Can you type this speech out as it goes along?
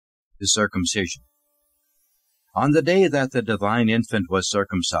the circumcision. On the day that the divine infant was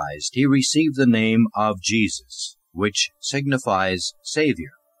circumcised, he received the name of Jesus, which signifies Savior,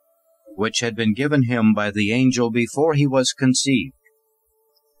 which had been given him by the angel before he was conceived.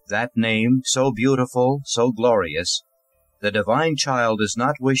 That name, so beautiful, so glorious, the divine child does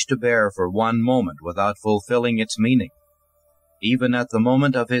not wish to bear for one moment without fulfilling its meaning. Even at the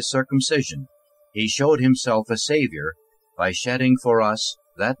moment of his circumcision, he showed himself a Savior by shedding for us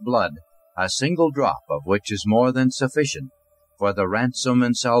that blood, a single drop of which is more than sufficient for the ransom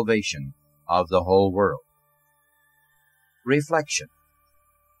and salvation of the whole world. Reflection.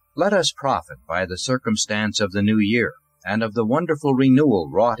 Let us profit by the circumstance of the new year and of the wonderful renewal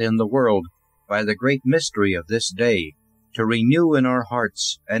wrought in the world by the great mystery of this day, to renew in our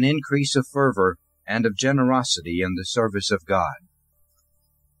hearts an increase of fervor and of generosity in the service of God.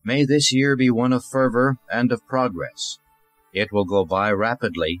 May this year be one of fervor and of progress. It will go by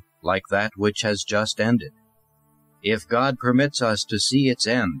rapidly, like that which has just ended. If God permits us to see its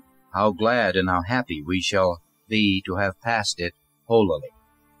end, how glad and how happy we shall be to have passed it holily.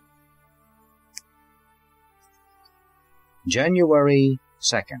 January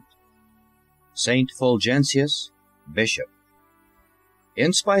 2nd. Saint Fulgentius, Bishop.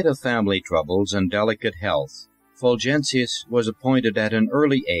 In spite of family troubles and delicate health, Fulgentius was appointed at an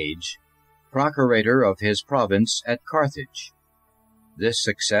early age procurator of his province at Carthage. This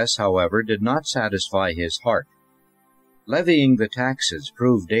success, however, did not satisfy his heart. Levying the taxes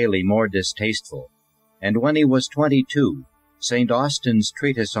proved daily more distasteful, and when he was 22, St. Austin's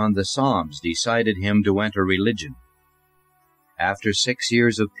treatise on the Psalms decided him to enter religion. After 6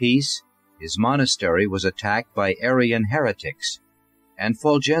 years of peace, his monastery was attacked by Arian heretics, and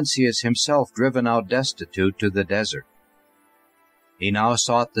Fulgentius himself driven out destitute to the desert. He now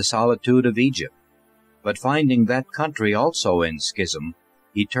sought the solitude of Egypt, but finding that country also in schism,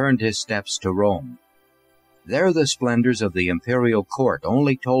 he turned his steps to Rome. There the splendors of the imperial court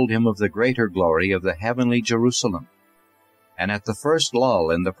only told him of the greater glory of the heavenly Jerusalem, and at the first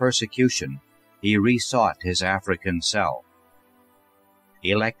lull in the persecution, he resought his African cell.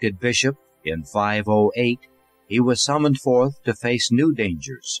 Elected bishop in 508, he was summoned forth to face new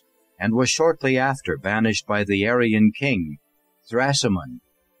dangers, and was shortly after banished by the Arian king, Thrasimund,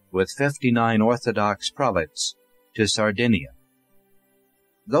 with 59 Orthodox prelates, to Sardinia.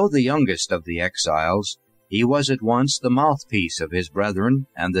 Though the youngest of the exiles, he was at once the mouthpiece of his brethren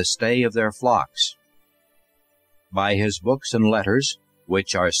and the stay of their flocks. By his books and letters,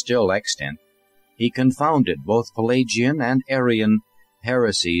 which are still extant, he confounded both Pelagian and Arian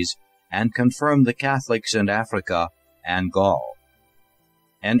heresies, and confirmed the Catholics in Africa and Gaul.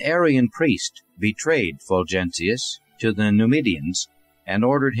 An Arian priest betrayed Fulgentius to the Numidians, and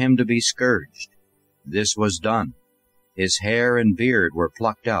ordered him to be scourged. This was done. His hair and beard were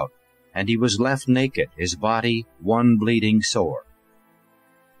plucked out, and he was left naked, his body one bleeding sore.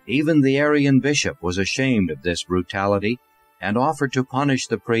 Even the Arian bishop was ashamed of this brutality, and offered to punish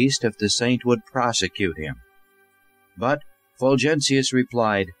the priest if the saint would prosecute him. But Fulgentius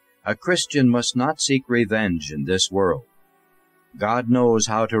replied, "A Christian must not seek revenge in this world. God knows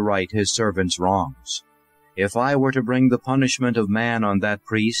how to right his servants' wrongs. If I were to bring the punishment of man on that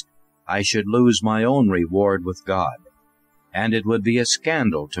priest, I should lose my own reward with God. And it would be a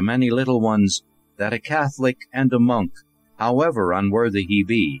scandal to many little ones that a Catholic and a monk, however unworthy he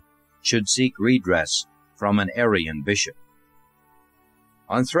be, should seek redress from an Arian bishop."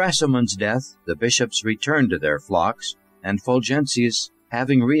 On Thrasimund's death, the bishops returned to their flocks, and Fulgentius,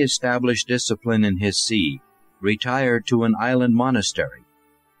 having re-established discipline in his see, retired to an island monastery,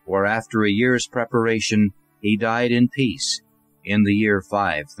 where after a year's preparation he died in peace in the year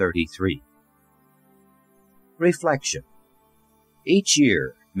 533. Reflection. Each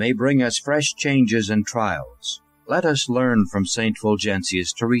year may bring us fresh changes and trials. Let us learn from St.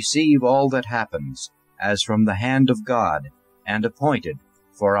 Fulgentius to receive all that happens as from the hand of God and appointed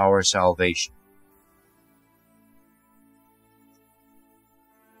for our salvation.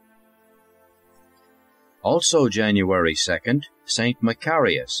 Also January 2nd, St.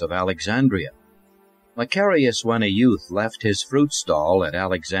 Macarius of Alexandria. Macarius, when a youth, left his fruit stall at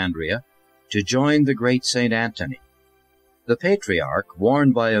Alexandria to join the great St. Antony. The patriarch,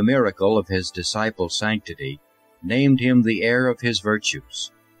 warned by a miracle of his disciple's sanctity, named him the heir of his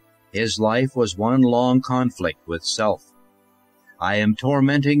virtues. His life was one long conflict with self. "I am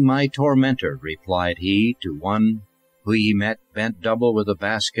tormenting my tormentor," replied he to one who he met bent double with a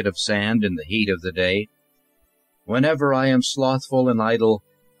basket of sand in the heat of the day. "Whenever I am slothful and idle,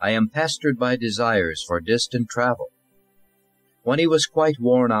 I am pestered by desires for distant travel." When he was quite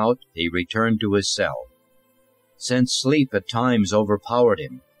worn out, he returned to his cell. Since sleep at times overpowered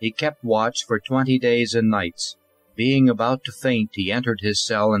him, he kept watch for 20 days and nights. Being about to faint, he entered his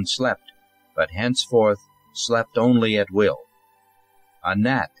cell and slept, but henceforth slept only at will. A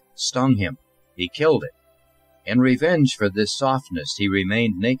gnat stung him. He killed it. In revenge for this softness, he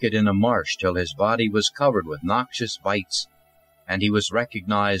remained naked in a marsh till his body was covered with noxious bites, and he was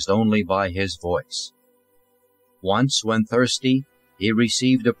recognized only by his voice. Once, when thirsty, he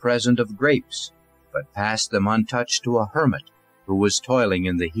received a present of grapes, but passed them untouched to a hermit who was toiling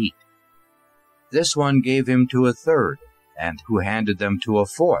in the heat. This one gave him to a third, and who handed them to a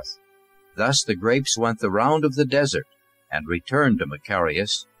fourth. Thus the grapes went the round of the desert, and returned to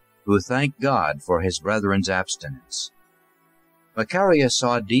Macarius, who thanked God for his brethren's abstinence. Macarius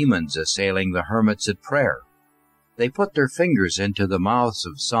saw demons assailing the hermits at prayer. They put their fingers into the mouths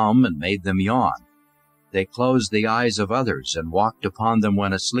of some and made them yawn. They closed the eyes of others and walked upon them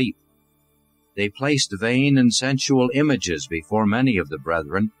when asleep. They placed vain and sensual images before many of the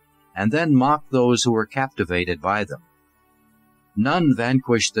brethren, and then mocked those who were captivated by them. None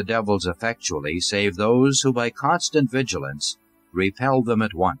vanquished the devils effectually, save those who by constant vigilance repelled them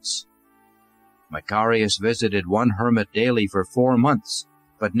at once. Macarius visited one hermit daily for 4 months,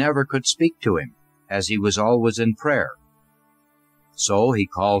 but never could speak to him, as he was always in prayer. So he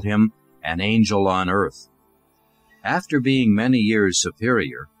called him an angel on earth. After being many years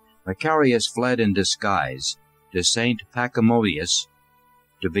superior, Macarius fled in disguise to St. Pachymonius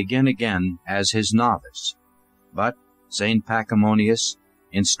to begin again as his novice. But St. Pachymonius,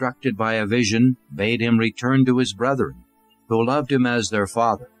 instructed by a vision, bade him return to his brethren, who loved him as their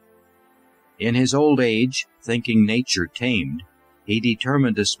father. In his old age, thinking nature tamed, he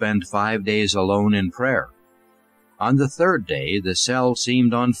determined to spend 5 days alone in prayer. On the 3rd day the cell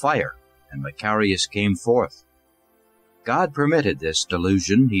seemed on fire, and Macarius came forth. God permitted this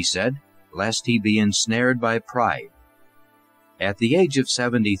delusion, he said, lest he be ensnared by pride. At the age of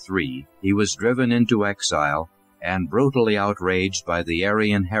 73, he was driven into exile and brutally outraged by the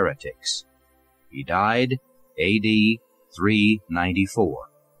Arian heretics. He died A.D. 394.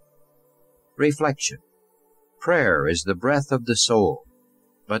 Reflection. Prayer is the breath of the soul,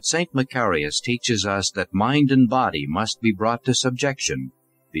 but St. Macarius teaches us that mind and body must be brought to subjection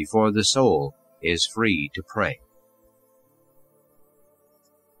before the soul is free to pray.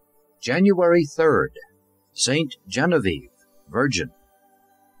 January 3rd. Saint Genevieve, Virgin.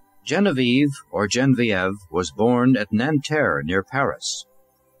 Genevieve, or Genevieve, was born at Nanterre near Paris.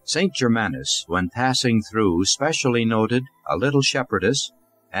 St. Germanus, when passing through, specially noted a little shepherdess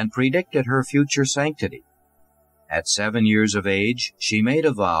and predicted her future sanctity. At 7 years of age, she made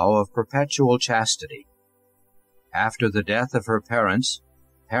a vow of perpetual chastity. After the death of her parents,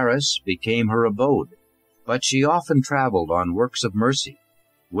 Paris became her abode, but she often traveled on works of mercy,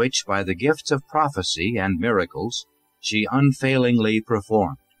 which by the gifts of prophecy and miracles she unfailingly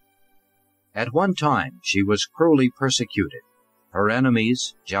performed. At one time she was cruelly persecuted. Her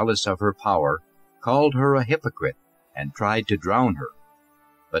enemies, jealous of her power, called her a hypocrite and tried to drown her.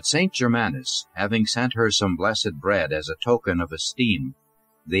 But St. Germanus, having sent her some blessed bread as a token of esteem,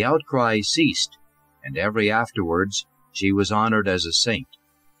 the outcry ceased, and ever afterwards she was honored as a saint.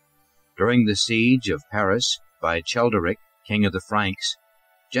 During the siege of Paris by Childeric, king of the Franks,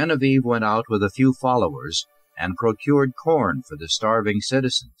 Genevieve went out with a few followers and procured corn for the starving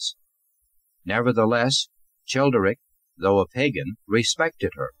citizens. Nevertheless, Childeric, though a pagan,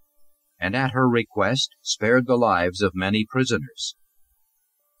 respected her, and at her request spared the lives of many prisoners.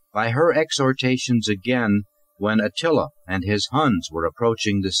 By her exhortations again, when Attila and his Huns were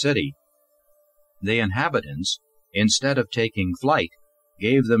approaching the city, the inhabitants, instead of taking flight,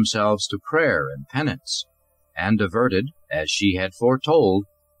 gave themselves to prayer and penance, and averted, as she had foretold,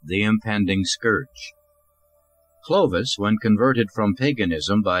 the impending scourge. Clovis, when converted from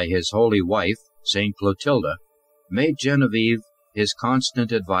paganism by his holy wife, St. Clotilda, made Genevieve his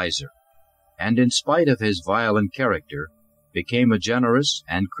constant adviser, and in spite of his violent character, became a generous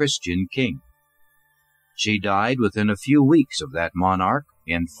and Christian king. She died within a few weeks of that monarch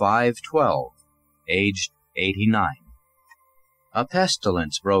in 512, aged 89. A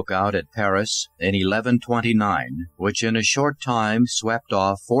pestilence broke out at Paris in 1129, which in a short time swept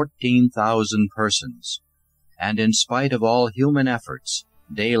off 14,000 persons, and in spite of all human efforts,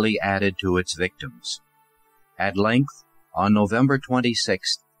 daily added to its victims. At length, on November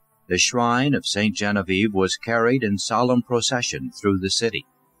 26th, the shrine of St. Genevieve was carried in solemn procession through the city.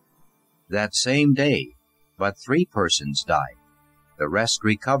 That same day, but 3 persons died. The rest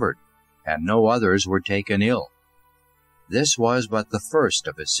recovered, and no others were taken ill. This was but the first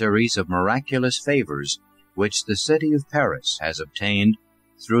of a series of miraculous favors which the city of Paris has obtained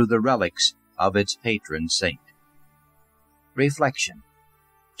through the relics of its patron saint. Reflection.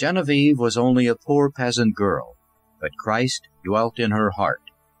 Genevieve was only a poor peasant girl, but Christ dwelt in her heart.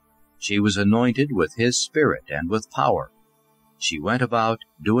 She was anointed with His Spirit and with power. She went about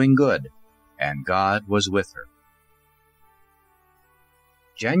doing good, and God was with her.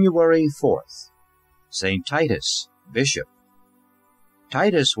 January 4th. St. Titus, Bishop.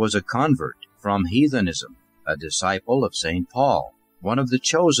 Titus was a convert from heathenism, a disciple of St. Paul, one of the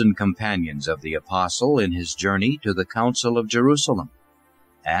chosen companions of the apostle in his journey to the Council of Jerusalem,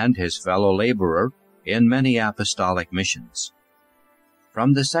 and his fellow laborer in many apostolic missions.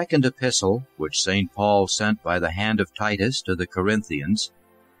 From the second epistle, which St. Paul sent by the hand of Titus to the Corinthians,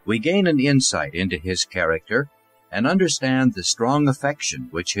 we gain an insight into his character and understand the strong affection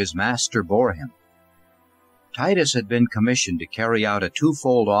which his master bore him. Titus had been commissioned to carry out a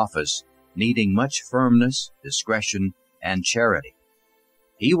twofold office needing much firmness, discretion, and charity.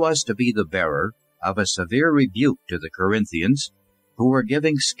 He was to be the bearer of a severe rebuke to the Corinthians, who were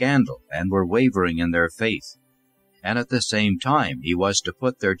giving scandal and were wavering in their faith, and at the same time he was to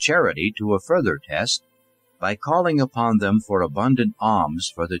put their charity to a further test by calling upon them for abundant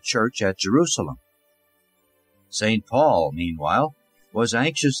alms for the church at Jerusalem. St. Paul, meanwhile, was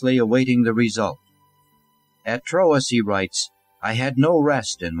anxiously awaiting the result. At Troas he writes, "I had no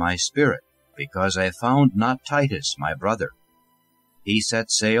rest in my spirit, because I found not Titus my brother." He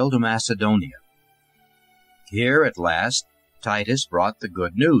set sail to Macedonia. Here at last Titus brought the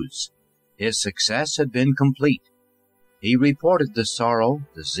good news. His success had been complete. He reported the sorrow,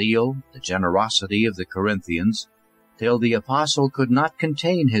 the zeal, the generosity of the Corinthians, till the apostle could not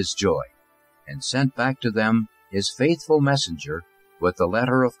contain his joy, and sent back to them his faithful messenger with the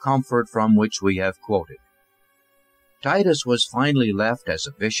letter of comfort from which we have quoted. Titus was finally left as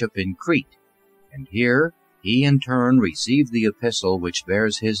a bishop in Crete, and here he in turn received the epistle which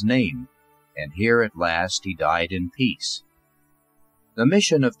bears his name, and here at last he died in peace. The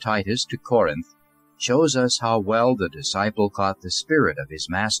mission of Titus to Corinth shows us how well the disciple caught the spirit of his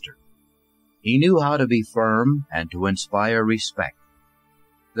master. He knew how to be firm and to inspire respect.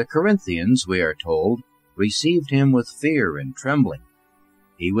 The Corinthians, we are told, received him with fear and trembling.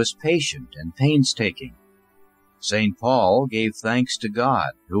 He was patient and painstaking. St. Paul gave thanks to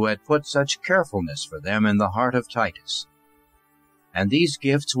God, who had put such carefulness for them in the heart of Titus. And these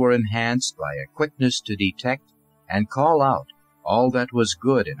gifts were enhanced by a quickness to detect and call out all that was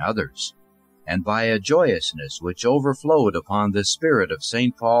good in others, and by a joyousness which overflowed upon the spirit of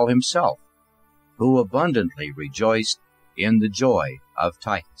St. Paul himself, who abundantly rejoiced in the joy of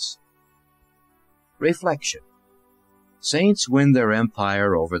Titus. Reflection. Saints win their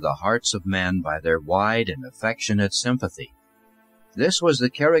empire over the hearts of men by their wide and affectionate sympathy. This was the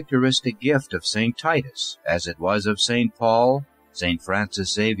characteristic gift of St. Titus, as it was of St. Paul, St.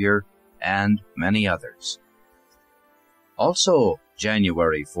 Francis Xavier, and many others. Also,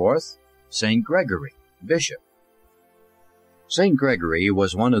 January 4th, St. Gregory, Bishop. St. Gregory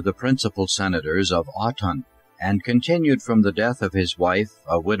was one of the principal senators of Autun, and continued from the death of his wife,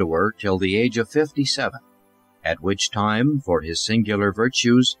 a widower, till the age of 57, at which time, for his singular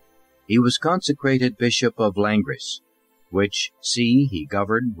virtues, he was consecrated Bishop of Langres, which see he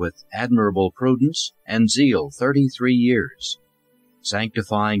governed with admirable prudence and zeal 33 years,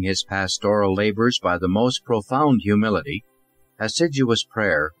 sanctifying his pastoral labors by the most profound humility, assiduous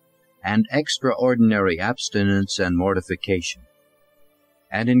prayer, and extraordinary abstinence and mortification.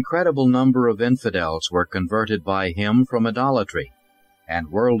 An incredible number of infidels were converted by him from idolatry, and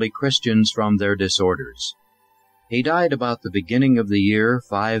worldly Christians from their disorders. He died about the beginning of the year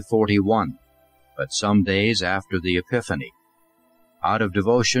 541, but some days after the Epiphany. Out of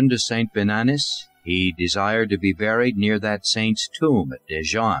devotion to Saint Benignus, he desired to be buried near that saint's tomb at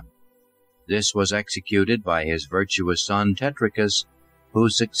Dijon. This was executed by his virtuous son Tetricus, who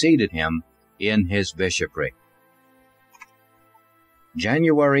succeeded him in his bishopric.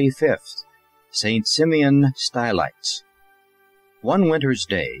 January 5th, St. Simeon Stylites. One winter's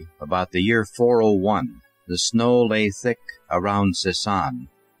day, about the year 401, the snow lay thick around Sisan,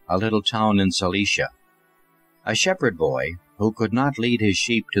 a little town in Cilicia. A shepherd boy, who could not lead his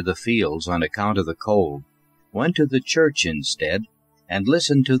sheep to the fields on account of the cold, went to the church instead, and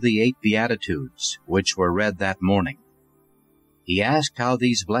listened to the 8 Beatitudes, which were read that morning. He asked how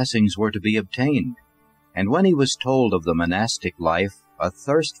these blessings were to be obtained, and when he was told of the monastic life, a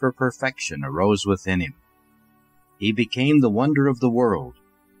thirst for perfection arose within him. He became the wonder of the world,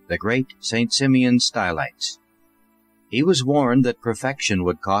 the great St. Simeon Stylites. He was warned that perfection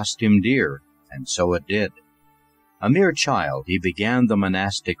would cost him dear, and so it did. A mere child, he began the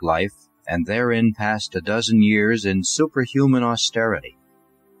monastic life, and therein passed a dozen years in superhuman austerity.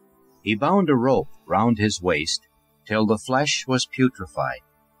 He bound a rope round his waist, till the flesh was putrefied.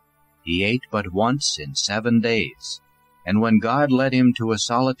 He ate but once in 7 days, and when God led him to a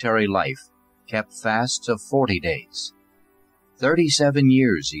solitary life, kept fasts of 40 days. 37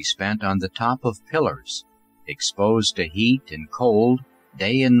 years he spent on the top of pillars, exposed to heat and cold,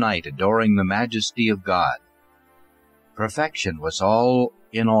 day and night adoring the majesty of God. Perfection was all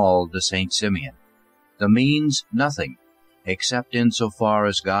in all to St. Simeon, the means nothing, except insofar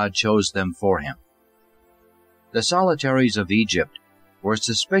as God chose them for him. The solitaries of Egypt were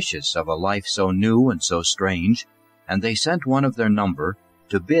suspicious of a life so new and so strange, and they sent one of their number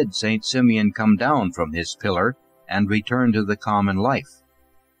to bid St. Simeon come down from his pillar and return to the common life.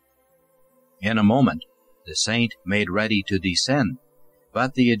 In a moment the saint made ready to descend,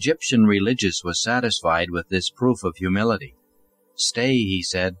 but the Egyptian religious was satisfied with this proof of humility. "Stay," he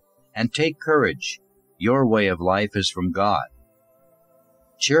said, "and take courage. Your way of life is from God."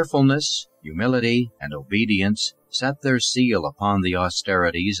 Cheerfulness, humility, and obedience set their seal upon the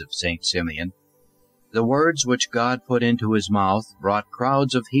austerities of St. Simeon. The words which God put into his mouth brought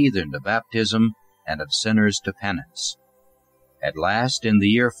crowds of heathen to baptism and of sinners to penance. At last, in the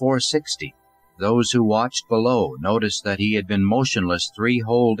year 460, those who watched below noticed that he had been motionless 3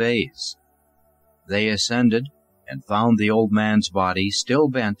 whole days. They ascended and found the old man's body still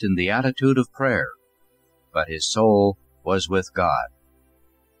bent in the attitude of prayer, but his soul was with God.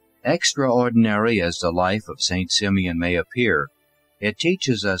 Extraordinary as the life of St. Simeon may appear, it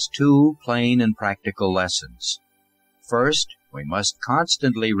teaches us 2 plain and practical lessons. First, we must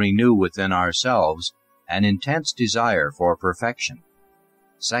constantly renew within ourselves an intense desire for perfection.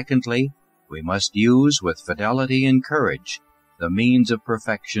 Secondly, we must use with fidelity and courage the means of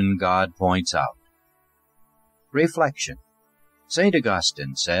perfection God points out. Reflection. St.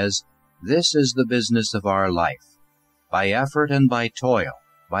 Augustine says, "This is the business of our life. By effort and by toil,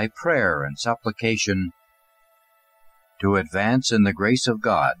 by prayer and supplication, to advance in the grace of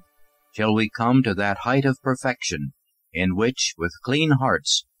God, till we come to that height of perfection, in which, with clean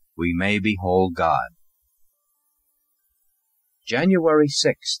hearts, we may behold God." January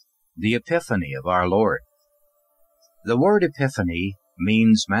 6th, the Epiphany of our Lord. The word Epiphany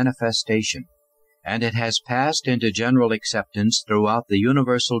means manifestation, and it has passed into general acceptance throughout the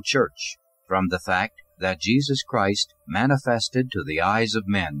universal Church, from the fact that Jesus Christ manifested to the eyes of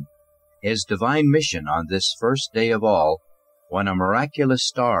men his divine mission on this first day of all, when a miraculous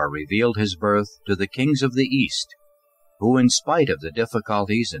star revealed his birth to the kings of the East, who, in spite of the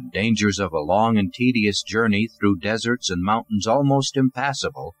difficulties and dangers of a long and tedious journey through deserts and mountains almost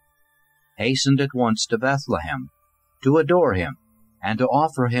impassable, hastened at once to Bethlehem, to adore him, and to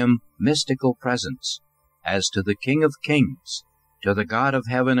offer him mystical presents, as to the King of Kings, to the God of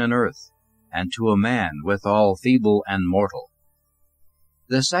heaven and earth, and to a man withal feeble and mortal.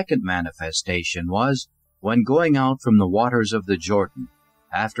 The second manifestation was, when going out from the waters of the Jordan,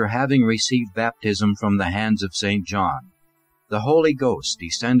 after having received baptism from the hands of St. John, the Holy Ghost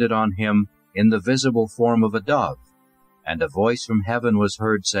descended on him in the visible form of a dove, and a voice from heaven was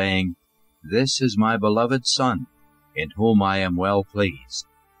heard saying, "This is my beloved Son, in whom I am well pleased."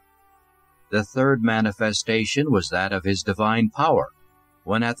 The third manifestation was that of his divine power,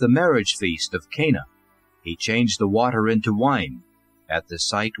 when at the marriage feast of Cana he changed the water into wine, at the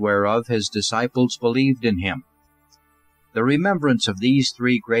sight whereof his disciples believed in him. The remembrance of these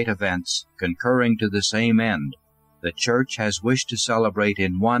 3 great events, concurring to the same end, the Church has wished to celebrate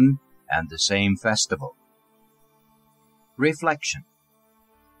in one and the same festival. Reflection.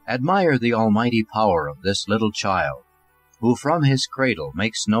 Admire the almighty power of this little child, who from his cradle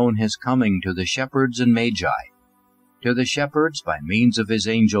makes known his coming to the shepherds and magi, to the shepherds by means of his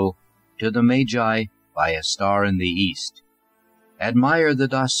angel, to the magi by a star in the east. Admire the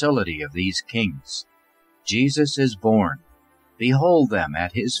docility of these kings. Jesus is born. Behold them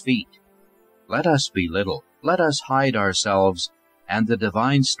at his feet. Let us be little, let us hide ourselves, and the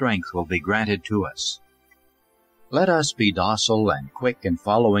divine strength will be granted to us. Let us be docile and quick in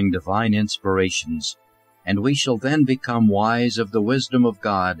following divine inspirations, and we shall then become wise of the wisdom of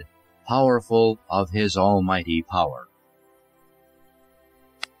God, powerful of his almighty power.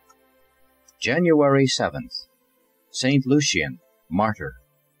 January 7th, St. Lucian, Martyr.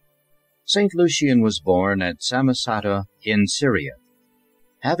 St. Lucian was born at Samosata in Syria.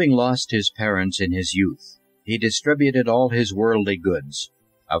 Having lost his parents in his youth, he distributed all his worldly goods,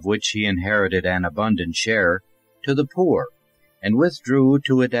 of which he inherited an abundant share, to the poor, and withdrew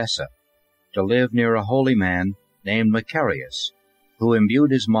to Edessa, to live near a holy man named Macarius, who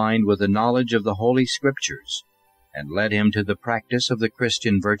imbued his mind with a knowledge of the Holy Scriptures, and led him to the practice of the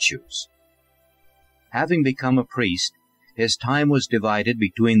Christian virtues. Having become a priest, his time was divided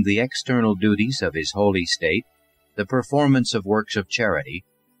between the external duties of his holy state the performance of works of charity,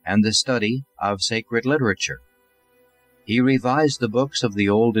 and the study of sacred literature. He revised the books of the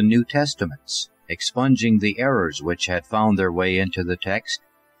Old and New Testaments, expunging the errors which had found their way into the text,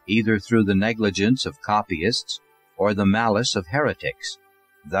 either through the negligence of copyists or the malice of heretics,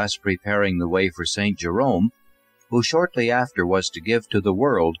 thus preparing the way for St. Jerome, who shortly after was to give to the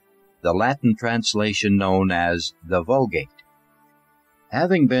world the Latin translation known as the Vulgate.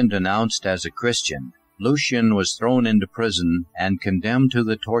 Having been denounced as a Christian, Lucian was thrown into prison and condemned to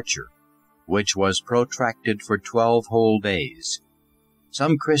the torture, which was protracted for 12 whole days.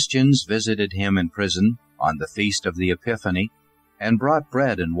 Some Christians visited him in prison on the feast of the Epiphany, and brought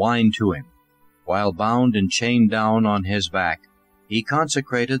bread and wine to him. While bound and chained down on his back, he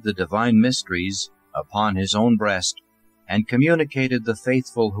consecrated the divine mysteries upon his own breast, and communicated the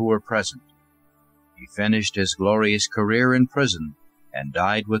faithful who were present. He finished his glorious career in prison, and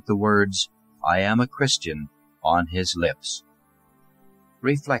died with the words, "I am a Christian," on his lips.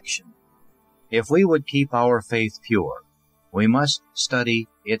 Reflection. If we would keep our faith pure, we must study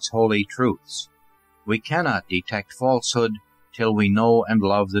its holy truths. We cannot detect falsehood till we know and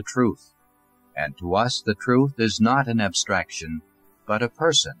love the truth. And to us the truth is not an abstraction, but a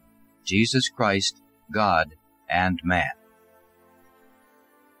person, Jesus Christ, God and man.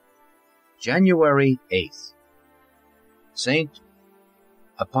 January 8th. Saint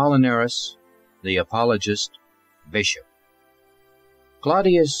Apollinaris, the Apologist, Bishop.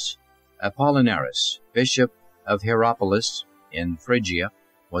 Claudius Apollinaris, Bishop of Hierapolis in Phrygia,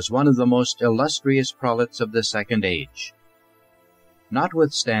 was one of the most illustrious prelates of the Second Age.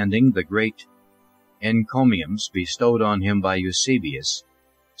 Notwithstanding the great encomiums bestowed on him by Eusebius,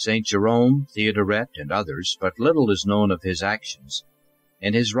 St. Jerome, Theodoret, and others, but little is known of his actions,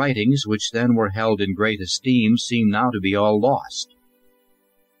 and his writings, which then were held in great esteem, seem now to be all lost.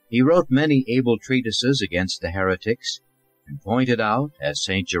 He wrote many able treatises against the heretics, and pointed out, as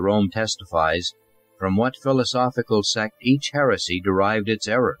St. Jerome testifies, from what philosophical sect each heresy derived its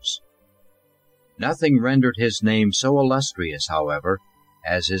errors. Nothing rendered his name so illustrious, however,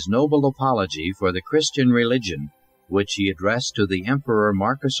 as his noble apology for the Christian religion, which he addressed to the Emperor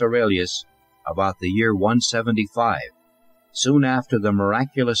Marcus Aurelius about the year 175, soon after the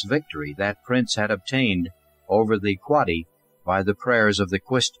miraculous victory that prince had obtained over the Quadi by the prayers of the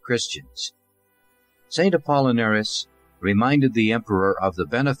Christians. St. Apollinaris reminded the emperor of the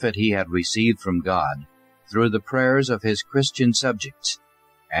benefit he had received from God through the prayers of his Christian subjects,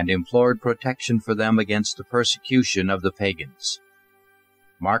 and implored protection for them against the persecution of the pagans.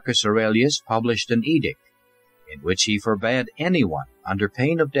 Marcus Aurelius published an edict in which he forbade anyone, under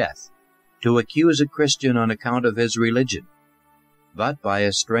pain of death, to accuse a Christian on account of his religion. But by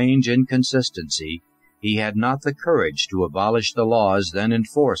a strange inconsistency, he had not the courage to abolish the laws then in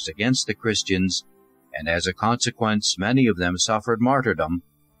force against the Christians, and as a consequence many of them suffered martyrdom,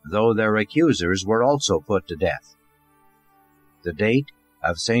 though their accusers were also put to death. The date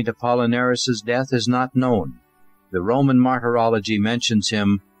of St. Apollinaris's death is not known. The Roman martyrology mentions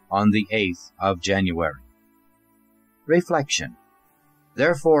him on the 8th of January. Reflection.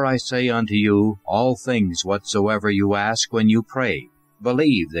 Therefore I say unto you, all things whatsoever you ask when you pray,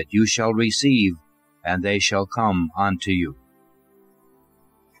 believe that you shall receive, and they shall come unto you.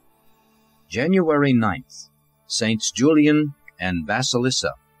 January 9th. Saints Julian and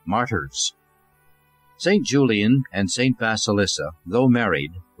Basilissa, martyrs. Saint Julian and Saint Basilissa, though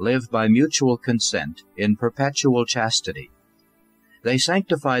married, lived by mutual consent in perpetual chastity. They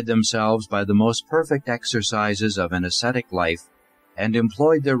sanctified themselves by the most perfect exercises of an ascetic life, and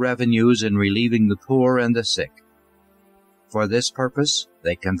employed their revenues in relieving the poor and the sick. For this purpose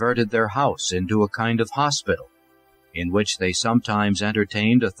they converted their house into a kind of hospital, in which they sometimes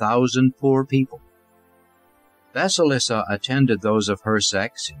entertained 1,000 poor people. Basilissa attended those of her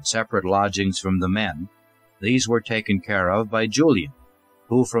sex in separate lodgings from the men. These were taken care of by Julian,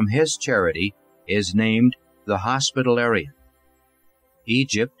 who from his charity is named the Hospitalarian.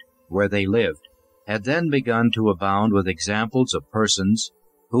 Egypt, where they lived, had then begun to abound with examples of persons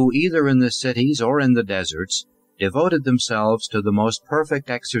who, either in the cities or in the deserts, devoted themselves to the most perfect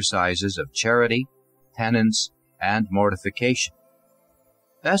exercises of charity, penance, and mortification.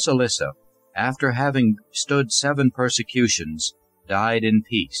 Basilissa, after having stood 7 persecutions, died in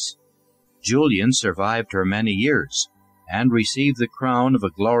peace. Julian survived her many years, and received the crown of a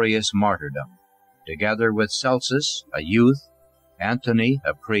glorious martyrdom, together with Celsus, a youth, Antony,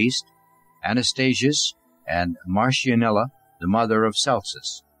 a priest, Anastasius, and Marcianella, the mother of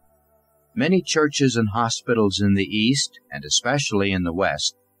Celsus. Many churches and hospitals in the East, and especially in the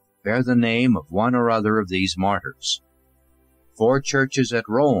West, bear the name of one or other of these martyrs. 4 churches at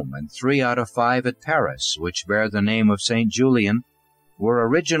Rome and 3 out of 5 at Paris, which bear the name of St. Julian, were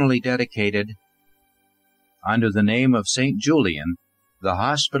originally dedicated under the name of St. Julian, the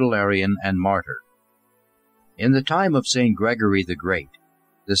Hospitalarian and Martyr. In the time of St. Gregory the Great,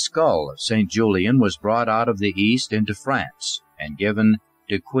 the skull of St. Julian was brought out of the East into France and given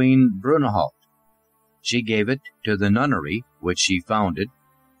to Queen Brunehaut. She gave it to the nunnery which she founded,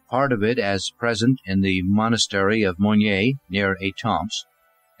 part of it as present in the monastery of Monnier near Étampes,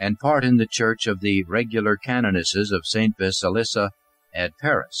 and part in the church of the regular canonesses of St. Basilissa at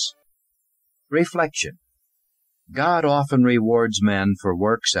Paris. Reflection. God often rewards men for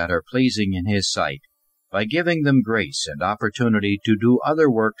works that are pleasing in His sight by giving them grace and opportunity to do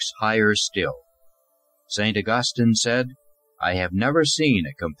other works higher still. St. Augustine said, "I have never seen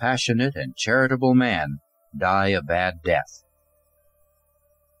a compassionate and charitable man die a bad death."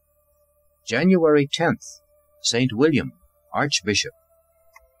 January 10th, St. William, Archbishop.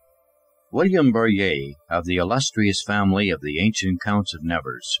 William Berruyer, of the illustrious family of the ancient Counts of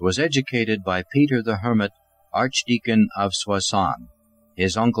Nevers, was educated by Peter the Hermit, Archdeacon of Soissons,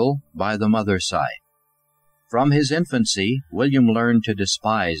 his uncle by the mother's side. From his infancy, William learned to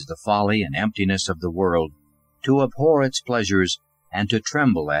despise the folly and emptiness of the world, to abhor its pleasures, and to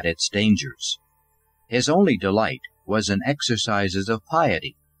tremble at its dangers. His only delight was in exercises of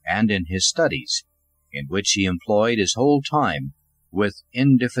piety and in his studies, in which he employed his whole time with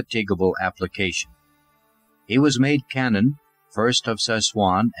indefatigable application. He was made canon, first of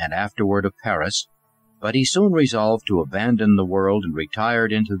Soissons and afterward of Paris, but he soon resolved to abandon the world and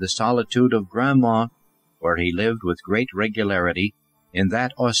retired into the solitude of Grandmont, where he lived with great regularity in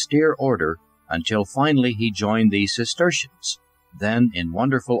that austere order until finally he joined the Cistercians, then in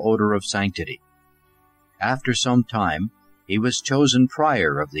wonderful odor of sanctity. After some time, he was chosen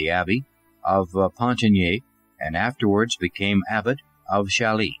prior of the abbey of Pontigny, and afterwards became abbot of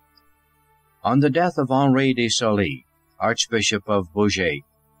Chailly. On the death of Henri de Sully, Archbishop of Bourges,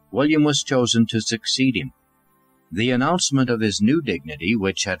 William was chosen to succeed him. The announcement of his new dignity,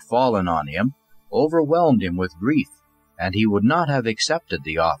 which had fallen on him, overwhelmed him with grief, and he would not have accepted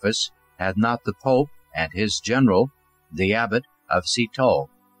the office had not the Pope and his general, the abbot of Citeaux,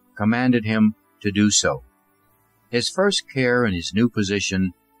 commanded him to do so. His first care in his new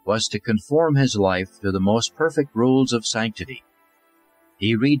position was to conform his life to the most perfect rules of sanctity.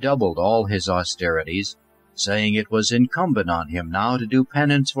 He redoubled all his austerities, saying it was incumbent on him now to do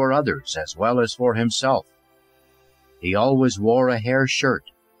penance for others as well as for himself. He always wore a hair shirt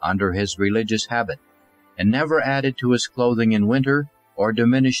under his religious habit, and never added to his clothing in winter or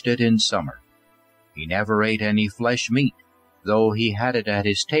diminished it in summer. He never ate any flesh meat, though he had it at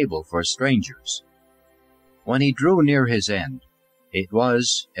his table for strangers. When he drew near his end, it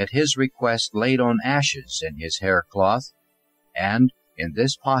was at his request laid on ashes in his haircloth, and in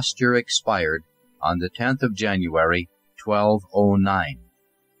this posture expired on the 10th of January, 1209.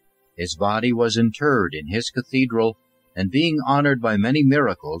 His body was interred in his cathedral, and being honored by many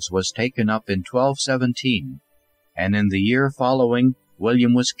miracles was taken up in 1217, and in the year following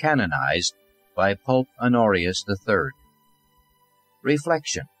William was canonized by Pope Honorius III.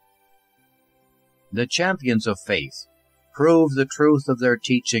 Reflection. The champions of faith prove the truth of their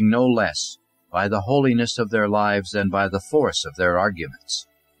teaching no less by the holiness of their lives than by the force of their arguments.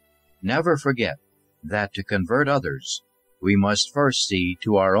 Never forget that to convert others, we must first see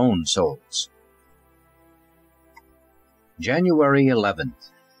to our own souls. January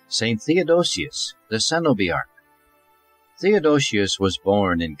 11th, St. Theodosius, the Cenobiarch. Theodosius was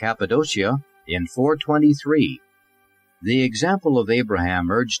born in Cappadocia in 423. The example of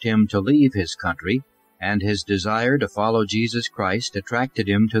Abraham urged him to leave his country, and his desire to follow Jesus Christ attracted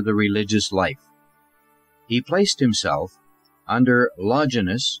him to the religious life. He placed himself under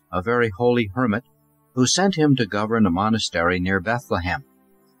Longinus, a very holy hermit, who sent him to govern a monastery near Bethlehem.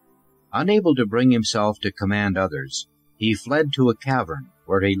 Unable to bring himself to command others, he fled to a cavern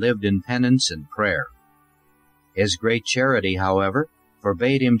where he lived in penance and prayer. His great charity, however,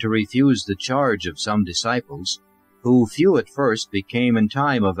 forbade him to refuse the charge of some disciples, who few at first became in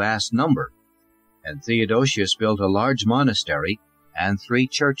time a vast number, and Theodosius built a large monastery and 3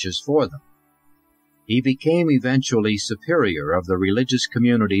 churches for them. He became eventually superior of the religious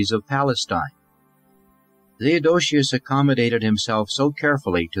communities of Palestine. Theodosius accommodated himself so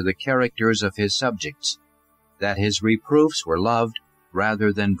carefully to the characters of his subjects that his reproofs were loved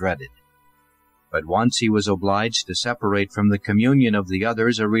rather than dreaded. But once he was obliged to separate from the communion of the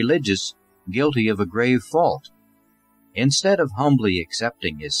others a religious guilty of a grave fault. Instead of humbly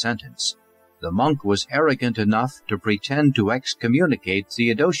accepting his sentence, the monk was arrogant enough to pretend to excommunicate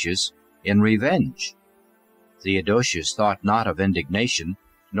Theodosius in revenge. Theodosius thought not of indignation,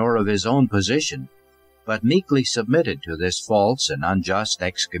 nor of his own position, but meekly submitted to this false and unjust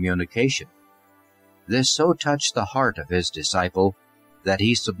excommunication. This so touched the heart of his disciple that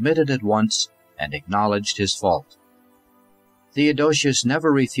he submitted at once and acknowledged his fault. Theodosius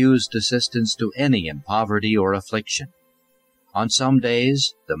never refused assistance to any in poverty or affliction. On some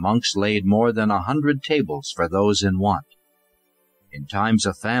days the monks laid more than 100 tables for those in want. In times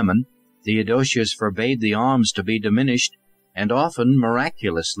of famine, Theodosius forbade the alms to be diminished, and often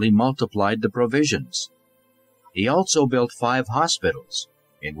miraculously multiplied the provisions. He also built 5 hospitals,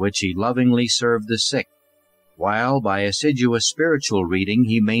 in which he lovingly served the sick, while by assiduous spiritual reading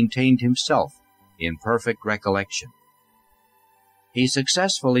he maintained himself in perfect recollection. He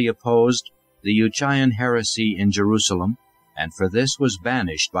successfully opposed the Eutychian heresy in Jerusalem, and for this was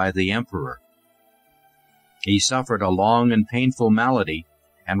banished by the emperor. He suffered a long and painful malady,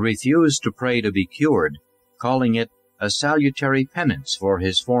 and refused to pray to be cured, calling it a salutary penance for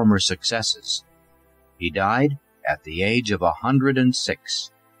his former successes. He died at the age of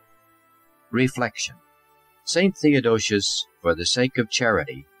 106. Reflection. St. Theodosius, for the sake of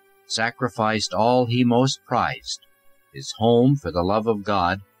charity, sacrificed all he most prized, his home for the love of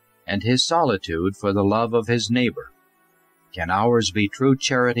God, and his solitude for the love of his neighbor. Can ours be true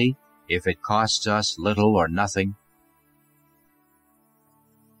charity if it costs us little or nothing?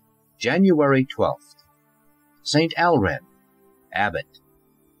 January 12th. St. Alred, Abbot.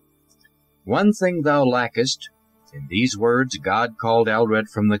 One thing thou lackest. In these words God called Alred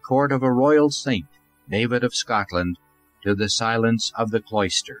from the court of a royal saint, David of Scotland, to the silence of the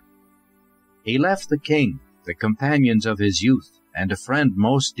cloister. He left the king, the companions of his youth, and a friend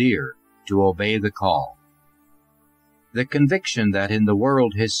most dear, to obey the call. The conviction that in the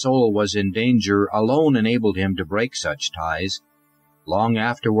world his soul was in danger alone enabled him to break such ties. Long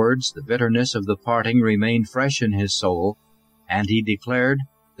afterwards the bitterness of the parting remained fresh in his soul, and he declared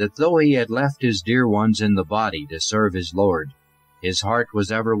that though he had left his dear ones in the body to serve his Lord, his heart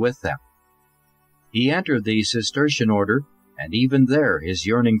was ever with them. He entered the Cistercian order, and even there his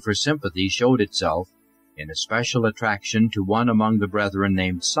yearning for sympathy showed itself in a special attraction to one among the brethren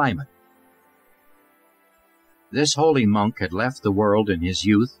named Simon. This holy monk had left the world in his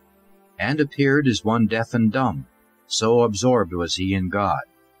youth, and appeared as one deaf and dumb, so absorbed was he in God.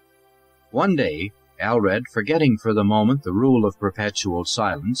 One day, Alred, forgetting for the moment the rule of perpetual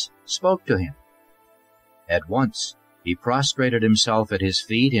silence, spoke to him. At once he prostrated himself at his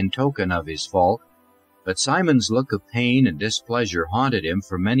feet in token of his fault, but Simon's look of pain and displeasure haunted him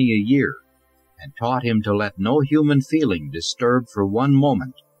for many a year, and taught him to let no human feeling disturb for one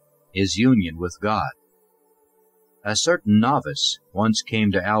moment his union with God. A certain novice once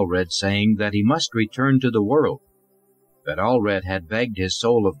came to Alred saying that he must return to the world, but Alred had begged his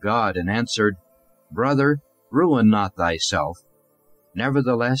soul of God, and answered, "Brother, ruin not thyself.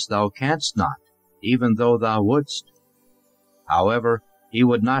 Nevertheless thou canst not, even though thou wouldst." However, he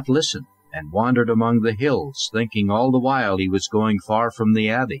would not listen, and wandered among the hills, thinking all the while he was going far from the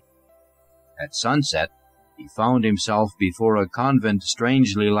abbey. At sunset he found himself before a convent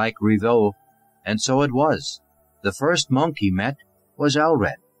strangely like Rievaulx, and so it was. The first monk he met was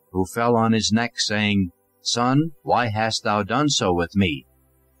Alred, who fell on his neck, saying, "Son, why hast thou done so with me?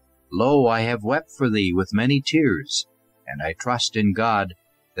 Lo, I have wept for thee with many tears, and I trust in God,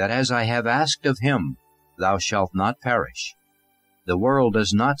 that as I have asked of him, thou shalt not perish. The world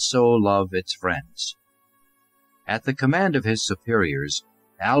does not so love its friends." At the command of his superiors,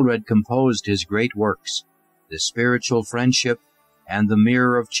 Alred composed his great works, the Spiritual Friendship and the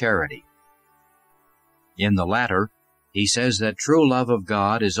Mirror of Charity. In the latter, he says that true love of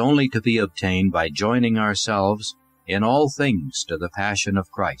God is only to be obtained by joining ourselves in all things to the passion of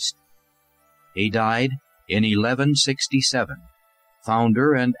Christ. He died in 1167,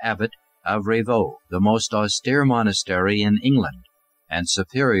 founder and abbot of Rievaulx, the most austere monastery in England, and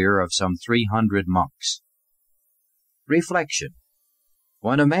superior of some 300 monks. Reflection.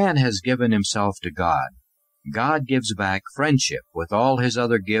 When a man has given himself to God, God gives back friendship with all his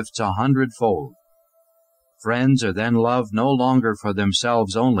other gifts 100-fold. Friends are then loved no longer for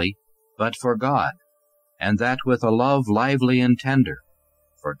themselves only, but for God, and that with a love lively and tender,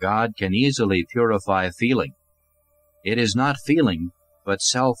 for God can easily purify feeling. It is not feeling, but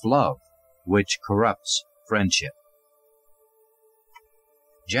self-love, which corrupts friendship.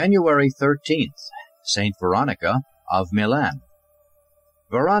 January 13th, St. Veronica of Milan.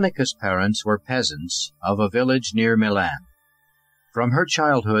 Veronica's parents were peasants of a village near Milan. From her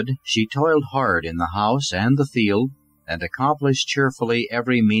childhood she toiled hard in the house and the field, and accomplished cheerfully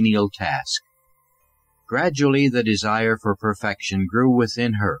every menial task. Gradually the desire for perfection grew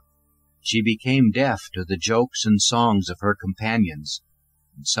within her, She became deaf to the jokes and songs of her companions,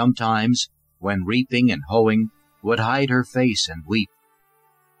 and sometimes, when reaping and hoeing, would hide her face and weep.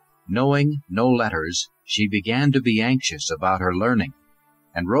 Knowing no letters, she began to be anxious about her learning,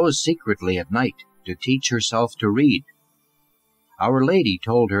 and rose secretly at night to teach herself to read. Our Lady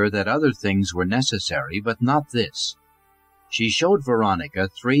told her that other things were necessary, but not this. She showed Veronica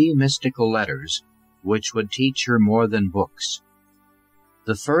 3 mystical letters, which would teach her more than books.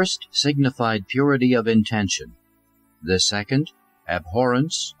 The first signified purity of intention, the second,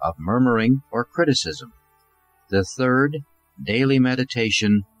 abhorrence of murmuring or criticism, the third, daily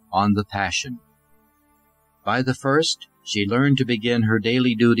meditation on the Passion. By the first, she learned to begin her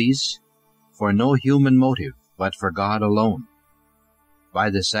daily duties for no human motive, but for God alone. By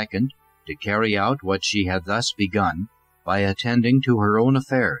the second, to carry out what she had thus begun, by attending to her own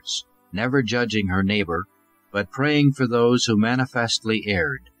affairs, never judging her neighbor, but praying for those who manifestly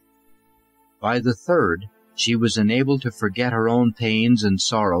erred. By the third, she was enabled to forget her own pains and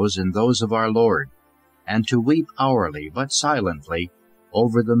sorrows in those of our Lord, and to weep hourly, but silently,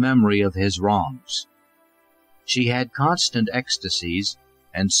 over the memory of his wrongs. She had constant ecstasies,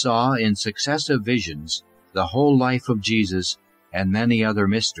 and saw in successive visions the whole life of Jesus and many other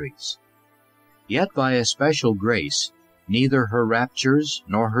mysteries. Yet by a special grace, neither her raptures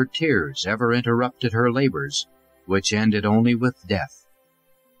nor her tears ever interrupted her labors, which ended only with death.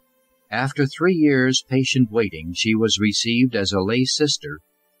 After 3 years' patient waiting, she was received as a lay sister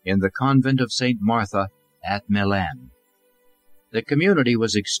in the convent of St. Martha at Milan. The community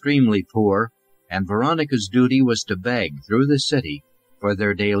was extremely poor, and Veronica's duty was to beg through the city for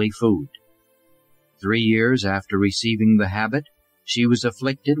their daily food. 3 years after receiving the habit, she was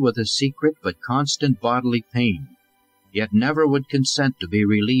afflicted with a secret but constant bodily pain, yet never would consent to be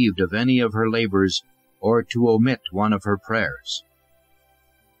relieved of any of her labors or to omit one of her prayers.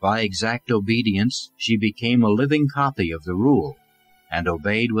 By exact obedience, she became a living copy of the rule, and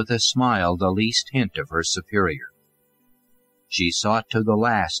obeyed with a smile the least hint of her superior. She sought to the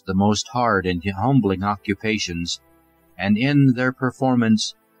last the most hard and humbling occupations, and in their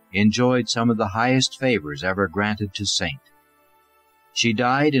performance enjoyed some of the highest favors ever granted to saint. She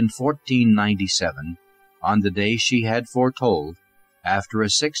died in 1497, on the day she had foretold, after a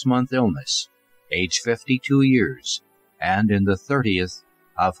 6-month illness, aged 52 years, and in the 30th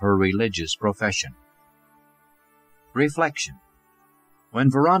of her religious profession. Reflection. When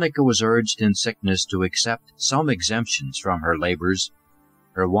Veronica was urged in sickness to accept some exemptions from her labors,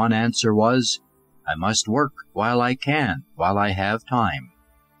 her one answer was, "I must work while I can, while I have time."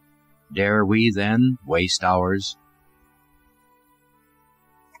 Dare we, then, waste hours?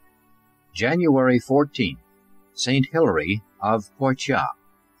 January 14th, St. Hilary of Poitiers.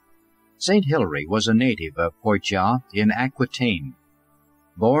 St. Hilary was a native of Poitiers in Aquitaine.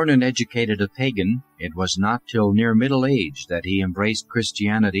 Born and educated a pagan, it was not till near middle age that he embraced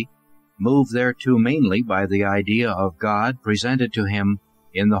Christianity, moved thereto mainly by the idea of God presented to him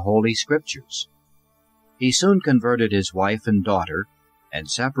in the Holy Scriptures. He soon converted his wife and daughter, and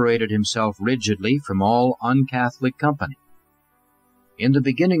separated himself rigidly from all un-Catholic company. In the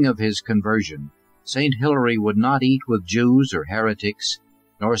beginning of his conversion, St. Hilary would not eat with Jews or heretics,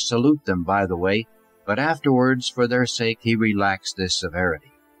 nor salute them by the way, but afterwards, for their sake, he relaxed this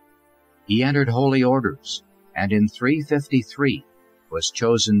severity. He entered holy orders, and in 353 was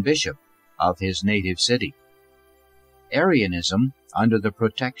chosen bishop of his native city. Arianism, under the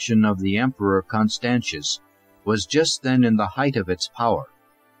protection of the Emperor Constantius, was just then in the height of its power,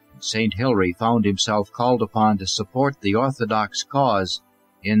 and St. Hilary found himself called upon to support the Orthodox cause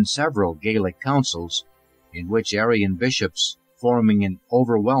in several Gallic councils, in which Arian bishops forming an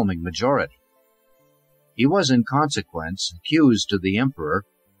overwhelming majority. He was in consequence accused to the emperor,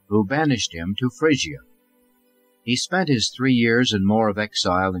 who banished him to Phrygia. He spent his 3 years and more of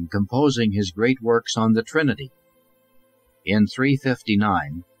exile in composing his great works on the Trinity. In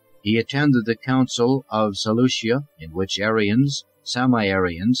 359, he attended the Council of Seleucia, in which Arians,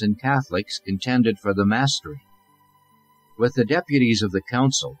 Semi-Arians, and Catholics contended for the mastery. With the deputies of the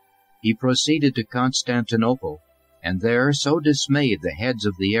council, he proceeded to Constantinople, and there so dismayed the heads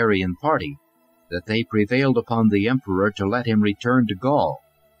of the Arian party that they prevailed upon the emperor to let him return to Gaul.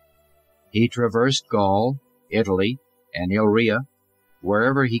 He traversed Gaul, Italy, and Illyria,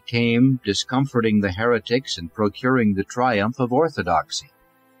 wherever he came, discomforting the heretics and procuring the triumph of orthodoxy.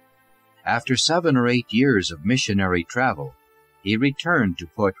 After 7 or 8 years of missionary travel, he returned to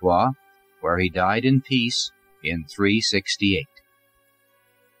Poitiers, where he died in peace in 368.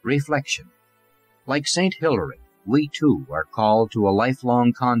 Reflection. Like St. Hilary, we too are called to a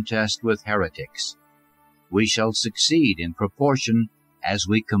lifelong contest with heretics. We shall succeed in proportion as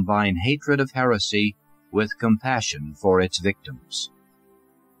we combine hatred of heresy with compassion for its victims.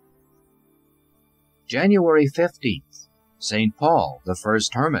 January 15th, St. Paul, the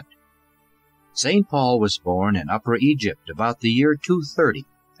first hermit. St. Paul was born in Upper Egypt about the year 230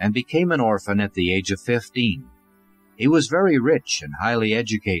 and became an orphan at the age of 15. He was very rich and highly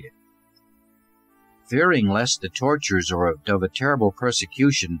educated. Fearing lest the tortures of a terrible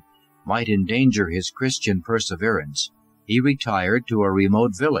persecution might endanger his Christian perseverance, he retired to a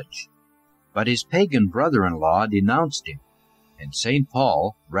remote village. But his pagan brother-in-law denounced him, and St.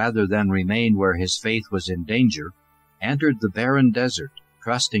 Paul, rather than remain where his faith was in danger, entered the barren desert,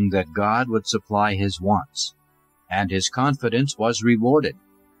 trusting that God would supply his wants. And his confidence was rewarded,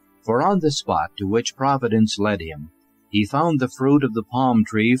 for on the spot to which Providence led him, he found the fruit of the palm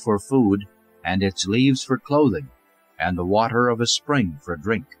tree for food, and its leaves for clothing, and the water of a spring for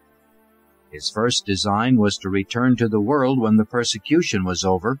drink. His first design was to return to the world when the persecution was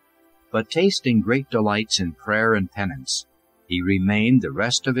over, but tasting great delights in prayer and penance, he remained the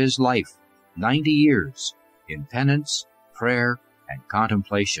rest of his life, 90 years, in penance, prayer, and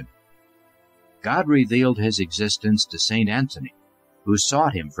contemplation. God revealed his existence to St. Anthony, who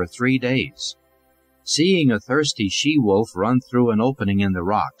sought him for 3 days. Seeing a thirsty she-wolf run through an opening in the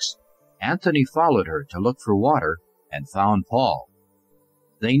rocks, Anthony followed her to look for water and found Paul.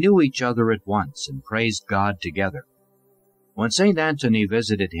 They knew each other at once and praised God together. When St. Anthony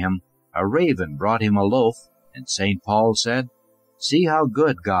visited him, a raven brought him a loaf, and St. Paul said, "See how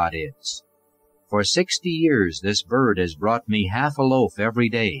good God is. For 60 years this bird has brought me half a loaf every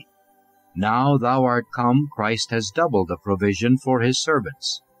day. Now thou art come, Christ has doubled the provision for his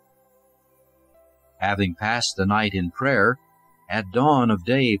servants." Having passed the night in prayer, at dawn of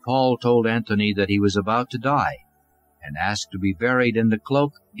day Paul told Anthony that he was about to die, and asked to be buried in the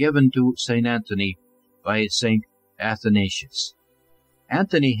cloak given to St. Anthony by St. Athanasius.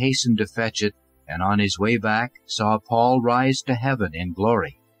 Anthony hastened to fetch it, and on his way back saw Paul rise to heaven in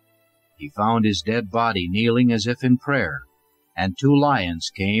glory. He found his dead body kneeling as if in prayer, and 2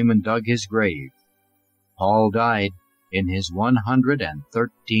 lions came and dug his grave. Paul died in his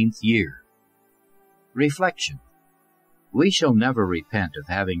 113th year. Reflection. We shall never repent of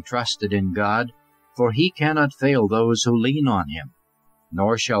having trusted in God, for he cannot fail those who lean on him,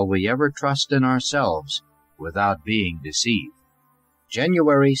 nor shall we ever trust in ourselves without being deceived.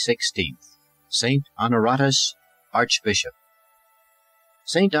 January 16th, St. Honoratus, Archbishop.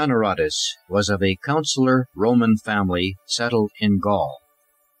 St. Honoratus was of a consular Roman family settled in Gaul.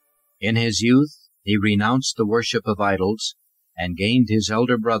 In his youth he renounced the worship of idols, and gained his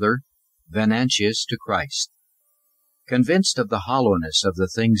elder brother, Venantius, to Christ. Convinced of the hollowness of the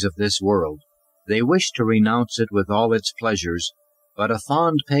things of this world, they wished to renounce it with all its pleasures, but a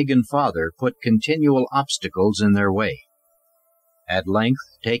fond pagan father put continual obstacles in their way. At length,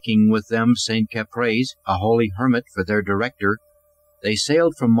 taking with them St. Caprais, a holy hermit, for their director, they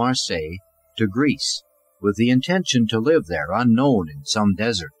sailed from Marseille to Greece, with the intention to live there unknown in some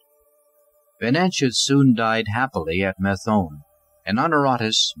desert. Venantius soon died happily at Methone, and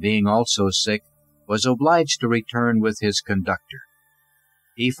Honoratus, being also sick, was obliged to return with his conductor.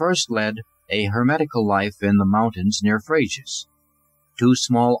 He first led a hermetical life in the mountains near Phrasius. 2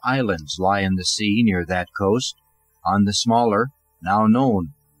 small islands lie in the sea near that coast. On the smaller, now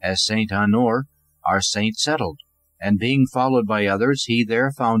known as St. Honor, our saint settled, and being followed by others, he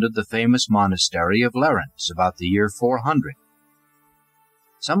there founded the famous monastery of Lerins about the year 400.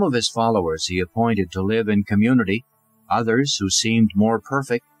 Some of his followers he appointed to live in community, others, who seemed more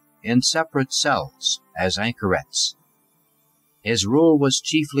perfect, in separate cells as anchorets. His rule was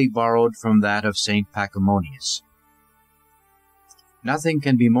chiefly borrowed from that of St. Pachymonius. Nothing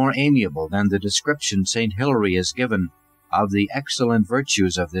can be more amiable than the description St. Hilary has given of the excellent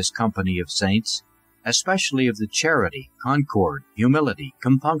virtues of this company of saints, especially of the charity, concord, humility,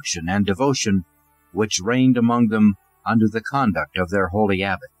 compunction, and devotion which reigned among them under the conduct of their holy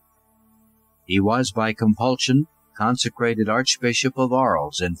abbot. He was by compulsion consecrated Archbishop of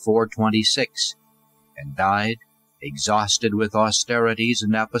Arles in 426, and died, exhausted with austerities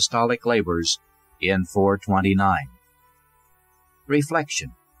and apostolic labors, in 429.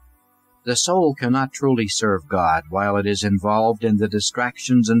 Reflection. The soul cannot truly serve God while it is involved in the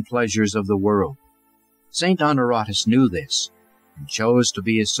distractions and pleasures of the world. St. Honoratus knew this, and chose to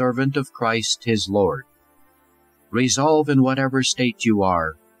be a servant of Christ his Lord. Resolve in whatever state you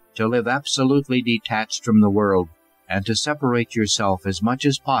are, to live absolutely detached from the world, and to separate yourself as much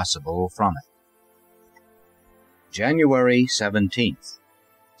as possible from it. January 17th,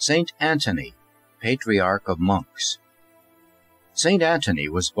 St. Antony, Patriarch of Monks. St. Antony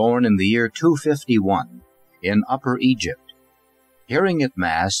was born in the year 251 in Upper Egypt. Hearing at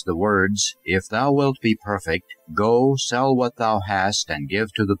Mass the words, "If thou wilt be perfect, go, sell what thou hast, and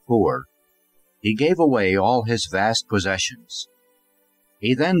give to the poor," he gave away all his vast possessions.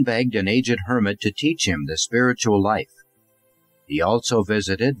 He then begged an aged hermit to teach him the spiritual life. He also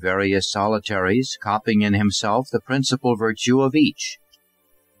visited various solitaries, copying in himself the principal virtue of each.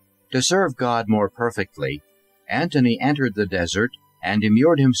 To serve God more perfectly, Antony entered the desert and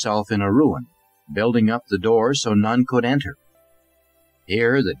immured himself in a ruin, building up the door so none could enter.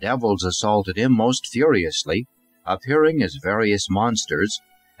 Here the devils assaulted him most furiously, appearing as various monsters,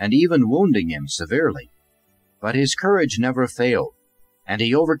 and even wounding him severely. But his courage never failed, and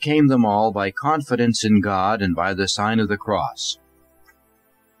he overcame them all by confidence in God and by the sign of the cross.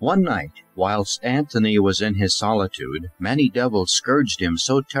 One night, whilst Antony was in his solitude, many devils scourged him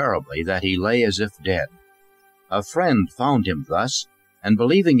so terribly that he lay as if dead. A friend found him thus, and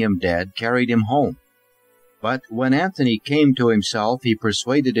believing him dead, carried him home. But when Antony came to himself, he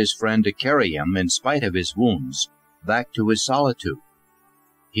persuaded his friend to carry him, in spite of his wounds, back to his solitude.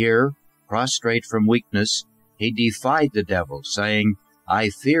 Here, prostrate from weakness, he defied the devil, saying, "I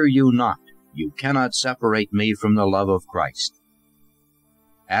fear you not. You cannot separate me from the love of Christ."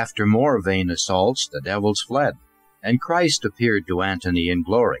 After more vain assaults, the devils fled, and Christ appeared to Antony in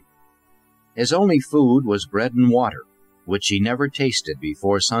glory. His only food was bread and water, which he never tasted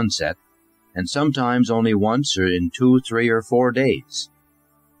before sunset, and sometimes only once in 2, 3, or 4 days.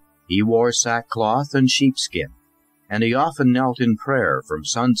 He wore sackcloth and sheepskin, and he often knelt in prayer from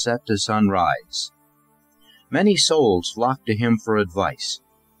sunset to sunrise. Many souls flocked to him for advice,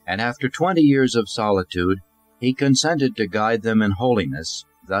 and after 20 years of solitude, he consented to guide them in holiness,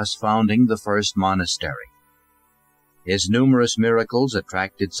 thus founding the first monastery. His numerous miracles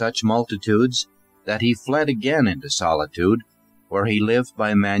attracted such multitudes that he fled again into solitude, where he lived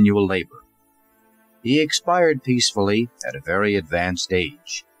by manual labor. He expired peacefully at a very advanced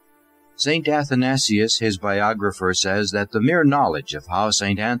age. St. Athanasius, his biographer, says that the mere knowledge of how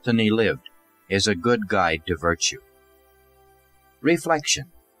St. Antony lived is a good guide to virtue.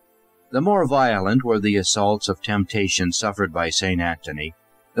 Reflection. The more violent were the assaults of temptation suffered by St. Antony,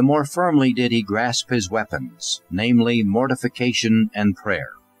 the more firmly did he grasp his weapons, namely mortification and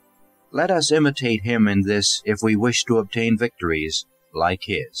prayer. Let us imitate him in this if we wish to obtain victories like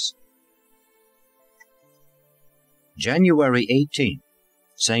his. January 18th,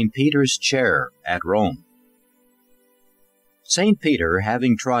 St. Peter's Chair at Rome. St. Peter,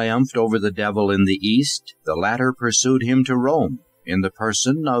 having triumphed over the devil in the east, the latter pursued him to Rome, in the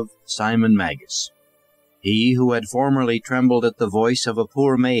person of Simon Magus. He who had formerly trembled at the voice of a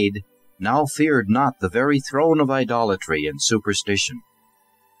poor maid, now feared not the very throne of idolatry and superstition.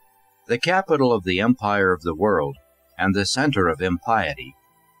 The capital of the empire of the world, and the center of impiety,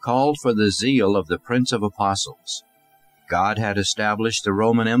 called for the zeal of the Prince of Apostles. God had established the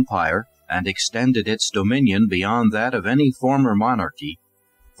Roman Empire and extended its dominion beyond that of any former monarchy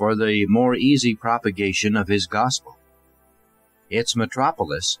for the more easy propagation of his gospel. Its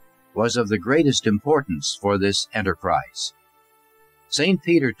metropolis was of the greatest importance for this enterprise. St.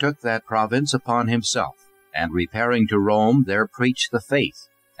 Peter took that province upon himself, and repairing to Rome there preached the faith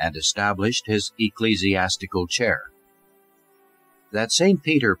and established his ecclesiastical chair. That St.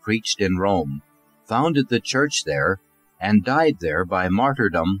 Peter preached in Rome, founded the church there, and died there by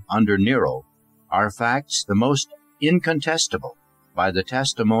martyrdom under Nero, are facts the most incontestable by the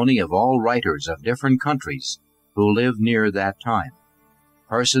testimony of all writers of different countries who lived near that time,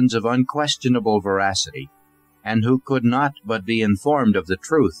 persons of unquestionable veracity, and who could not but be informed of the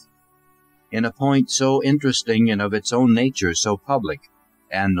truth, in a point so interesting and of its own nature so public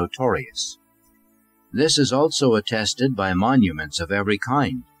and notorious. This is also attested by monuments of every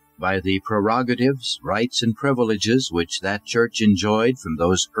kind, by the prerogatives, rights, and privileges which that church enjoyed from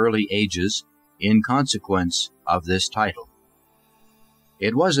those early ages in consequence of this title.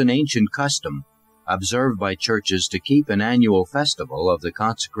 It was an ancient custom observed by churches to keep an annual festival of the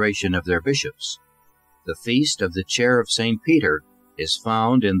consecration of their bishops. The feast of the Chair of St. Peter is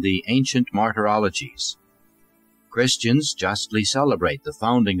found in the ancient martyrologies. Christians justly celebrate the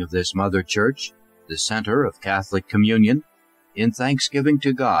founding of this mother church, the center of Catholic communion, in thanksgiving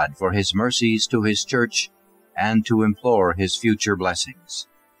to God for his mercies to his church and to implore his future blessings.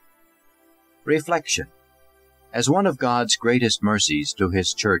 Reflection. As one of God's greatest mercies to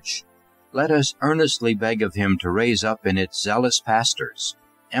his church, let us earnestly beg of him to raise up in it zealous pastors,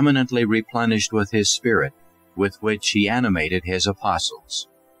 eminently replenished with his Spirit, with which he animated his apostles.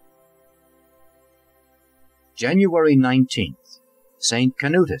 January 19th, St.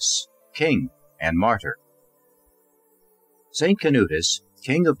 Canutus, King and Martyr. St. Canutus,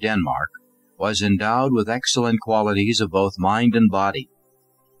 King of Denmark, was endowed with excellent qualities of both mind and body.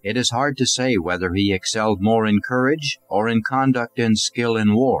 It is hard to say whether he excelled more in courage or in conduct and skill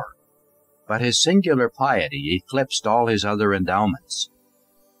in war, but his singular piety eclipsed all his other endowments.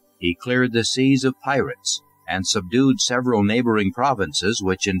 He cleared the seas of pirates and subdued several neighboring provinces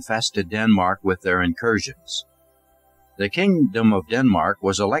which infested Denmark with their incursions. The kingdom of Denmark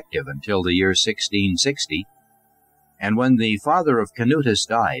was elective until the year 1660, and when the father of Canutus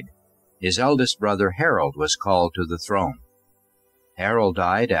died, his eldest brother Harold was called to the throne. Harold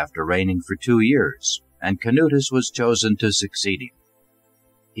died after reigning for 2 years, and Canutus was chosen to succeed him.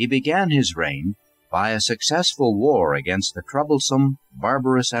 He began his reign by a successful war against the troublesome,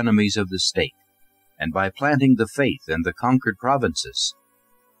 barbarous enemies of the state, and by planting the faith in the conquered provinces.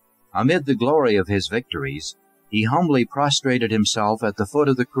 Amid the glory of his victories, he humbly prostrated himself at the foot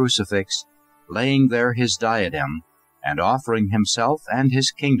of the crucifix, laying there his diadem, and offering himself and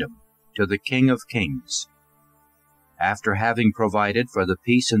his kingdom to the King of Kings. After having provided for the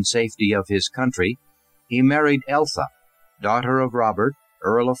peace and safety of his country, he married Eltha, daughter of Robert,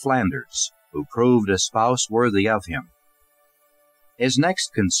 Earl of Flanders, who proved a spouse worthy of him. His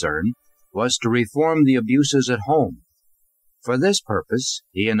next concern was to reform the abuses at home. For this purpose,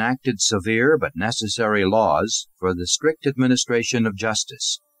 he enacted severe but necessary laws for the strict administration of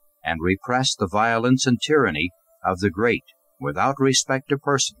justice, and repressed the violence and tyranny of the great, without respect to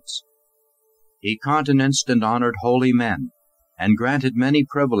persons. He countenanced and honored holy men, and granted many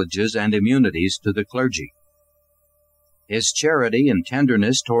privileges and immunities to the clergy. His charity and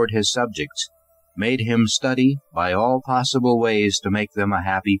tenderness toward his subjects made him study by all possible ways to make them a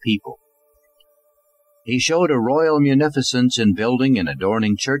happy people. He showed a royal munificence in building and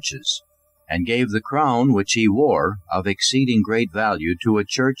adorning churches, and gave the crown which he wore of exceeding great value to a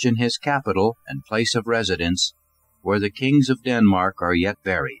church in his capital and place of residence, where the kings of Denmark are yet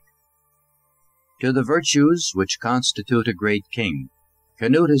buried. To the virtues which constitute a great king,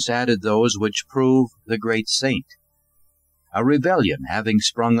 Canutus added those which prove the great saint. A rebellion having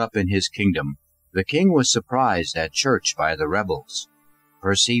sprung up in his kingdom, the king was surprised at church by the rebels.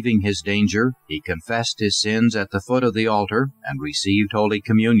 Perceiving his danger, he confessed his sins at the foot of the altar and received Holy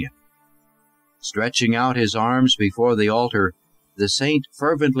Communion. Stretching out his arms before the altar, the saint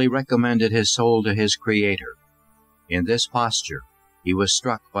fervently recommended his soul to his Creator. In this posture, he was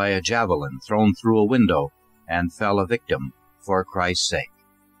struck by a javelin thrown through a window and fell a victim for Christ's sake.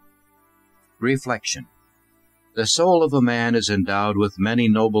 Reflection. The soul of a man is endowed with many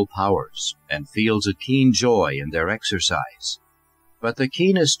noble powers and feels a keen joy in their exercise. But the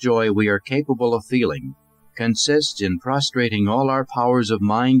keenest joy we are capable of feeling consists in prostrating all our powers of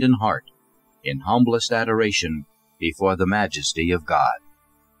mind and heart in humblest adoration before the majesty of God.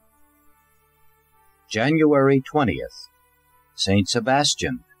 January 20th. Saint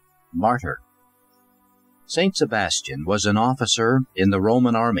Sebastian, Martyr. Saint Sebastian was an officer in the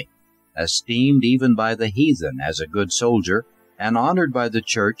Roman army, esteemed even by the heathen as a good soldier, and honored by the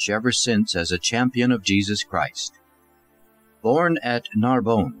Church ever since as a champion of Jesus Christ. Born at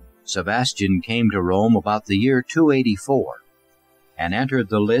Narbonne, Sebastian came to Rome about the year 284, and entered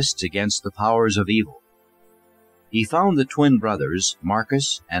the lists against the powers of evil. He found the twin brothers,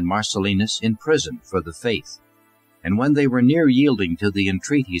 Marcus and Marcellinus, in prison for the faith, and when they were near yielding to the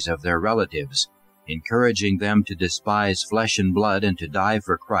entreaties of their relatives, encouraging them to despise flesh and blood and to die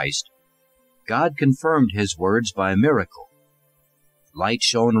for Christ, God confirmed his words by a miracle. Light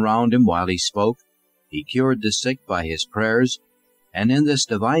shone around him while he spoke, he cured the sick by his prayers, and in this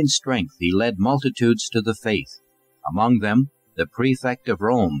divine strength he led multitudes to the faith, among them the prefect of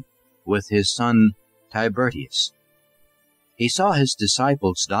Rome, with his son Tibertius. He saw his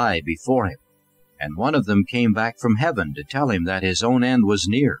disciples die before him, and one of them came back from heaven to tell him that his own end was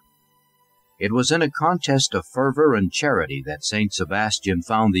near. It was in a contest of fervor and charity that Saint Sebastian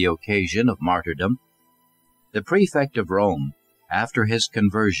found the occasion of martyrdom. The prefect of Rome, after his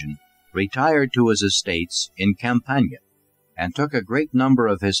conversion, retired to his estates in Campania, and took a great number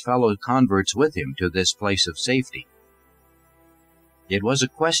of his fellow converts with him to this place of safety. It was a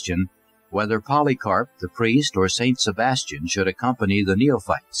question whether Polycarp the priest or Saint Sebastian should accompany the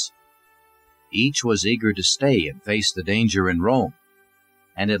neophytes. Each was eager to stay and face the danger in Rome,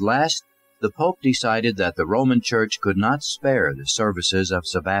 and at last the Pope decided that the Roman Church could not spare the services of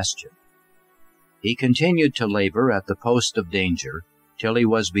Sebastian. He continued to labor at the post of danger till he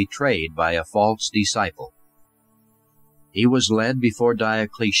was betrayed by a false disciple. He was led before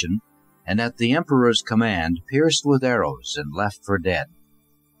Diocletian, and at the emperor's command pierced with arrows and left for dead.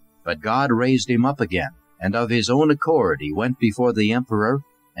 But God raised him up again, and of his own accord he went before the emperor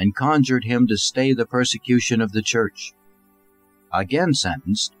and conjured him to stay the persecution of the church. Again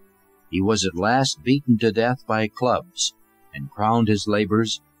sentenced, he was at last beaten to death by clubs, and crowned his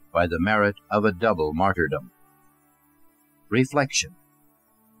labors by the merit of a double martyrdom. Reflection.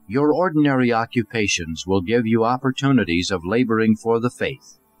 Your ordinary occupations will give you opportunities of laboring for the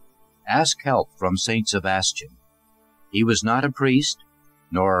faith. Ask help from St. Sebastian. He was not a priest,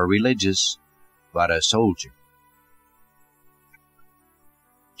 nor a religious, but a soldier.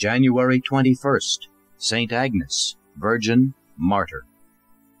 January 21st, St. Agnes, Virgin, Martyr.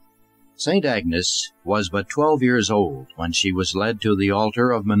 St. Agnes was but 12 years old when she was led to the altar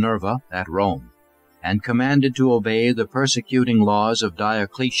of Minerva at Rome, and commanded to obey the persecuting laws of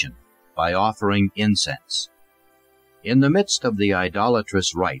Diocletian by offering incense. In the midst of the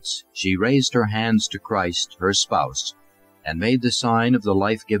idolatrous rites, she raised her hands to Christ, her spouse, and made the sign of the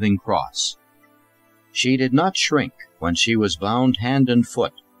life-giving cross. She did not shrink when she was bound hand and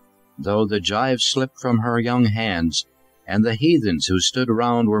foot, though the gyves slipped from her young hands, and the heathens who stood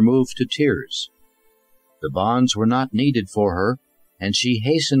around were moved to tears. The bonds were not needed for her, and she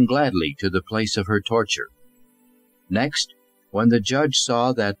hastened gladly to the place of her torture. Next, when the judge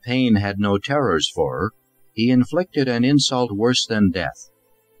saw that pain had no terrors for her, he inflicted an insult worse than death.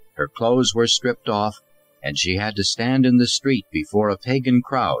 Her clothes were stripped off, and she had to stand in the street before a pagan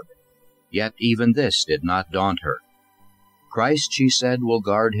crowd. Yet even this did not daunt her. Christ, she said, will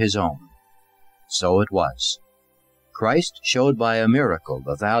guard his own. So it was. Christ showed by a miracle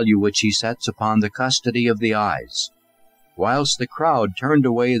the value which he sets upon the custody of the eyes. Whilst the crowd turned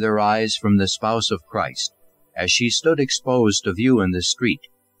away their eyes from the spouse of Christ, as she stood exposed to view in the street,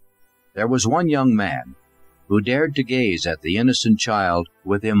 there was one young man who dared to gaze at the innocent child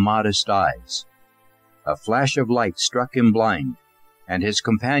with immodest eyes. A flash of light struck him blind, and his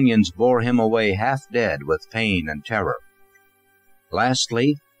companions bore him away half dead with pain and terror.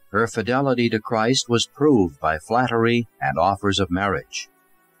 Lastly, her fidelity to Christ was proved by flattery and offers of marriage.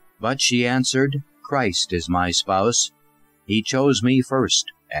 But she answered, Christ is my spouse. He chose me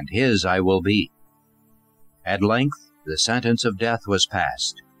first, and his I will be. At length the sentence of death was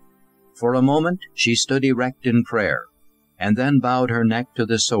passed. For a moment she stood erect in prayer, and then bowed her neck to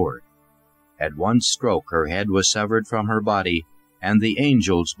the sword. At one stroke her head was severed from her body, and the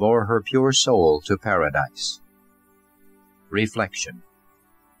angels bore her pure soul to paradise. Reflection.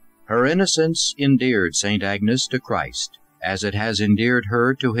 Her innocence endeared St. Agnes to Christ, as it has endeared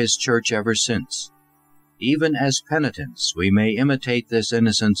her to his church ever since. Even as penitents, we may imitate this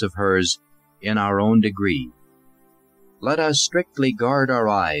innocence of hers in our own degree. Let us strictly guard our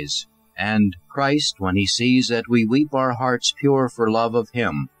eyes, and Christ, when he sees that we weep our hearts pure for love of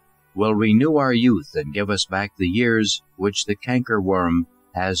him, will renew our youth and give us back the years which the cankerworm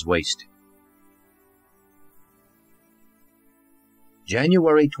has wasted.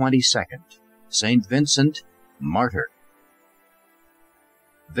 January 22nd, St. Vincent, Martyr.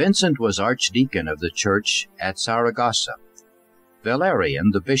 Vincent was archdeacon of the church at Saragossa.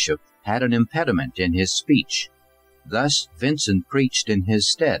 Valerian, the bishop, had an impediment in his speech. Thus Vincent preached in his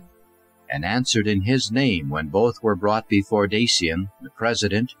stead, and answered in his name when both were brought before Dacian, the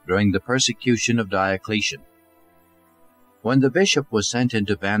president, during the persecution of Diocletian. When the bishop was sent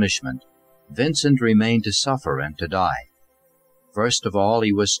into banishment, Vincent remained to suffer and to die. First of all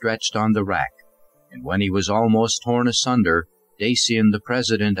he was stretched on the rack, and when he was almost torn asunder, Dacian the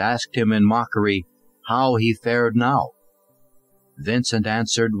president asked him in mockery how he fared now. Vincent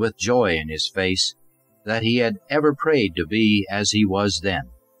answered with joy in his face that he had ever prayed to be as he was then.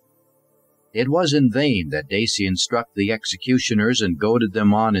 It was in vain that Dacian struck the executioners and goaded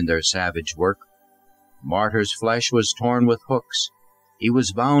them on in their savage work. Martyr's flesh was torn with hooks. He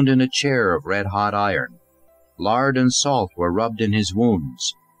was bound in a chair of red-hot iron. Lard and salt were rubbed in his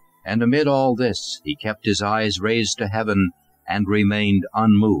wounds, and amid all this he kept his eyes raised to heaven and remained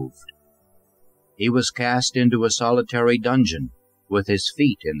unmoved. He was cast into a solitary dungeon, with his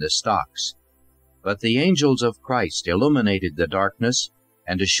feet in the stocks. But the angels of Christ illuminated the darkness,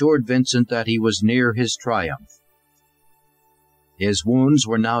 and assured Vincent that he was near his triumph. His wounds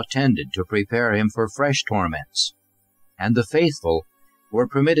were now tended to prepare him for fresh torments, and the faithful were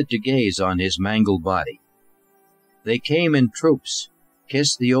permitted to gaze on his mangled body. They came in troops,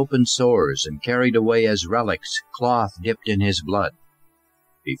 kissed the open sores, and carried away as relics cloth dipped in his blood.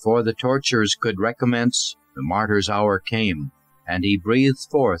 Before the tortures could recommence, the martyr's hour came, and he breathed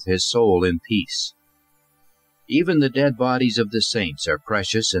forth his soul in peace. Even the dead bodies of the saints are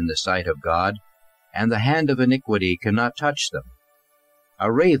precious in the sight of God, and the hand of iniquity cannot touch them.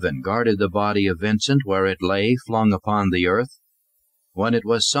 A raven guarded the body of Vincent where it lay flung upon the earth. When it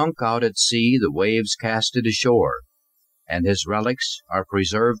was sunk out at sea, the waves cast it ashore, and his relics are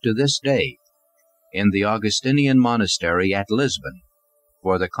preserved to this day in the Augustinian monastery at Lisbon,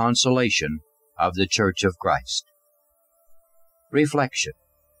 for the consolation of the Church of Christ. Reflection.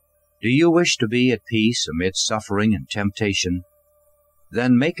 Do you wish to be at peace amidst suffering and temptation?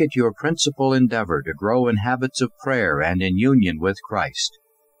 Then make it your principal endeavor to grow in habits of prayer and in union with Christ.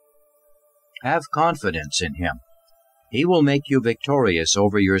 Have confidence in Him. He will make you victorious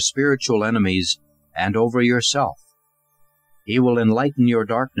over your spiritual enemies and over yourself. He will enlighten your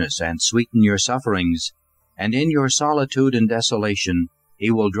darkness and sweeten your sufferings, and in your solitude and desolation He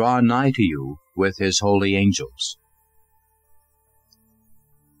will draw nigh to you with His holy angels.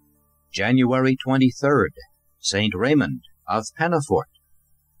 January 23rd, Saint Raymond of Pennafort.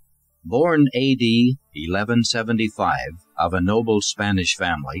 Born A.D. 1175 of a noble Spanish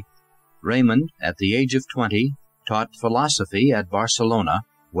family, Raymond, at the age of 20, taught philosophy at Barcelona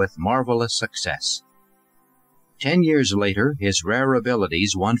with marvelous success. 10 years later, his rare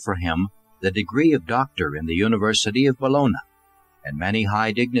abilities won for him the degree of doctor in the University of Bologna, and many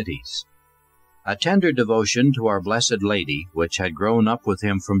high dignities. A tender devotion to our Blessed Lady, which had grown up with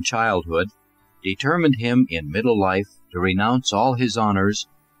him from childhood, determined him in middle life to renounce all his honors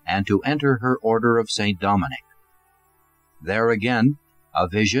and to enter her order of St. Dominic. There again, a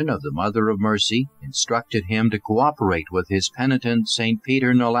vision of the Mother of Mercy instructed him to cooperate with his penitent St.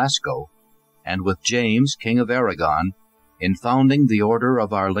 Peter Nolasco and with James, King of Aragon, in founding the Order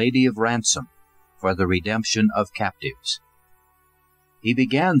of Our Lady of Ransom for the redemption of captives. He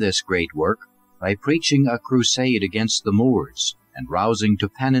began this great work by preaching a crusade against the Moors and rousing to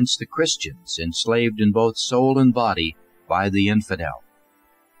penance the Christians enslaved in both soul and body by the infidel.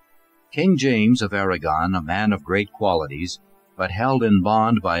 King James of Aragon, a man of great qualities, but held in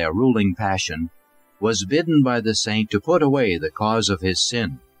bond by a ruling passion, was bidden by the saint to put away the cause of his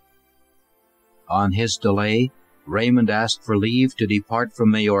sin. On his delay, Raymond asked for leave to depart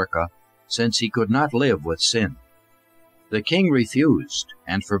from Majorca, since he could not live with sin. The king refused,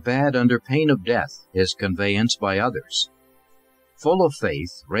 and forbade under pain of death his conveyance by others. Full of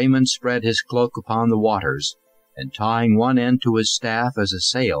faith, Raymond spread his cloak upon the waters, and tying one end to his staff as a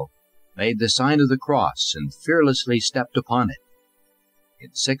sail, made the sign of the cross and fearlessly stepped upon it.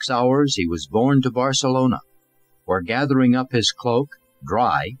 In 6 hours he was borne to Barcelona, where gathering up his cloak,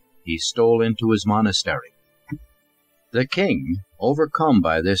 dry, he stole into his monastery. The king, overcome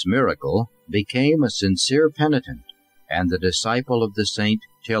by this miracle, became a sincere penitent and the disciple of the saint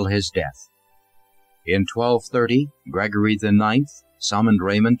till his death. In 1230, Gregory IX summoned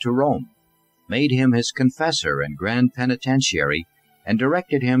Raymond to Rome, made him his confessor and grand penitentiary, and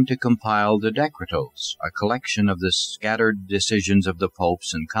directed him to compile the Decretals, a collection of the scattered decisions of the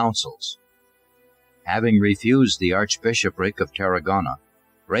popes and councils. Having refused the archbishopric of Tarragona,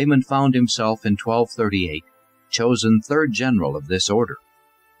 Raymond found himself in 1238 chosen third general of this order,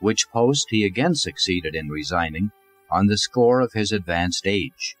 which post he again succeeded in resigning on the score of his advanced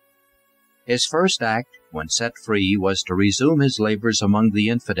age. His first act, when set free, was to resume his labors among the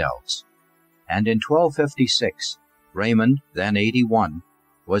infidels, and in 1256, Raymond, then 81,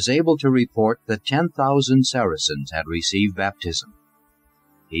 was able to report that 10,000 Saracens had received baptism.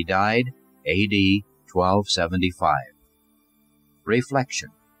 He died A.D. 1275. Reflection.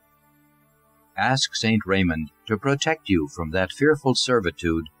 Ask St. Raymond to protect you from that fearful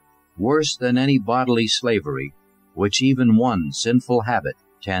servitude, worse than any bodily slavery, which even one sinful habit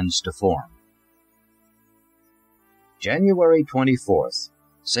tends to form. January 24th,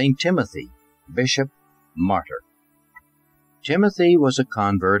 St. Timothy, Bishop, Martyr. Timothy was a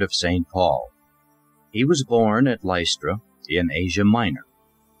convert of St. Paul. He was born at Lystra, in Asia Minor.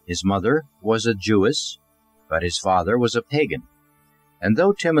 His mother was a Jewess, but his father was a pagan. And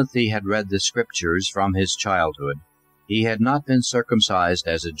though Timothy had read the Scriptures from his childhood, he had not been circumcised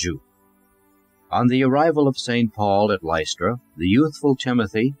as a Jew. On the arrival of St. Paul at Lystra, the youthful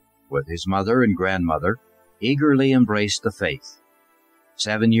Timothy, with his mother and grandmother, eagerly embraced the faith.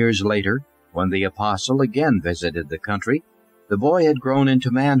 7 years later, when the apostle again visited the country, the boy had grown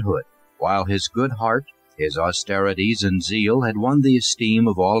into manhood, while his good heart, his austerities and zeal had won the esteem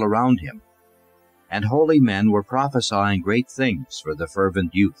of all around him, and holy men were prophesying great things for the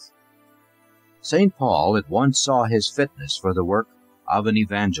fervent youth. St. Paul at once saw his fitness for the work of an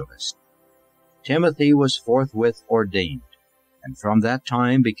evangelist. Timothy was forthwith ordained, and from that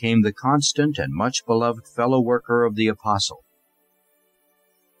time became the constant and much beloved fellow worker of the apostle.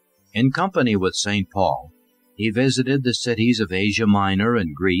 In company with St. Paul, he visited the cities of Asia Minor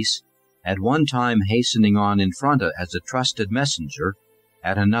and Greece, at one time hastening on in front as a trusted messenger,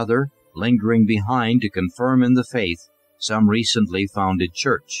 at another lingering behind to confirm in the faith some recently founded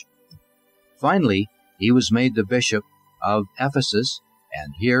church. Finally, he was made the bishop of Ephesus,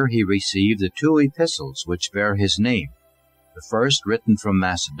 and here he received the 2 epistles which bear his name, the the first written from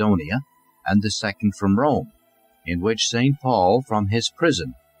Macedonia, and the second from Rome, in which St. Paul, from his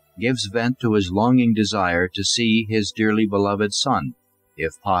prison, gives vent to his longing desire to see his dearly beloved son,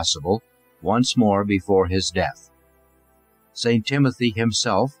 if possible, once more before his death. St. Timothy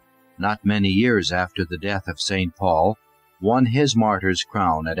himself, not many years after the death of St. Paul, won his martyr's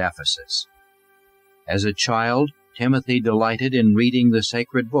crown at Ephesus. As a child, Timothy delighted in reading the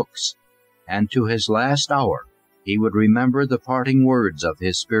sacred books, and to his last hour he would remember the parting words of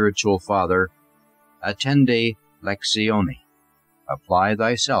his spiritual father, Attende lectione, apply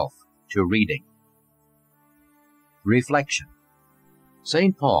thyself to reading. Reflection.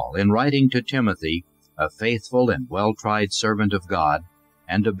 St. Paul, in writing to Timothy, a faithful and well-tried servant of God,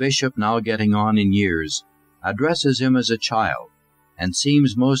 and a bishop now getting on in years, addresses him as a child, and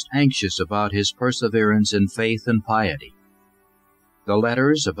seems most anxious about his perseverance in faith and piety. The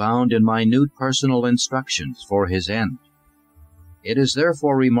letters abound in minute personal instructions for his end. It is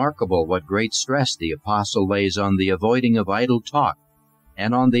therefore remarkable what great stress the apostle lays on the avoiding of idle talk,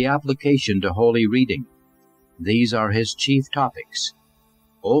 and on the application to holy reading. These are his chief topics.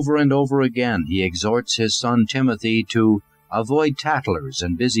 Over and over again he exhorts his son Timothy to avoid tattlers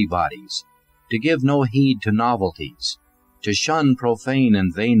and busybodies, to give no heed to novelties, to shun profane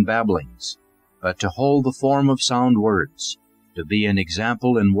and vain babblings, but to hold the form of sound words, to be an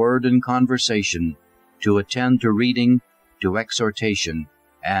example in word and conversation, to attend to reading, to exhortation,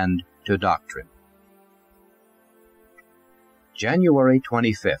 and to doctrine. January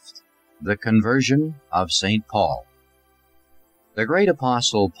 25th. The Conversion of St. Paul. The great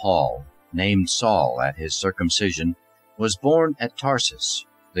apostle Paul, named Saul at his circumcision, was born at Tarsus,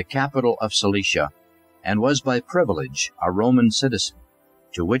 the capital of Cilicia, and was by privilege a Roman citizen,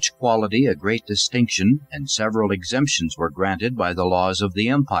 to which quality a great distinction and several exemptions were granted by the laws of the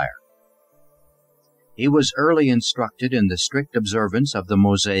empire. He was early instructed in the strict observance of the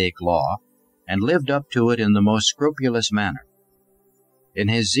Mosaic law, and lived up to it in the most scrupulous manner. In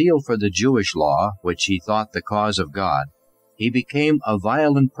his zeal for the Jewish law, which he thought the cause of God, he became a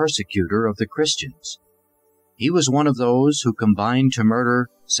violent persecutor of the Christians. He was one of those who combined to murder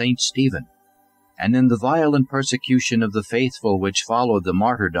St. Stephen, and in the violent persecution of the faithful which followed the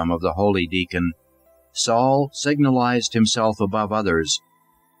martyrdom of the holy deacon, Saul signalized himself above others.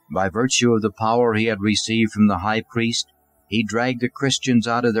 By virtue of the power he had received from the high priest, he dragged the Christians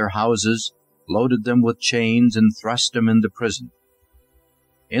out of their houses, loaded them with chains, and thrust them into prison.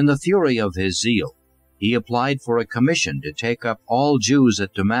 In the fury of his zeal, he applied for a commission to take up all Jews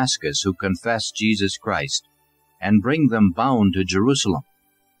at Damascus who confessed Jesus Christ, and bring them bound to Jerusalem,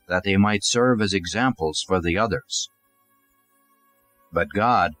 that they might serve as examples for the others. But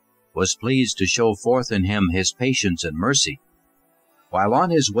God was pleased to show forth in him his patience and mercy. While on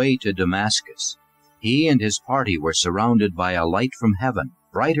his way to Damascus, he and his party were surrounded by a light from heaven,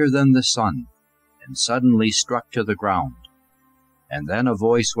 brighter than the sun, and suddenly struck to the ground. And then a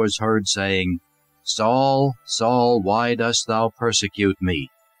voice was heard saying, Saul, Saul, why dost thou persecute me?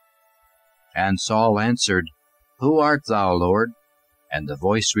 And Saul answered, Who art thou, Lord? And the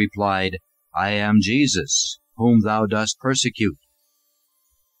voice replied, I am Jesus, whom thou dost persecute.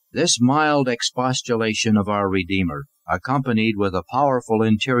 This mild expostulation of our Redeemer, accompanied with a powerful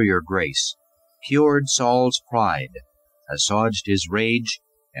interior grace, cured Saul's pride, assuaged his rage,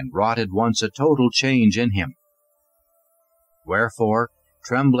 and wrought at once a total change in him. Wherefore,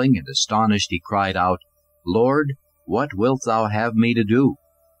 trembling and astonished, he cried out, Lord, what wilt thou have me to do?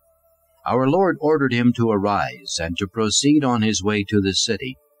 Our Lord ordered him to arise and to proceed on his way to the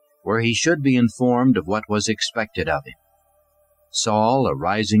city, where he should be informed of what was expected of him. Saul,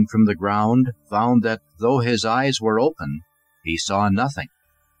 arising from the ground, found that, though his eyes were open, he saw nothing.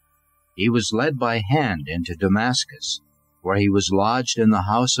 He was led by hand into Damascus, where he was lodged in the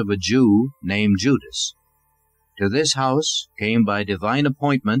house of a Jew named Judas. To this house came by divine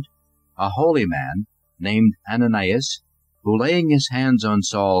appointment a holy man named Ananias, who, laying his hands on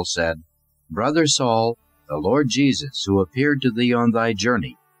Saul, said, Brother Saul, the Lord Jesus, who appeared to thee on thy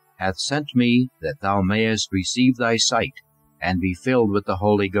journey, hath sent me that thou mayest receive thy sight, and be filled with the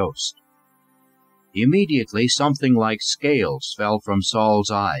Holy Ghost. Immediately something like scales fell from Saul's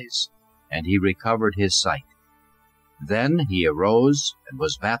eyes, and he recovered his sight. Then he arose and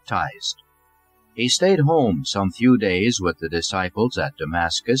was baptized. He stayed home some few days with the disciples at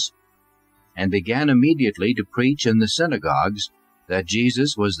Damascus, and began immediately to preach in the synagogues that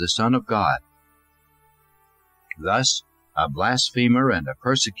Jesus was the Son of God. Thus, a blasphemer and a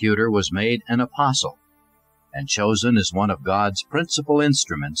persecutor was made an apostle, and chosen as one of God's principal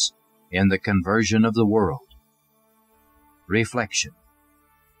instruments in the conversion of the world. Reflection.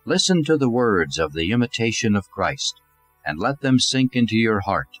 Listen to the words of the Imitation of Christ. and let them sink into your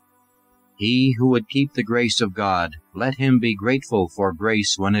heart. He who would keep the grace of God, let him be grateful for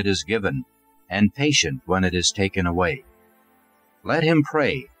grace when it is given, and patient when it is taken away. Let him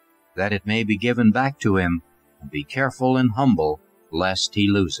pray that it may be given back to him, and be careful and humble, lest he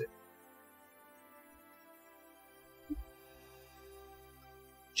lose it.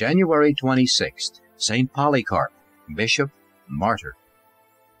 January 26th, St. Polycarp, Bishop, Martyr.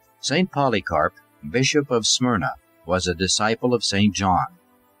 St. Polycarp, Bishop of Smyrna, was a disciple of St. John.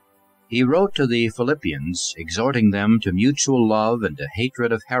 He wrote to the Philippians, exhorting them to mutual love and to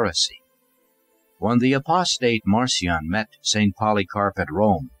hatred of heresy. When the apostate Marcion met St. Polycarp at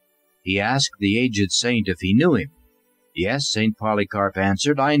Rome, he asked the aged saint if he knew him. Yes, St. Polycarp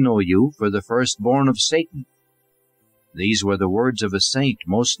answered, I know you for the firstborn of Satan. These were the words of a saint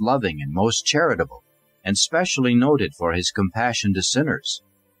most loving and most charitable, and specially noted for his compassion to sinners.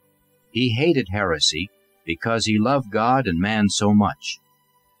 He hated heresy because he loved God and man so much.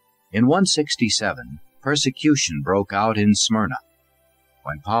 In 167, persecution broke out in Smyrna.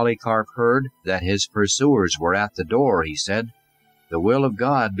 When Polycarp heard that his pursuers were at the door, he said, The will of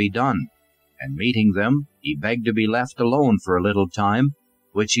God be done. And meeting them, he begged to be left alone for a little time,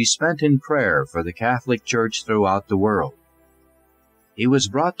 which he spent in prayer for the Catholic Church throughout the world. He was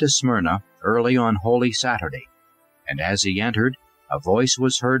brought to Smyrna early on Holy Saturday, and as he entered, a voice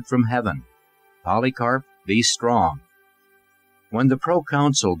was heard from heaven, Polycarp, be strong. When the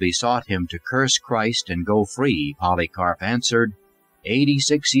proconsul besought him to curse Christ and go free, Polycarp answered,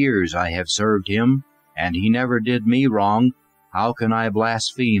 86 years I have served him, and he never did me wrong. How can I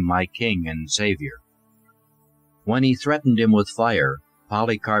blaspheme my King and Savior? When he threatened him with fire,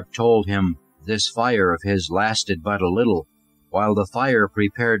 Polycarp told him this fire of his lasted but a little, while the fire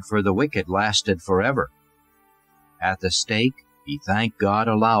prepared for the wicked lasted forever. At the stake, he thanked God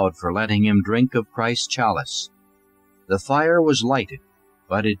aloud for letting him drink of Christ's chalice. The fire was lighted,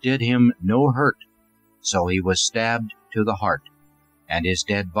 but it did him no hurt, so he was stabbed to the heart, and his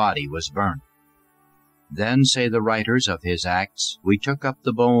dead body was burned. Then, say the writers of his acts, we took up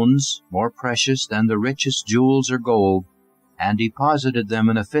the bones, more precious than the richest jewels or gold, and deposited them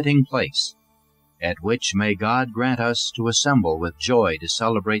in a fitting place, at which may God grant us to assemble with joy to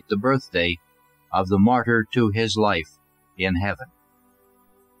celebrate the birthday of the martyr to his life in heaven.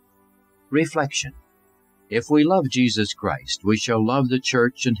 Reflection. If we love Jesus Christ, we shall love the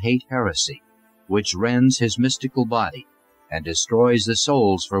Church and hate heresy, which rends his mystical body and destroys the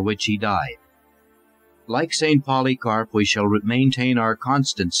souls for which he died. Like St. Polycarp, we shall maintain our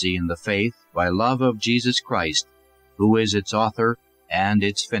constancy in the faith by love of Jesus Christ, who is its author and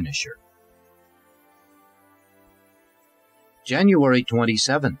its finisher. January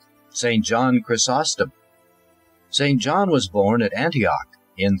 27th, St. John Chrysostom. St. John was born at Antioch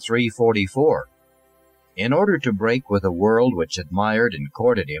in 344. In order to break with a world which admired and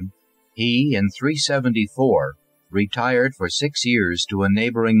courted him, he, in 374, retired for 6 years to a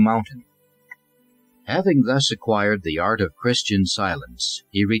neighboring mountain. Having thus acquired the art of Christian silence,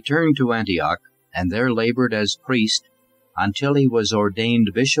 he returned to Antioch and there labored as priest until he was ordained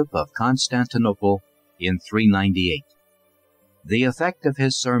Bishop of Constantinople in 398. The effect of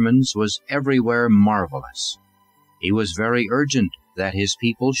his sermons was everywhere marvelous. He was very urgent that his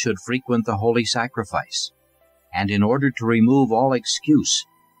people should frequent the holy sacrifice, and in order to remove all excuse,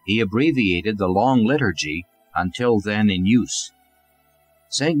 he abbreviated the long liturgy until then in use.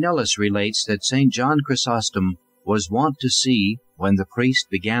 St. Nellis relates that St. John Chrysostom was wont to see, when the priest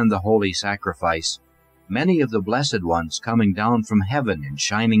began the holy sacrifice, many of the blessed ones coming down from heaven in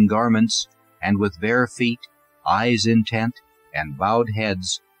shining garments, and with bare feet, eyes intent, and bowed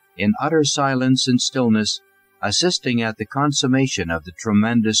heads, in utter silence and stillness, assisting at the consummation of the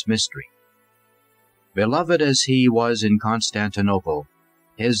tremendous mystery. Beloved as he was in Constantinople,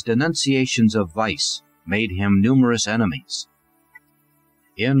 his denunciations of vice made him numerous enemies.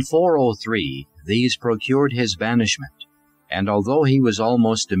 In 403, these procured his banishment, and although he was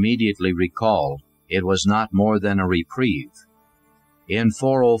almost immediately recalled, it was not more than a reprieve. In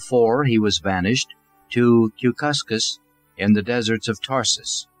 404, he was banished to Caucasus in the deserts of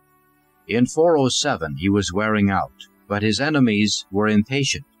Tarsus. In 407, he was wearing out, but his enemies were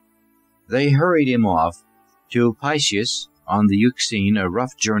impatient. They hurried him off to Pisceus on the Euxine, a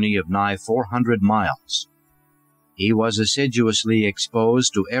rough journey of nigh 400 miles. He was assiduously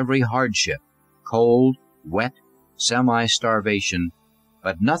exposed to every hardship, cold, wet, semi-starvation,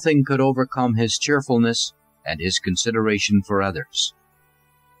 but nothing could overcome his cheerfulness and his consideration for others.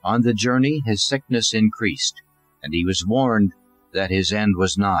 On the journey his sickness increased, and he was warned that his end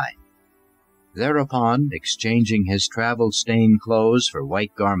was nigh. Thereupon, exchanging his travel-stained clothes for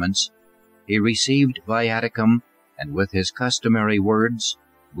white garments, he received viaticum and with his customary words,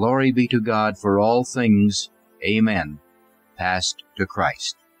 "Glory be to God for all things, Amen," passed to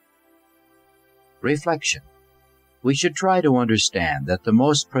Christ. Reflection. We should try to understand that the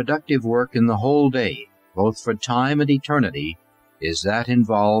most productive work in the whole day, both for time and eternity, is that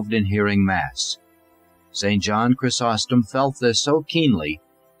involved in hearing Mass. St. John Chrysostom felt this so keenly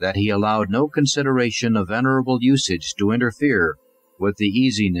that he allowed no consideration of venerable usage to interfere with the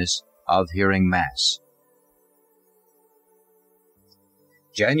easiness of hearing Mass.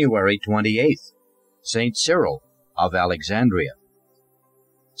 January 28th, St. Cyril of Alexandria.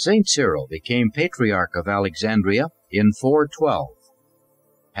 St. Cyril became Patriarch of Alexandria in 412.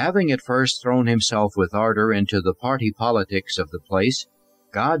 Having at first thrown himself with ardor into the party politics of the place,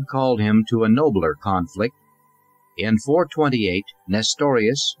 God called him to a nobler conflict. In 428,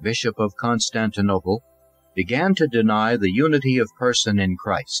 Nestorius, Bishop of Constantinople, began to deny the unity of person in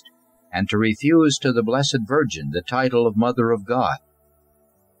Christ, and to refuse to the Blessed Virgin the title of Mother of God.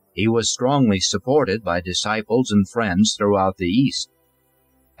 He was strongly supported by disciples and friends throughout the East.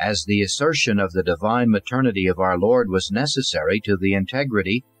 As the assertion of the divine maternity of our Lord was necessary to the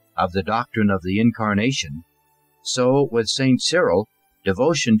integrity of the doctrine of the Incarnation, so with St. Cyril,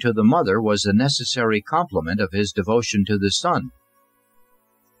 devotion to the Mother was a necessary complement of his devotion to the Son.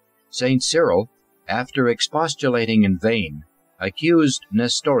 St. Cyril, after expostulating in vain, accused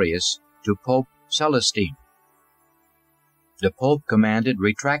Nestorius to Pope Celestine. The Pope commanded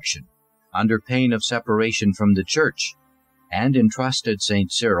retraction, under pain of separation from the Church, and entrusted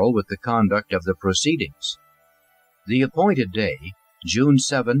St. Cyril with the conduct of the proceedings. The appointed day, June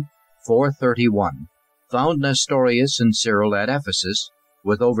 7, 431, found Nestorius and Cyril at Ephesus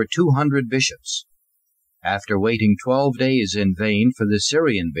with over 200 bishops. After waiting 12 days in vain for the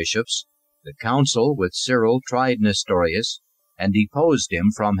Syrian bishops, the council with Cyril tried Nestorius and deposed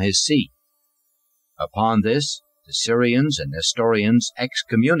him from his see. Upon this, the Syrians and Nestorians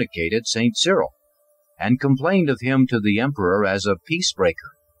excommunicated St. Cyril, and complained of him to the emperor as a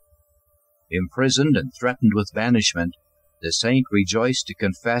peacebreaker. Imprisoned and threatened with banishment, the saint rejoiced to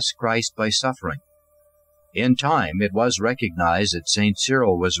confess Christ by suffering. In time it was recognized that St.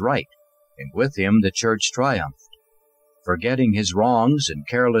 Cyril was right, and with him the Church triumphed. Forgetting his wrongs and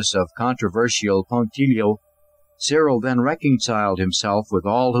careless of controversial punctilio, Cyril then reconciled himself with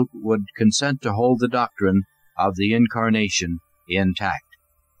all who would consent to hold the doctrine of the Incarnation intact.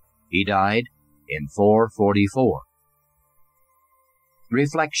 He died in 444.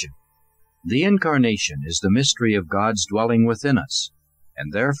 Reflection. The Incarnation is the mystery of God's dwelling within us,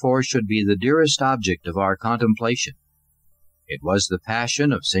 and therefore should be the dearest object of our contemplation. It was the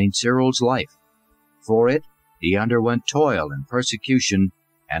passion of St. Cyril's life. For it, he underwent toil and persecution,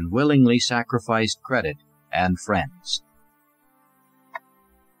 and willingly sacrificed credit and friends.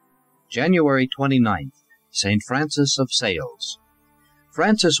 January 29th, St. Francis of Sales.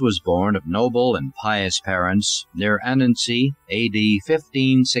 Francis was born of noble and pious parents near Annecy, A.D.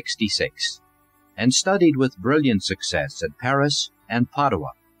 1566, and studied with brilliant success at Paris and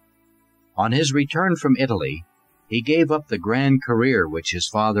Padua. On his return from Italy, he gave up the grand career which his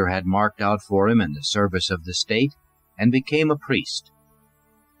father had marked out for him in the service of the state, and became a priest.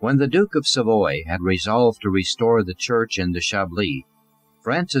 When the Duke of Savoy had resolved to restore the church in the Chablis,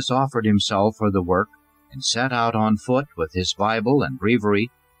 Francis offered himself for the work, and set out on foot with his Bible and breviary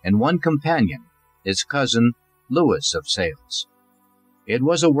and one companion, his cousin Louis of Sales. It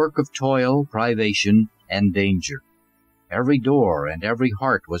was a work of toil, privation, and danger. Every door and every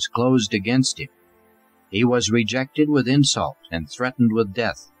heart was closed against him. He was rejected with insult and threatened with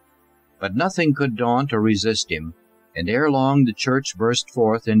death. But nothing could daunt or resist him, and ere long the church burst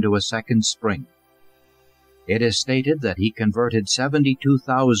forth into a second spring. It is stated that he converted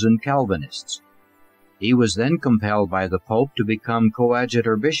 72,000 Calvinists. He was then compelled by the Pope to become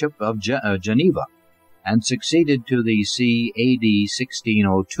coadjutor bishop of Geneva, and succeeded to the see A.D.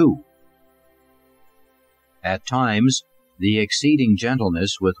 1602. At times, the exceeding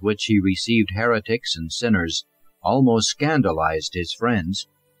gentleness with which he received heretics and sinners almost scandalized his friends,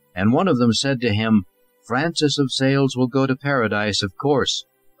 and one of them said to him, "Francis of Sales will go to paradise, of course,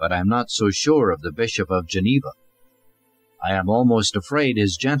 but I'm not so sure of the Bishop of Geneva. I am almost afraid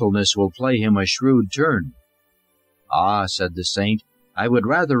his gentleness will play him a shrewd turn." "Ah," said the saint, "I would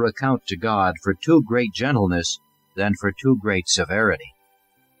rather account to God for too great gentleness than for too great severity.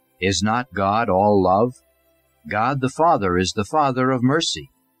 Is not God all love? God the Father is the Father of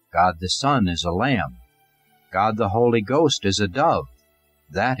mercy. God the Son is a lamb. God the Holy Ghost is a dove.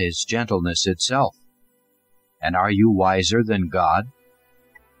 That is gentleness itself. And are you wiser than God?"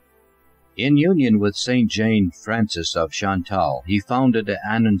 In union with St. Jane Francis of Chantal, he founded at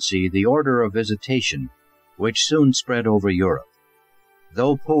Annecy the Order of Visitation, which soon spread over Europe.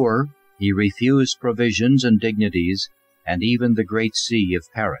 Though poor, he refused provisions and dignities, and even the great see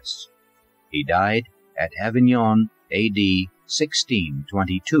of Paris. He died at Avignon, A.D.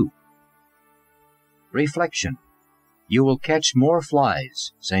 1622. Reflection. You will catch more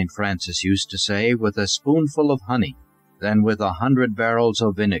flies, St. Francis used to say, with a spoonful of honey than with 100 barrels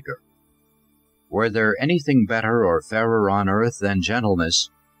of vinegar. Were there anything better or fairer on earth than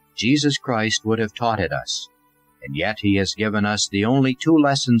gentleness, Jesus Christ would have taught it us, and yet he has given us the only 2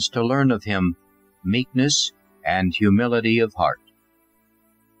 lessons to learn of him, meekness and humility of heart.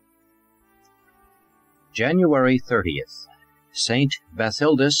 January 30th. Saint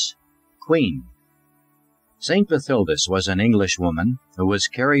Bathildus, Queen. Saint Bathildus was an Englishwoman who was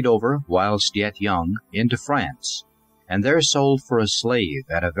carried over, whilst yet young, into France, and there sold for a slave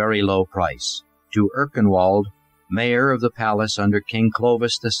at a very low price, to Erkenwald, mayor of the palace under King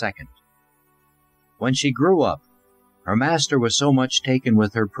Clovis II. When she grew up, her master was so much taken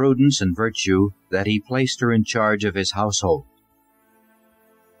with her prudence and virtue that he placed her in charge of his household.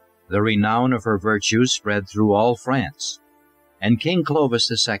 The renown of her virtues spread through all France, and King Clovis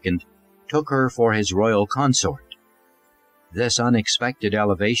II took her for his royal consort. This unexpected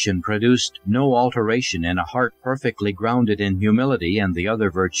elevation produced no alteration in a heart perfectly grounded in humility and the other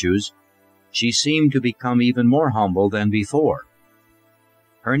virtues. She seemed to become even more humble than before.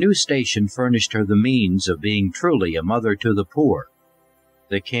 Her new station furnished her the means of being truly a mother to the poor.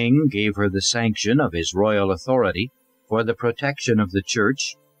 The king gave her the sanction of his royal authority for the protection of the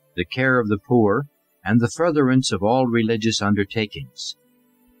church, the care of the poor, and the furtherance of all religious undertakings.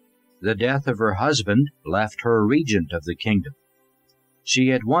 The death of her husband left her regent of the kingdom.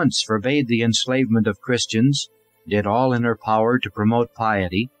 She at once forbade the enslavement of Christians, did all in her power to promote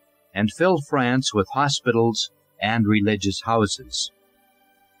piety, and filled France with hospitals and religious houses.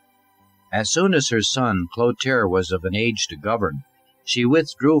 As soon as her son Clotaire was of an age to govern, she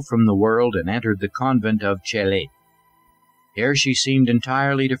withdrew from the world and entered the convent of Chelles. Here she seemed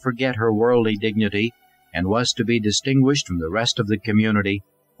entirely to forget her worldly dignity, and was to be distinguished from the rest of the community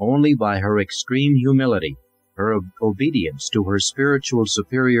only by her extreme humility, her obedience to her spiritual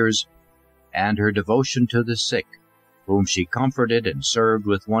superiors, and her devotion to the sick, whom she comforted and served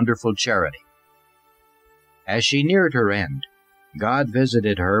with wonderful charity. As she neared her end, God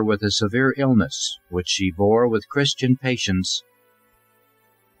visited her with a severe illness, which she bore with Christian patience,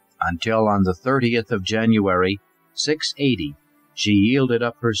 until on the 30th of January, 680, she yielded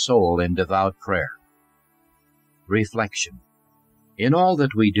up her soul in devout prayer. Reflection. In all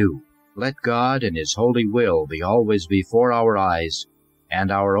that we do, let God and His holy will be always before our eyes,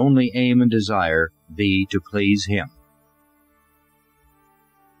 and our only aim and desire be to please Him.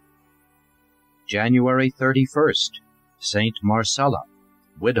 January 31st. Saint Marcella,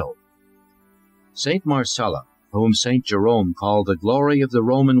 widow. Saint Marcella, whom Saint Jerome called the glory of the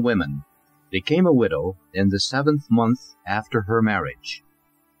Roman women, became a widow in the 7th month after her marriage.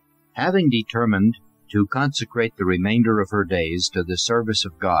 Having determined to consecrate the remainder of her days to the service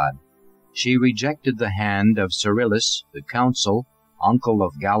of God, she rejected the hand of Cyrillus, the consul, uncle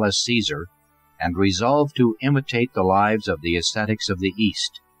of Gallus Caesar, and resolved to imitate the lives of the ascetics of the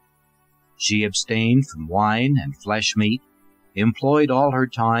East. She abstained from wine and flesh meat, employed all her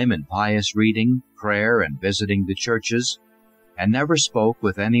time in pious reading, prayer, and visiting the churches, and never spoke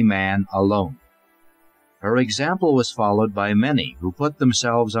with any man alone. Her example was followed by many who put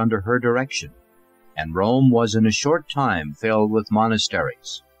themselves under her direction, and Rome was in a short time filled with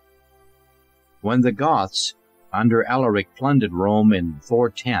monasteries. When the Goths under Alaric plundered Rome in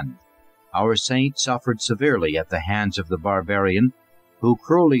 410, our saint suffered severely at the hands of the barbarian, who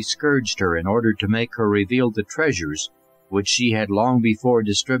cruelly scourged her in order to make her reveal the treasures which she had long before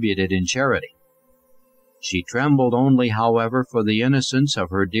distributed in charity. She trembled only, however, for the innocence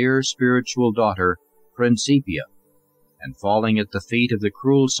of her dear spiritual daughter, Principia, and falling at the feet of the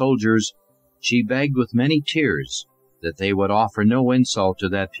cruel soldiers, she begged with many tears that they would offer no insult to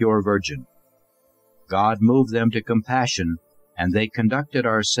that pure virgin. God moved them to compassion, and they conducted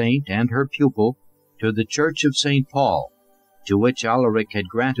our saint and her pupil to the church of St. Paul, to which Alaric had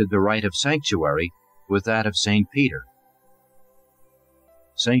granted the right of sanctuary with that of St. Peter.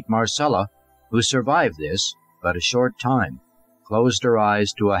 St. Marcella, who survived this but a short time, closed her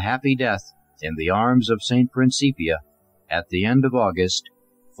eyes to a happy death in the arms of St. Principia at the end of August,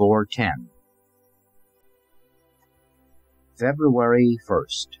 410. February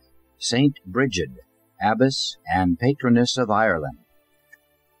 1st. St. Brigid, Abbess and Patroness of Ireland.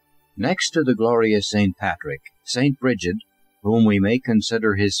 Next to the glorious St. Patrick, St. Brigid, whom we may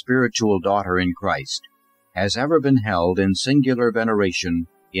consider his spiritual daughter in Christ, has ever been held in singular veneration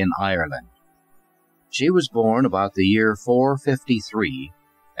in Ireland. She was born about the year 453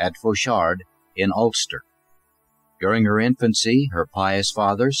 at Fauchard in Ulster. During her infancy, her pious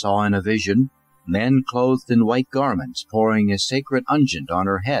father saw in a vision men clothed in white garments pouring a sacred unguent on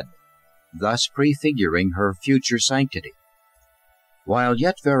her head, thus prefiguring her future sanctity. While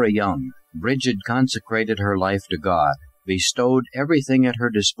yet very young, Bridget consecrated her life to God, bestowed everything at her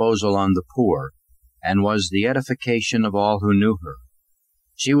disposal on the poor, and was the edification of all who knew her.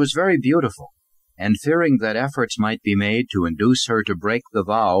 She was very beautiful, and fearing that efforts might be made to induce her to break the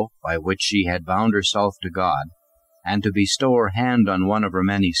vow by which she had bound herself to God, and to bestow her hand on one of her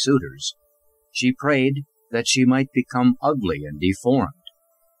many suitors, she prayed that she might become ugly and deformed.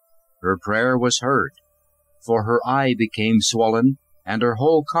 Her prayer was heard, for her eye became swollen, and her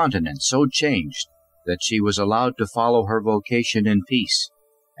whole countenance so changed that she was allowed to follow her vocation in peace,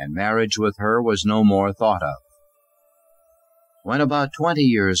 and marriage with her was no more thought of. When about 20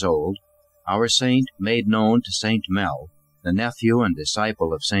 years old, our saint made known to St. Mel, the nephew and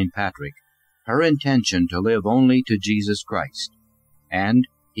disciple of St. Patrick, her intention to live only to Jesus Christ, and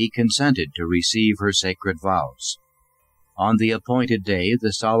he consented to receive her sacred vows. On the appointed day,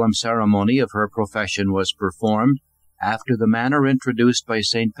 the solemn ceremony of her profession was performed after the manner introduced by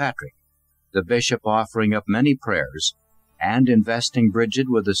St. Patrick, the bishop offering up many prayers, and investing Bridget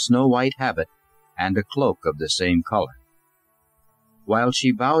with a snow-white habit and a cloak of the same color. While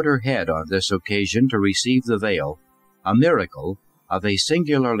she bowed her head on this occasion to receive the veil, a miracle of a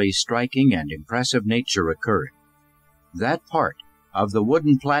singularly striking and impressive nature occurred. That part of the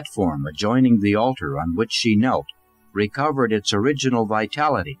wooden platform adjoining the altar on which she knelt recovered its original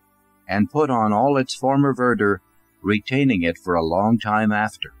vitality and put on all its former verdure, retaining it for a long time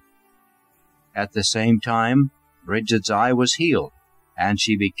after. At the same time, Bridget's eye was healed, and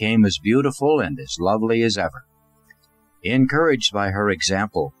she became as beautiful and as lovely as ever. Encouraged by her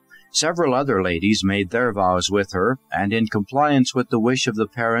example, several other ladies made their vows with her, and in compliance with the wish of the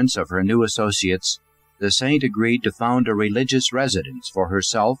parents of her new associates, the saint agreed to found a religious residence for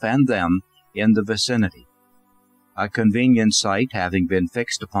herself and them in the vicinity. A convenient site having been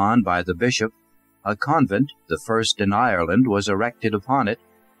fixed upon by the bishop, a convent, the first in Ireland, was erected upon it,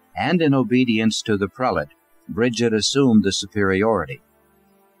 and in obedience to the prelate, Bridget assumed the superiority.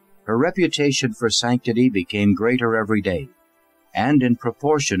 Her reputation for sanctity became greater every day, and in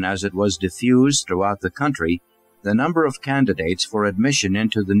proportion as it was diffused throughout the country, the number of candidates for admission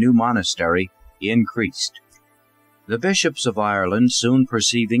into the new monastery increased. The bishops of Ireland, soon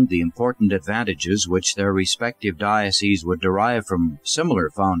perceiving the important advantages which their respective dioceses would derive from similar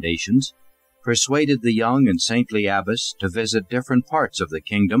foundations, persuaded the young and saintly abbess to visit different parts of the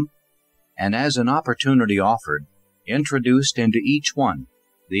kingdom, and as an opportunity offered, introduced into each one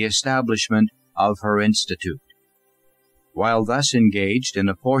the establishment of her institute. While thus engaged in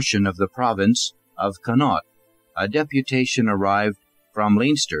a portion of the province of Connaught, a deputation arrived from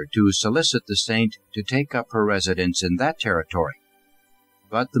Leinster to solicit the saint to take up her residence in that territory.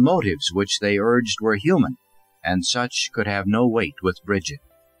 But the motives which they urged were human, and such could have no weight with Bridget.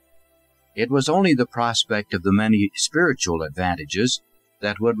 It was only the prospect of the many spiritual advantages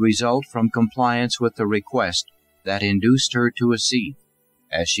that would result from compliance with the request that induced her to accede,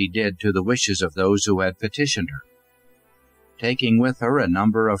 as she did to the wishes of those who had petitioned her. Taking with her a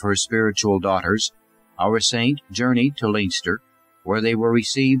number of her spiritual daughters, our saint journeyed to Leinster, where they were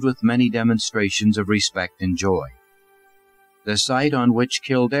received with many demonstrations of respect and joy. The site on which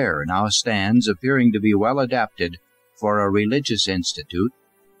Kildare now stands appearing to be well adapted for a religious institute,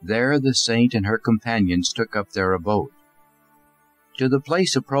 there the saint and her companions took up their abode. To the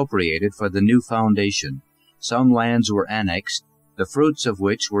place appropriated for the new foundation, some lands were annexed, the fruits of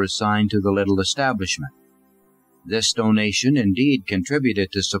which were assigned to the little establishment. This donation indeed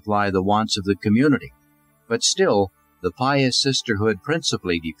contributed to supply the wants of the community, but still the pious sisterhood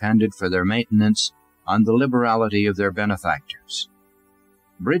principally depended for their maintenance on the liberality of their benefactors.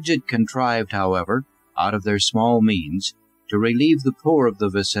 Bridget contrived, however, out of their small means, to relieve the poor of the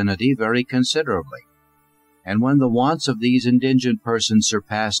vicinity very considerably, and when the wants of these indigent persons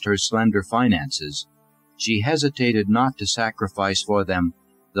surpassed her slender finances, she hesitated not to sacrifice for them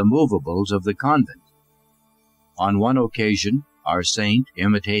the movables of the convent. On one occasion, our saint,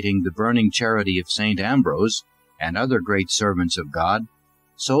 imitating the burning charity of St. Ambrose and other great servants of God,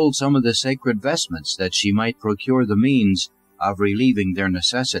 sold some of the sacred vestments that she might procure the means of relieving their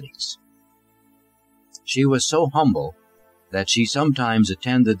necessities. She was so humble that she sometimes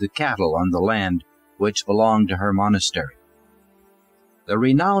attended the cattle on the land which belonged to her monastery. The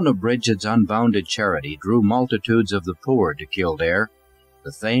renown of Bridget's unbounded charity drew multitudes of the poor to Kildare.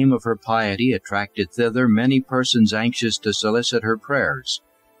 The fame of her piety attracted thither many persons anxious to solicit her prayers,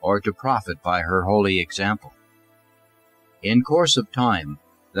 or to profit by her holy example. In course of time,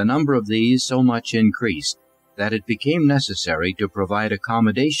 the number of these so much increased that it became necessary to provide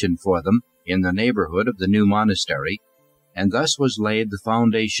accommodation for them in the neighborhood of the new monastery, and thus was laid the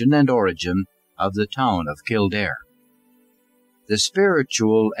foundation and origin of the town of Kildare. The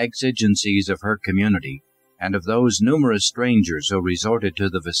spiritual exigencies of her community, and of those numerous strangers who resorted to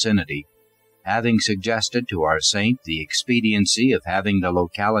the vicinity, having suggested to our saint the expediency of having the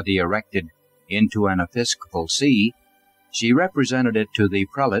locality erected into an episcopal see, she represented it to the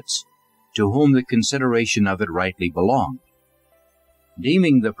prelates, to whom the consideration of it rightly belonged.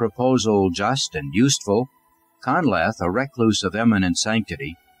 Deeming the proposal just and useful, Conlath, a recluse of eminent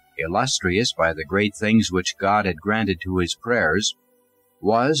sanctity, illustrious by the great things which God had granted to his prayers,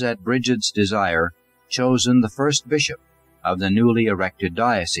 was, at Brigid's desire, chosen the first bishop of the newly erected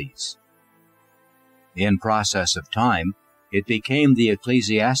diocese. In process of time, it became the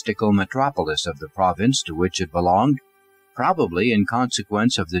ecclesiastical metropolis of the province to which it belonged, probably in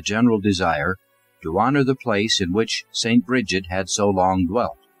consequence of the general desire to honor the place in which St. Brigid had so long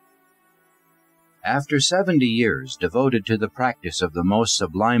dwelt. After 70 years devoted to the practice of the most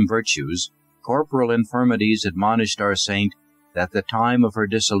sublime virtues, corporal infirmities admonished our saint that the time of her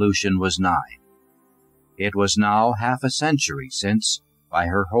dissolution was nigh. It was now half a century since, by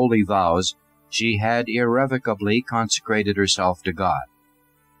her holy vows, she had irrevocably consecrated herself to God,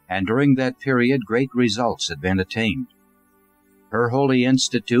 and during that period great results had been attained. Her holy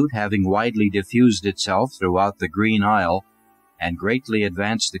institute having widely diffused itself throughout the Green Isle, and greatly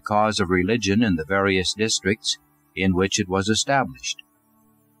advanced the cause of religion in the various districts in which it was established.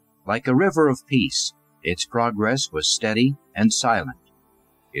 Like a river of peace, its progress was steady and silent.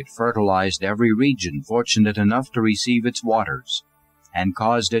 It fertilized every region fortunate enough to receive its waters, and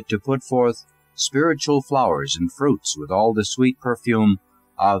caused it to put forth spiritual flowers and fruits with all the sweet perfume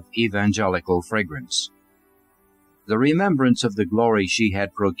of evangelical fragrance. The remembrance of the glory she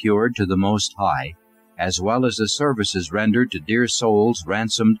had procured to the Most High, as well as the services rendered to dear souls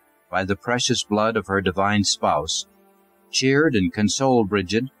ransomed by the precious blood of her divine spouse, cheered and consoled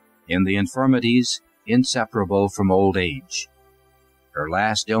Brigid in the infirmities inseparable from old age. Her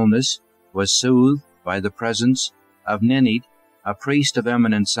last illness was soothed by the presence of Nenid, a priest of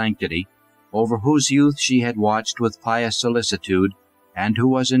eminent sanctity, over whose youth she had watched with pious solicitude, and who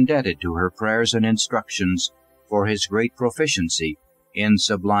was indebted to her prayers and instructions for his great proficiency in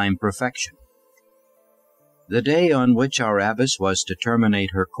sublime perfection. The day on which our abbess was to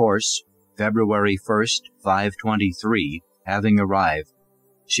terminate her course, February 1st, 523, having arrived,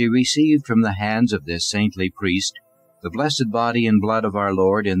 she received from the hands of this saintly priest the blessed body and blood of our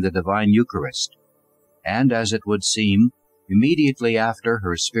Lord in the divine Eucharist, and, as it would seem, immediately after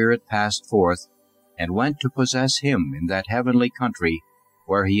her spirit passed forth, and went to possess him in that heavenly country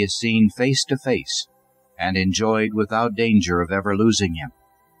where he is seen face to face, and enjoyed without danger of ever losing him.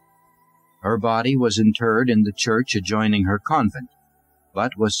 Her body was interred in the church adjoining her convent,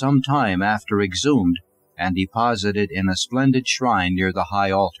 but was some time after exhumed and deposited in a splendid shrine near the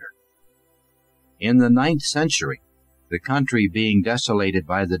high altar. In the 9th century, the country being desolated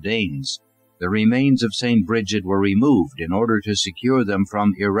by the Danes, the remains of St. Brigid were removed in order to secure them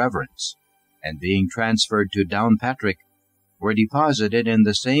from irreverence, and being transferred to Downpatrick, were deposited in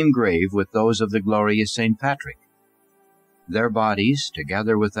the same grave with those of the glorious St. Patrick. Their bodies,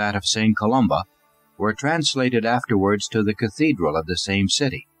 together with that of St. Columba, were translated afterwards to the cathedral of the same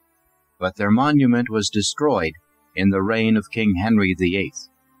city, but their monument was destroyed in the reign of King Henry VIII.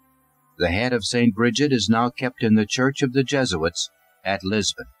 The head of St. Brigid is now kept in the Church of the Jesuits at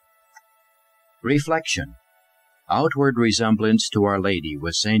Lisbon. Reflection. Outward resemblance to Our Lady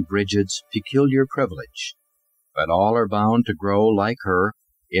was St. Brigid's peculiar privilege, but all are bound to grow like her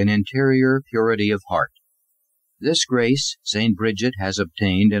in interior purity of heart. This grace St. Brigid has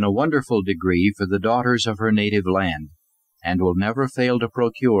obtained in a wonderful degree for the daughters of her native land, and will never fail to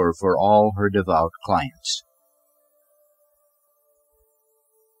procure for all her devout clients.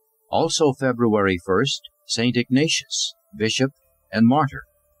 Also February 1st, St. Ignatius, Bishop and Martyr.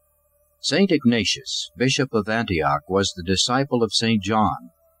 St. Ignatius, Bishop of Antioch, was the disciple of St. John.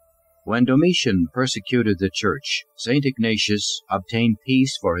 When Domitian persecuted the Church, St. Ignatius obtained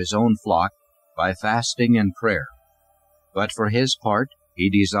peace for his own flock by fasting and prayer. But for his part, he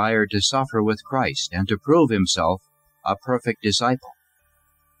desired to suffer with Christ and to prove himself a perfect disciple.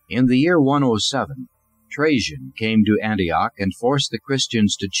 In the year 107, Trajan came to Antioch and forced the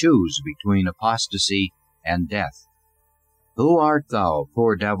Christians to choose between apostasy and death. "Who art thou,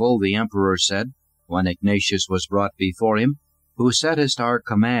 poor devil," the emperor said, when Ignatius was brought before him, "who settest our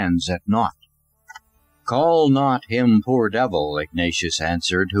commands at naught? "Call not him poor devil," Ignatius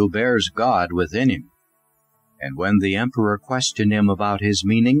answered, "who bears God within him." And when the emperor questioned him about his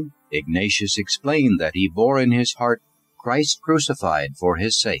meaning, Ignatius explained that he bore in his heart Christ crucified for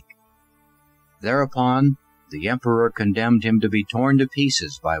his sake. Thereupon the emperor condemned him to be torn to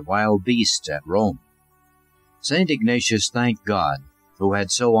pieces by wild beasts at Rome. St. Ignatius thanked God, who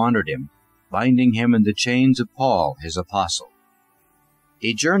had so honored him, binding him in the chains of Paul, his apostle.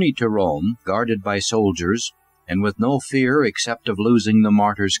 He journeyed to Rome, guarded by soldiers, and with no fear except of losing the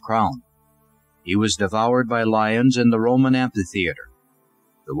martyr's crown. He was devoured by lions in the Roman amphitheater.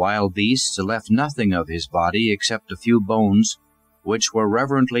 The wild beasts left nothing of his body except a few bones, which were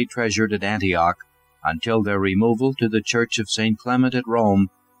reverently treasured at Antioch until their removal to the Church of St. Clement at Rome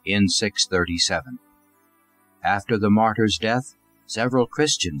in 637. After the martyr's death, several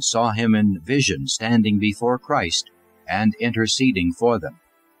Christians saw him in vision standing before Christ and interceding for them.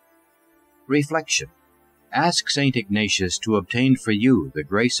 Reflection. Ask St. Ignatius to obtain for you the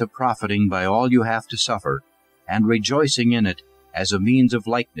grace of profiting by all you have to suffer, and rejoicing in it as a means of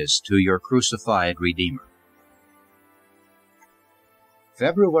likeness to your crucified Redeemer.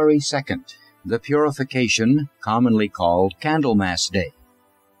 February 2nd, the Purification, commonly called Candlemas Day.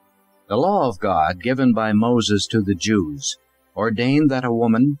 The law of God, given by Moses to the Jews, ordained that a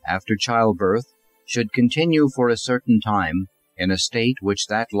woman, after childbirth, should continue for a certain time in a state which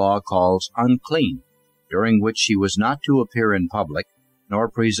that law calls unclean, during which she was not to appear in public, nor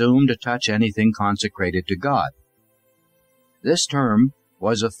presume to touch anything consecrated to God. This term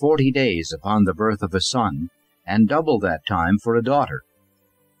was of 40 days upon the birth of a son, and double that time for a daughter.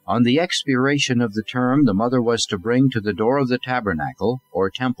 On the expiration of the term, the mother was to bring to the door of the tabernacle, or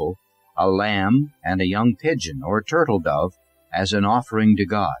temple, a lamb and a young pigeon, or turtle-dove, as an offering to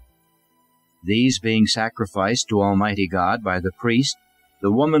God. These being sacrificed to Almighty God by the priest,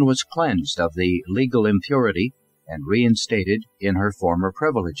 the woman was cleansed of the legal impurity and reinstated in her former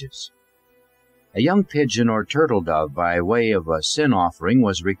privileges. A young pigeon or turtle-dove by way of a sin offering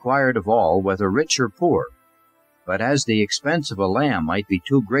was required of all, whether rich or poor, but as the expense of a lamb might be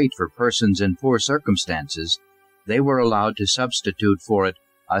too great for persons in poor circumstances, they were allowed to substitute for it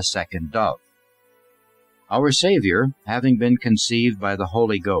a second dove. Our Savior, having been conceived by the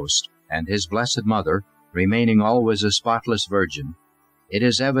Holy Ghost, and his Blessed Mother, remaining always a spotless virgin, it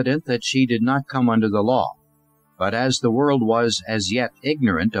is evident that she did not come under the law, but as the world was as yet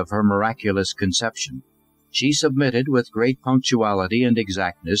ignorant of her miraculous conception, she submitted with great punctuality and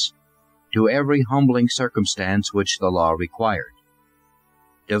exactness to every humbling circumstance which the law required.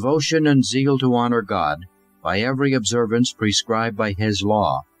 Devotion and zeal to honor God, by every observance prescribed by his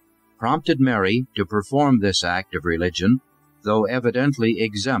law, prompted Mary to perform this act of religion, though evidently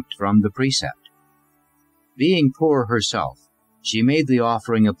exempt from the precept. Being poor herself, she made the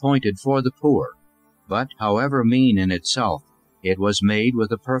offering appointed for the poor, but, however mean in itself, it was made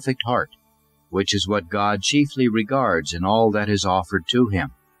with a perfect heart, which is what God chiefly regards in all that is offered to him.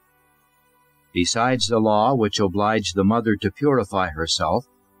 Besides the law which obliged the mother to purify herself,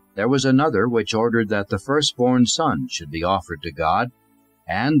 there was another which ordered that the firstborn son should be offered to God,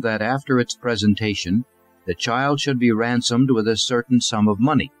 and that after its presentation the child should be ransomed with a certain sum of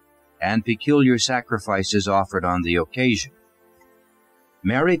money, and peculiar sacrifices offered on the occasion.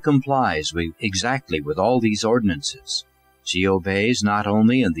 Mary complies exactly with all these ordinances. She obeys not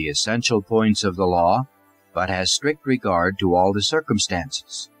only in the essential points of the law, but has strict regard to all the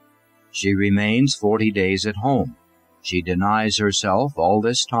circumstances. She remains 40 days at home. She denies herself all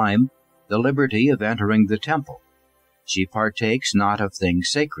this time the liberty of entering the temple. She partakes not of things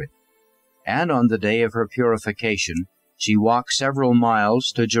sacred. And on the day of her purification, she walks several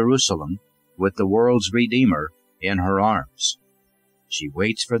miles to Jerusalem with the world's Redeemer in her arms. She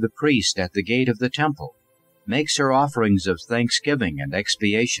waits for the priest at the gate of the temple, makes her offerings of thanksgiving and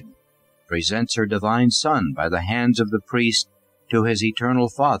expiation, presents her divine Son by the hands of the priest to his eternal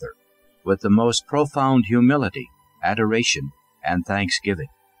Father, with the most profound humility, adoration, and thanksgiving.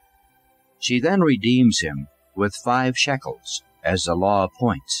 She then redeems him with 5 shekels, as the law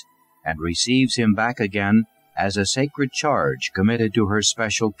appoints, and receives him back again as a sacred charge committed to her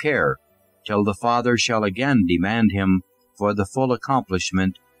special care, till the Father shall again demand him for the full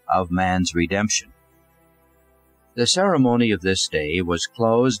accomplishment of man's redemption. The ceremony of this day was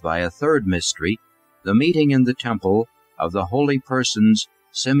closed by a third mystery, the meeting in the temple of the holy persons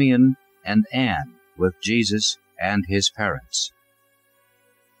Simeon and Anne with Jesus and his parents.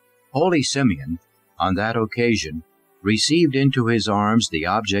 Holy Simeon, on that occasion, received into his arms the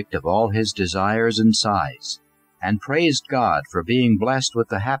object of all his desires and sighs, and praised God for being blessed with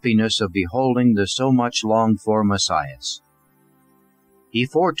the happiness of beholding the so much longed-for Messiah. He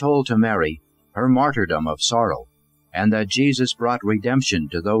foretold to Mary her martyrdom of sorrow, and that Jesus brought redemption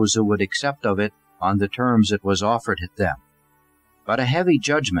to those who would accept of it on the terms it was offered at them, but a heavy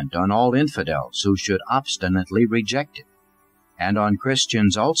judgment on all infidels who should obstinately reject it, and on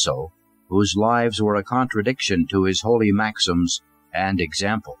Christians also, whose lives were a contradiction to his holy maxims and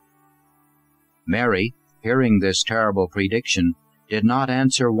example. Mary, hearing this terrible prediction, did not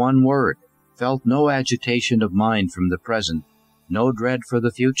answer one word, felt no agitation of mind from the present, no dread for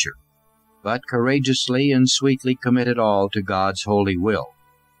the future, but courageously and sweetly committed all to God's holy will.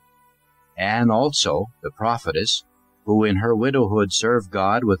 Anne also, the prophetess, who in her widowhood served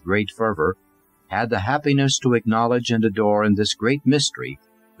God with great fervor, had the happiness to acknowledge and adore in this great mystery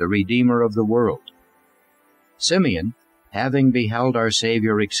the Redeemer of the world. Simeon, having beheld our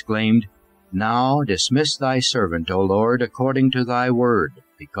Savior, exclaimed, "Now dismiss thy servant, O Lord, according to thy word,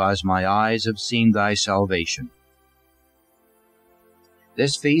 because my eyes have seen thy salvation."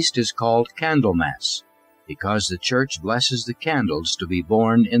 This feast is called Candlemas, because the Church blesses the candles to be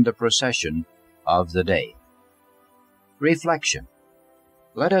borne in the procession of the day. Reflection.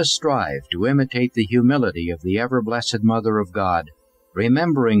 Let us strive to imitate the humility of the ever-blessed Mother of God,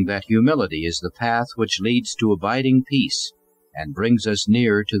 remembering that humility is the path which leads to abiding peace and brings us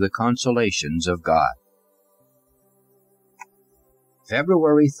near to the consolations of God.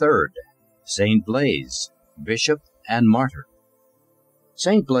 February 3rd, St. Blaise, Bishop and Martyr.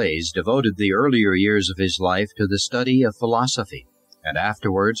 St. Blaise devoted the earlier years of his life to the study of philosophy, and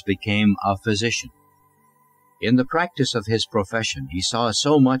afterwards became a physician. In the practice of his profession, he saw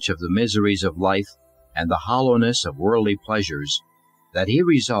so much of the miseries of life and the hollowness of worldly pleasures that he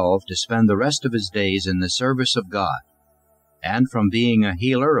resolved to spend the rest of his days in the service of God, and from being a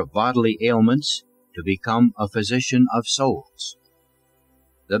healer of bodily ailments to become a physician of souls.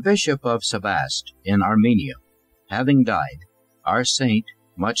 The Bishop of Sebaste in Armenia, having died, our saint,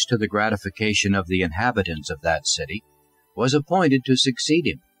 much to the gratification of the inhabitants of that city, was appointed to succeed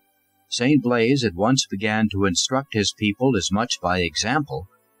him. St. Blaise at once began to instruct his people as much by example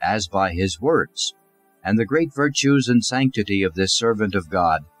as by his words, and the great virtues and sanctity of this servant of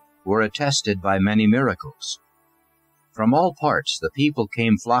God were attested by many miracles. From all parts the people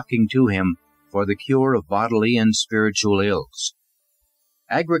came flocking to him for the cure of bodily and spiritual ills.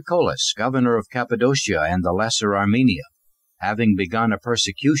 Agricolas, governor of Cappadocia and the Lesser Armenia, having begun a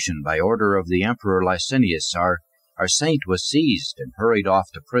persecution by order of the Emperor Licinius, our saint was seized and hurried off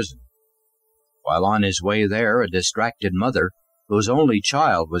to prison. While on his way there, a distracted mother, whose only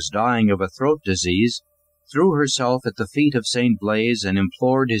child was dying of a throat disease, threw herself at the feet of St. Blaise and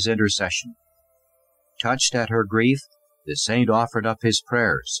implored his intercession. Touched at her grief, the saint offered up his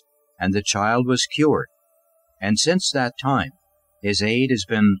prayers, and the child was cured, and since that time his aid has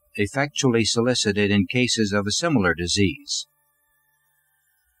been effectually solicited in cases of a similar disease.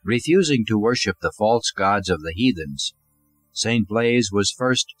 Refusing to worship the false gods of the heathens, St. Blaise was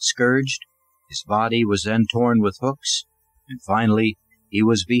first scourged, his body was then torn with hooks, and finally he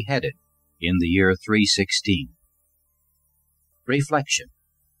was beheaded in the year 316. Reflection.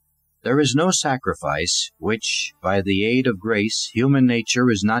 There is no sacrifice which, by the aid of grace, human nature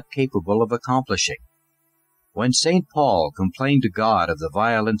is not capable of accomplishing. When St. Paul complained to God of the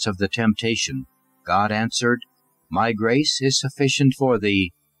violence of the temptation, God answered, "My grace is sufficient for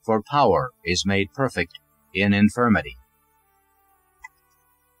thee, for power is made perfect in infirmity."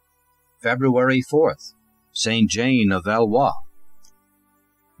 February 4th, St. Jane of Valois.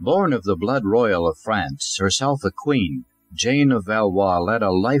 Born of the blood royal of France, herself a queen, Jane of Valois led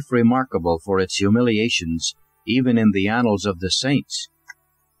a life remarkable for its humiliations, even in the annals of the saints.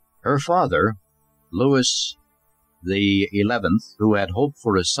 Her father, Louis XI, who had hoped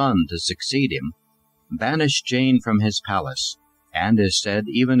for a son to succeed him, banished Jane from his palace, and, as said,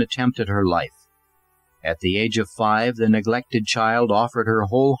 even attempted her life. At the age of 5, the neglected child offered her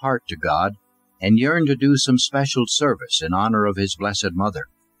whole heart to God, and yearned to do some special service in honor of his blessed mother.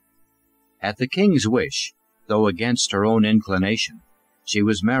 At the king's wish, though against her own inclination, she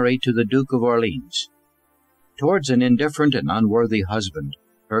was married to the Duke of Orleans. Towards an indifferent and unworthy husband,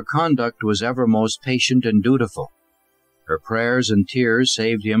 her conduct was ever most patient and dutiful. Her prayers and tears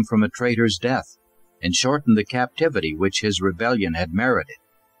saved him from a traitor's death, and shortened the captivity which his rebellion had merited.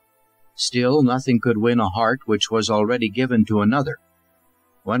 Still, nothing could win a heart which was already given to another.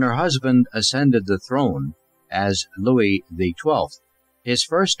 When her husband ascended the throne as Louis XII, his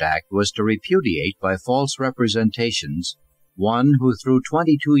first act was to repudiate by false representations one who through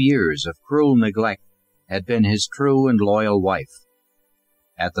 22 years of cruel neglect had been his true and loyal wife.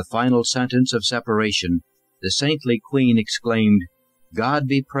 At the final sentence of separation, the saintly queen exclaimed, "God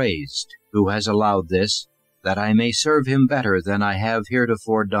be praised, who has allowed this, that I may serve him better than I have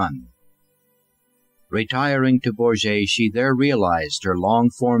heretofore done." Retiring to Bourges, she there realized her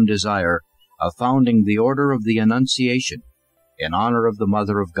long-formed desire of founding the Order of the Annunciation in honor of the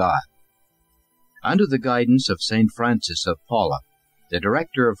Mother of God. Under the guidance of St. Francis of Paula, the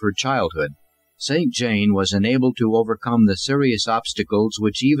director of her childhood, St. Jane was enabled to overcome the serious obstacles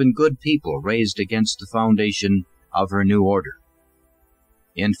which even good people raised against the foundation of her new order.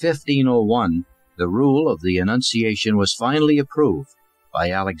 In 1501, the rule of the Annunciation was finally approved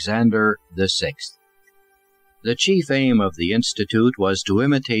by Alexander VI. The chief aim of the Institute was to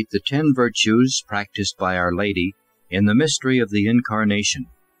imitate the 10 virtues practiced by Our Lady in the mystery of the Incarnation,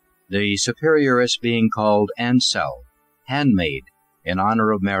 the superioress being called Ancelle, handmaid, in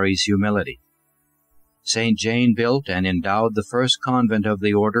honor of Mary's humility. St. Jane built and endowed the first convent of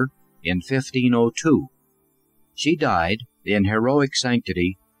the order in 1502. She died in heroic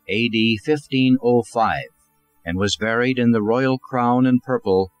sanctity A.D. 1505, and was buried in the royal crown and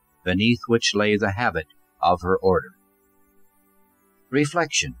purple beneath which lay the habit of her order.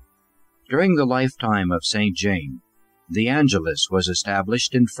 Reflection. During the lifetime of St. Jane, the Angelus was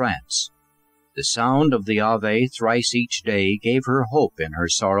established in France. The sound of the Ave thrice each day gave her hope in her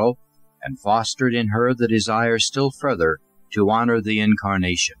sorrow, and fostered in her the desire still further to honor the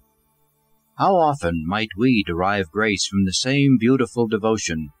Incarnation. How often might we derive grace from the same beautiful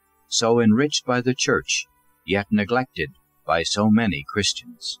devotion, so enriched by the Church, yet neglected by so many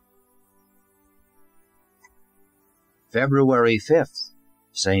Christians? February 5th,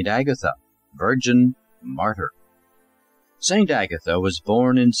 St. Agatha, Virgin, Martyr. St. Agatha was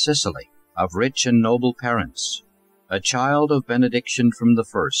born in Sicily, of rich and noble parents, a child of benediction from the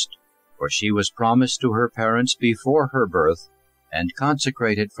first, for she was promised to her parents before her birth, and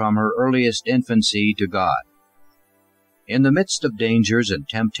consecrated from her earliest infancy to God. In the midst of dangers and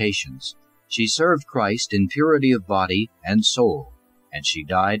temptations, she served Christ in purity of body and soul, and she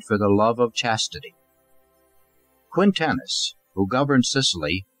died for the love of chastity. Quintanus, who governed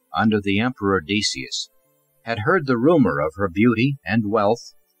Sicily under the Emperor Decius, had heard the rumor of her beauty and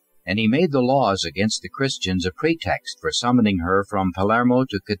wealth, and he made the laws against the Christians a pretext for summoning her from Palermo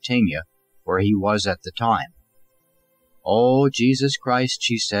to Catania, where he was at the time. "O Jesus Christ,"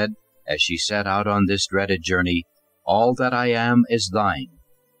 she said, as she set out on this dreaded journey, "all that I am is thine.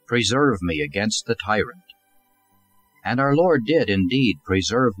 Preserve me against the tyrant." And our Lord did indeed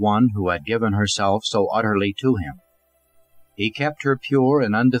preserve one who had given herself so utterly to him. He kept her pure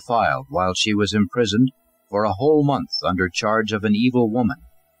and undefiled while she was imprisoned for a whole month under charge of an evil woman.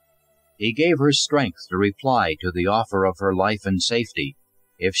 He gave her strength to reply to the offer of her life and safety,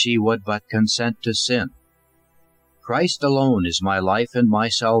 if she would but consent to sin. Christ alone is my life and my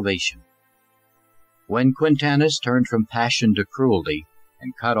salvation. When Quintanus turned from passion to cruelty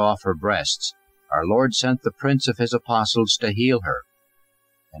and cut off her breasts, our Lord sent the prince of his apostles to heal her.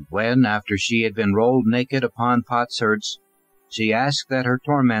 And when, after she had been rolled naked upon potsherds, she asked that her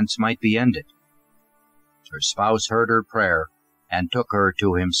torments might be ended, her spouse heard her prayer and took her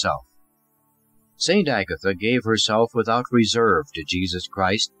to himself. St. Agatha gave herself without reserve to Jesus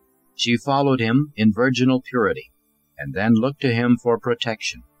Christ. She followed him in virginal purity, and then looked to him for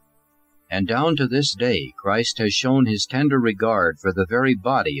protection. And down to this day Christ has shown his tender regard for the very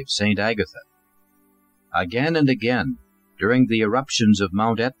body of St. Agatha. Again and again, during the eruptions of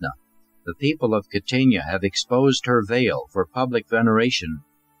Mount Etna, the people of Catania have exposed her veil for public veneration,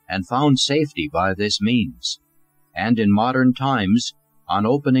 and found safety by this means. And in modern times, on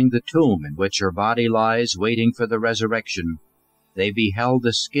opening the tomb in which her body lies waiting for the resurrection, they beheld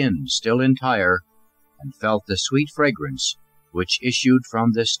the skin still entire, and felt the sweet fragrance which issued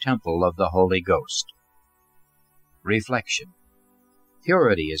from this temple of the Holy Ghost. Reflection.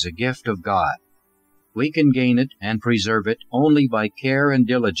 Purity is a gift of God. We can gain it and preserve it only by care and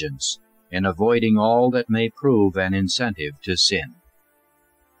diligence in avoiding all that may prove an incentive to sin.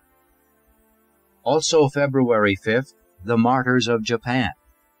 Also February 5th, the Martyrs of Japan.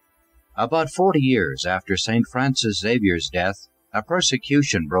 About 40 years after St. Francis Xavier's death, a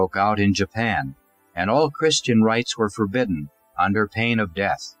persecution broke out in Japan, and all Christian rites were forbidden under pain of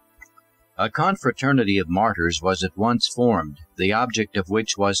death. A confraternity of martyrs was at once formed, the object of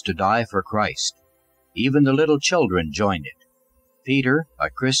which was to die for Christ. Even the little children joined it. Peter, a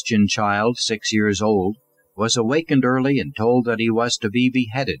Christian child 6 years old, was awakened early and told that he was to be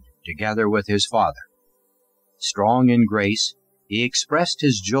beheaded together with his father. Strong in grace, he expressed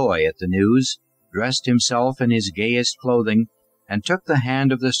his joy at the news, dressed himself in his gayest clothing, and took the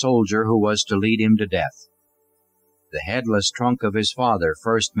hand of the soldier who was to lead him to death. The headless trunk of his father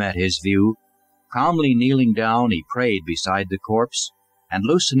first met his view. Calmly kneeling down, he prayed beside the corpse, and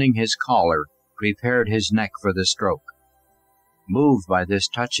loosening his collar, prepared his neck for the stroke. Moved by this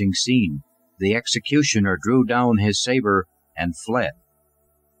touching scene, the executioner drew down his saber and fled.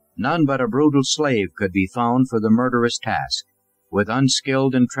 None but a brutal slave could be found for the murderous task. With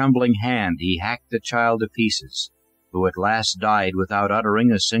unskilled and trembling hand he hacked the child to pieces, who at last died without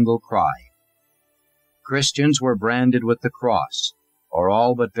uttering a single cry. Christians were branded with the cross, or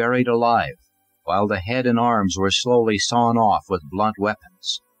all but buried alive, while the head and arms were slowly sawn off with blunt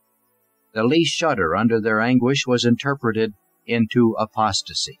weapons. The least shudder under their anguish was interpreted into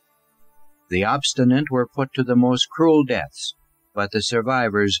apostasy. The obstinate were put to the most cruel deaths, but the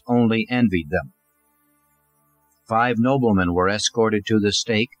survivors only envied them. 5 noblemen were escorted to the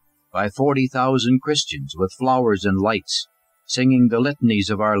stake by 40,000 Christians with flowers and lights, singing the litanies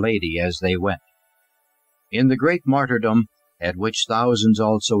of Our Lady as they went. In the great martyrdom, at which thousands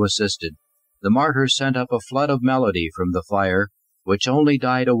also assisted, the martyrs sent up a flood of melody from the fire, which only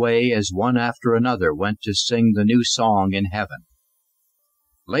died away as one after another went to sing the new song in heaven.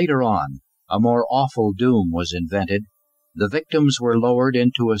 Later on, a more awful doom was invented. The victims were lowered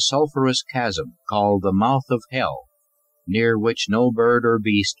into a sulphurous chasm called the mouth of hell, near which no bird or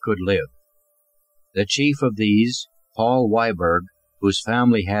beast could live. The chief of these, Paul Weiberg, whose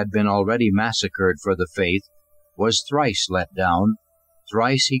family had been already massacred for the faith, was thrice let down.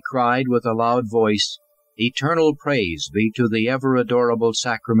 Thrice he cried with a loud voice, "Eternal praise be to the ever-adorable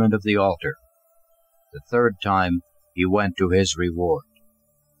sacrament of the altar." The third time he went to his reward.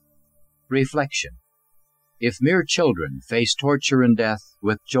 Reflection. If mere children face torture and death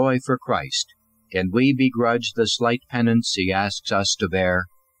with joy for Christ, can we begrudge the slight penance he asks us to bear?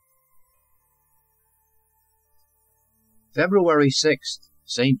 February 6th,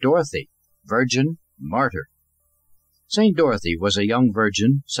 St. Dorothy, Virgin, Martyr. St. Dorothy was a young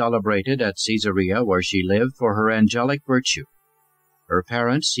virgin celebrated at Caesarea, where she lived, for her angelic virtue. Her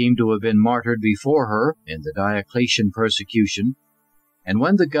parents seem to have been martyred before her in the Diocletian persecution, and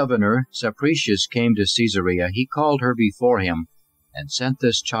when the governor Sapricius came to Caesarea, he called her before him and sent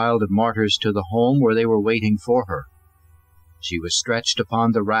this child of martyrs to the home where they were waiting for her. She was stretched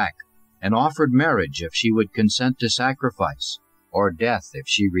upon the rack and offered marriage if she would consent to sacrifice, or death if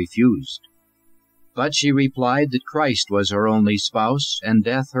she refused. But she replied that Christ was her only spouse, and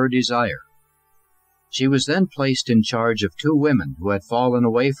death her desire. She was then placed in charge of 2 women who had fallen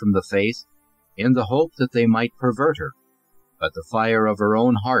away from the faith, in the hope that they might pervert her. But the fire of her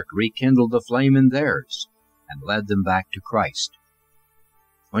own heart rekindled the flame in theirs, and led them back to Christ.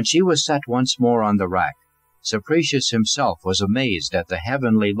 When she was set once more on the rack, Sapricius himself was amazed at the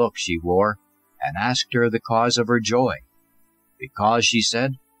heavenly look she wore, and asked her the cause of her joy. "Because," she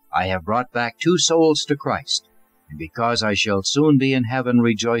said, "I have brought back 2 souls to Christ, and because I shall soon be in heaven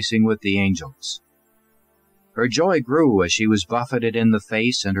rejoicing with the angels." Her joy grew as she was buffeted in the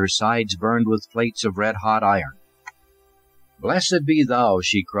face and her sides burned with plates of red-hot iron. "Blessed be thou,"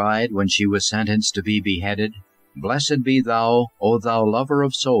 she cried when she was sentenced to be beheaded, "blessed be thou, O thou lover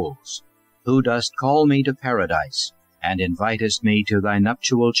of souls, who dost call me to paradise, and invitest me to thy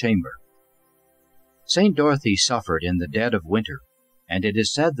nuptial chamber." St. Dorothy suffered in the dead of winter, and it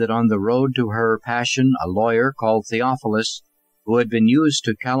is said that on the road to her passion a lawyer called Theophilus, who had been used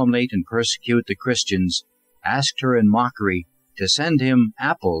to calumniate and persecute the Christians, asked her in mockery to send him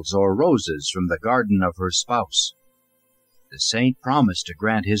apples or roses from the garden of her spouse. The saint promised to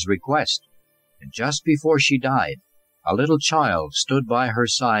grant his request, and just before she died, a little child stood by her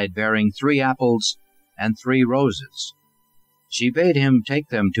side bearing 3 apples and 3 roses. She bade him take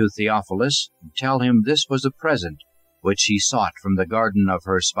them to Theophilus and tell him this was a present which she sought from the garden of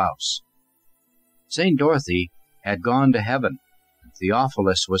her spouse. St. Dorothy had gone to heaven, and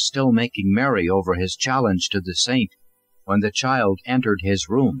Theophilus was still making merry over his challenge to the saint when the child entered his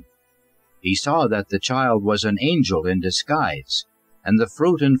room. He saw that the child was an angel in disguise, and the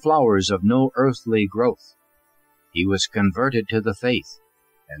fruit and flowers of no earthly growth. He was converted to the faith,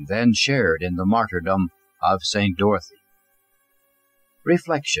 and then shared in the martyrdom of St. Dorothy.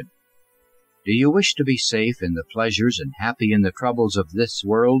 Reflection. Do you wish to be safe in the pleasures and happy in the troubles of this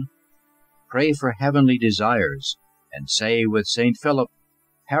world? Pray for heavenly desires, and say with St. Philip,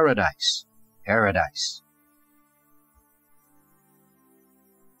 "Paradise, paradise."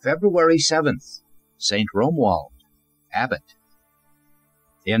 February 7th, St. Romuald, Abbot.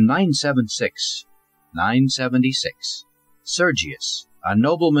 In 976, Sergius, a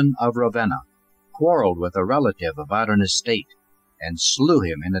nobleman of Ravenna, quarreled with a relative about an estate, and slew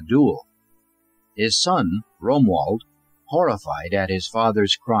him in a duel. His son, Romuald, horrified at his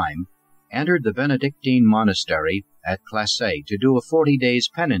father's crime, entered the Benedictine monastery at Classe to do a 40 days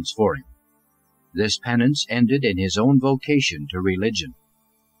penance for him. This penance ended in his own vocation to religion.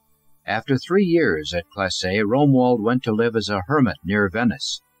 After 3 years at Classe, Romuald went to live as a hermit near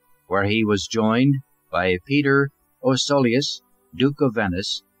Venice, where he was joined by Peter Osolius, Duke of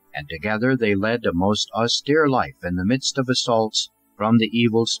Venice, and together they led a most austere life in the midst of assaults from the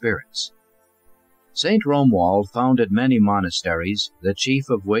evil spirits. St. Romuald founded many monasteries, the chief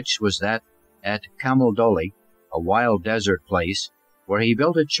of which was that at Camaldoli, a wild desert place, where he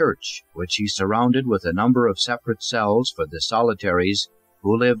built a church, which he surrounded with a number of separate cells for the solitaries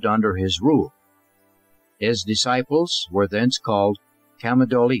who lived under his rule. His disciples were thence called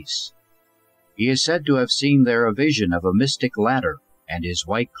Camadolis. He is said to have seen there a vision of a mystic ladder, and his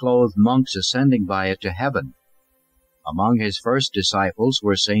white-clothed monks ascending by it to heaven. Among his first disciples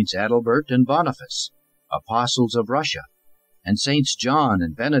were Saints Adalbert and Boniface, apostles of Russia, and Saints John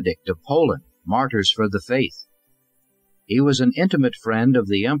and Benedict of Poland, martyrs for the faith. He was an intimate friend of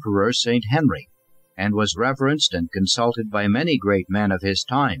the Emperor St. Henry, and was reverenced and consulted by many great men of his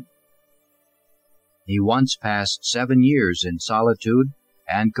time. He once passed 7 years in solitude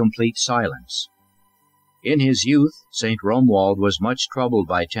and complete silence. In his youth, St. Romuald was much troubled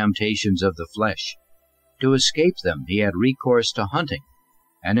by temptations of the flesh. To escape them he had recourse to hunting,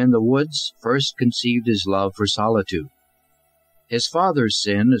 and in the woods first conceived his love for solitude. His father's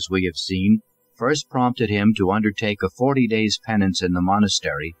sin, as we have seen, first prompted him to undertake a 40 days' penance in the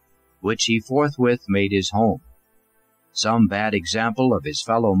monastery, which he forthwith made his home. Some bad example of his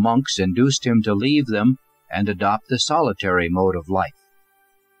fellow monks induced him to leave them and adopt the solitary mode of life.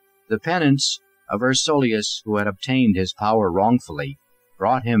 The penance of Ursolius, who had obtained his power wrongfully,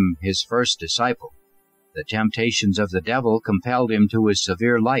 brought him his first disciple. The temptations of the devil compelled him to his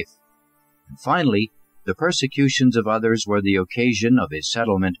severe life. And finally, the persecutions of others were the occasion of his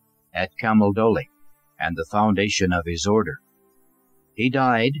settlement at Camaldoli, and the foundation of his order. He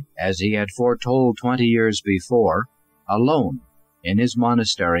died, as he had foretold 20 years before, alone in his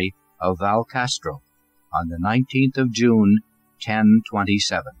monastery of Valcastro on the 19th of June,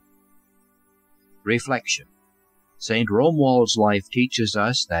 1027. Reflection. St. Romuald's life teaches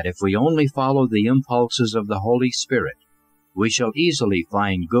us that if we only follow the impulses of the Holy Spirit, we shall easily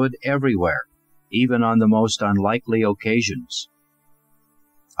find good everywhere, even on the most unlikely occasions.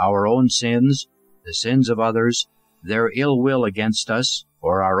 Our own sins, the sins of others, their ill will against us,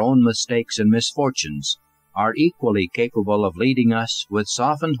 or our own mistakes and misfortunes, are equally capable of leading us with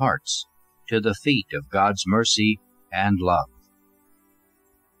softened hearts to the feet of God's mercy and love.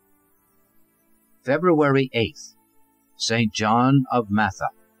 February 8th. St. John of Matha.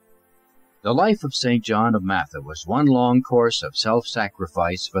 The life of St. John of Matha was one long course of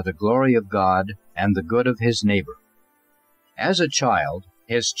self-sacrifice for the glory of God and the good of his neighbor. As a child,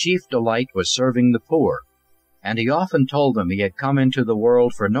 his chief delight was serving the poor, and he often told them he had come into the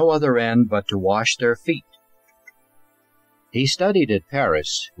world for no other end but to wash their feet. He studied at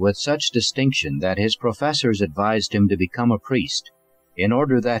Paris with such distinction that his professors advised him to become a priest, in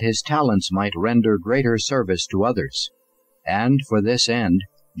order that his talents might render greater service to others. And for this end,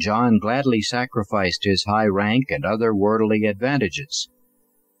 John gladly sacrificed his high rank and other worldly advantages.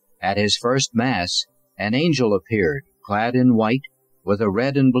 At his first Mass, an angel appeared, clad in white, with a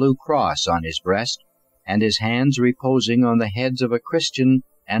red and blue cross on his breast, and his hands reposing on the heads of a Christian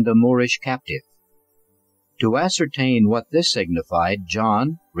and a Moorish captive. To ascertain what this signified,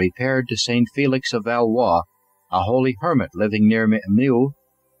 John repaired to St. Felix of Valois, a holy hermit living near Meaux,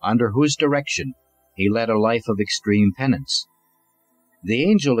 under whose direction he led a life of extreme penance. The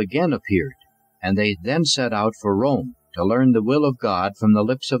angel again appeared, and they then set out for Rome to learn the will of God from the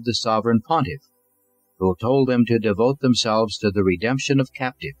lips of the sovereign pontiff, who told them to devote themselves to the redemption of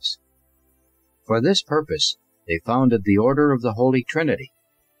captives. For this purpose they founded the Order of the Holy Trinity.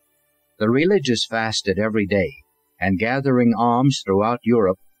 The religious fasted every day, and gathering alms throughout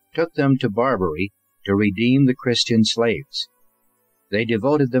Europe, took them to Barbary to redeem the Christian slaves. They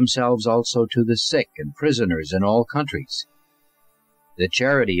devoted themselves also to the sick and prisoners in all countries. The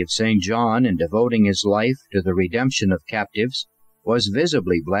charity of St. John in devoting his life to the redemption of captives was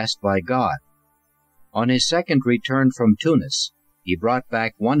visibly blessed by God. On his second return from Tunis, he brought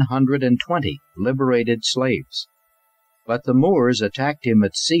back 120 liberated slaves. But the Moors attacked him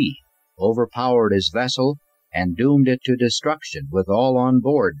at sea, overpowered his vessel, and doomed it to destruction with all on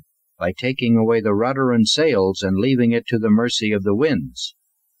board, by taking away the rudder and sails and leaving it to the mercy of the winds.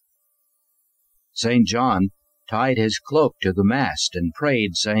 St. John tied his cloak to the mast and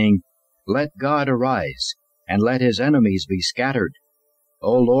prayed, saying, "Let God arise, and let his enemies be scattered.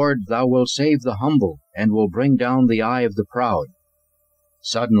 O Lord, thou wilt save the humble, and will bring down the eye of the proud."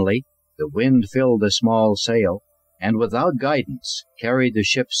 Suddenly the wind filled the small sail, and without guidance carried the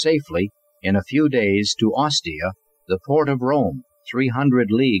ship safely in a few days to Ostia, the port of Rome,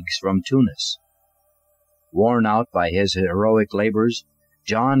 300 leagues from Tunis. Worn out by his heroic labors,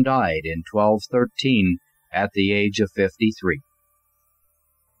 John died in 1213 at the age of 53.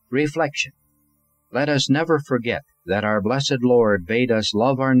 Reflection. Let us never forget that our blessed Lord bade us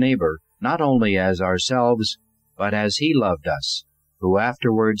love our neighbor not only as ourselves, but as he loved us, who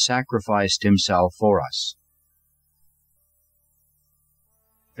afterward sacrificed himself for us.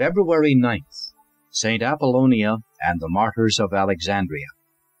 February 9th, St. Apollonia and the Martyrs of Alexandria.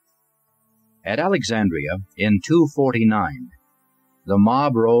 At Alexandria, in 249, the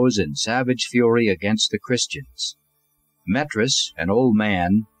mob rose in savage fury against the Christians. Metrus, an old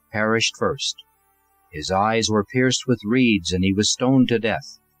man, perished first. His eyes were pierced with reeds, and he was stoned to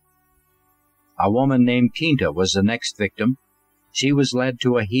death. A woman named Quinta was the next victim. She was led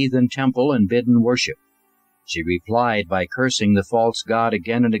to a heathen temple and bidden worship. She replied by cursing the false god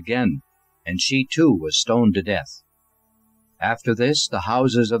again and again, and she too was stoned to death. After this, the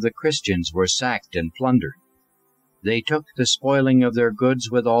houses of the Christians were sacked and plundered. They took the spoiling of their goods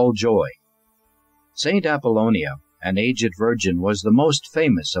with all joy. Saint Apollonia, an aged virgin, was the most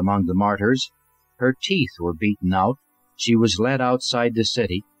famous among the martyrs. Her teeth were beaten out. She was led outside the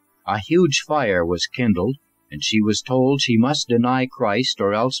city. A huge fire was kindled, and she was told she must deny Christ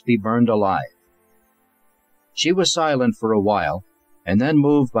or else be burned alive. She was silent for a while, and then,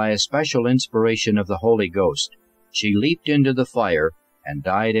 moved by a special inspiration of the Holy Ghost, she leaped into the fire and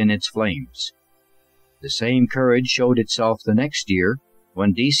died in its flames. The same courage showed itself the next year,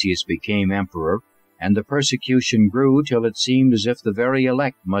 when Decius became emperor, and the persecution grew till it seemed as if the very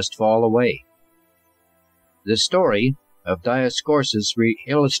elect must fall away. The story of Dioscorsus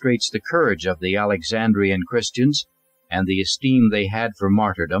illustrates the courage of the Alexandrian Christians and the esteem they had for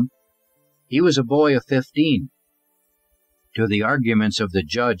martyrdom. He was a boy of 15. To the arguments of the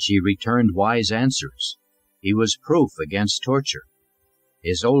judge he returned wise answers. He was proof against torture.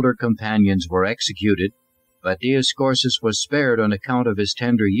 His older companions were executed, but Dioscorsus was spared on account of his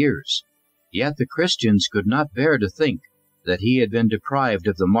tender years. Yet the Christians could not bear to think that he had been deprived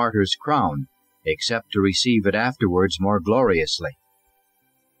of the martyr's crown, except to receive it afterwards more gloriously.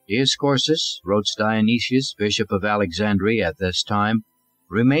 Dioscorsus, wrote Dionysius, Bishop of Alexandria at this time,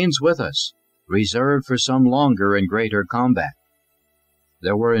 remains with us, reserved for some longer and greater combat.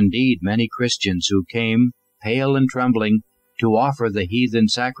 There were indeed many Christians who came, pale and trembling, to offer the heathen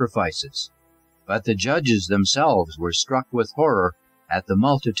sacrifices, but the judges themselves were struck with horror at the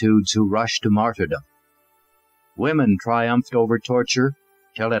multitudes who rushed to martyrdom. Women triumphed over torture,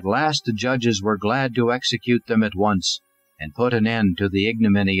 till at last the judges were glad to execute them at once and put an end to the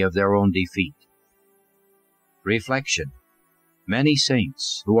ignominy of their own defeat. Reflection. Many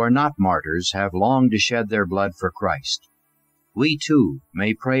saints who are not martyrs have longed to shed their blood for Christ. We too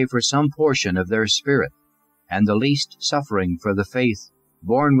may pray for some portion of their spirit, and the least suffering for the faith,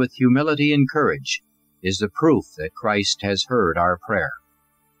 born with humility and courage, is the proof that Christ has heard our prayer.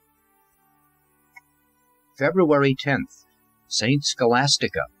 February 10th, Saint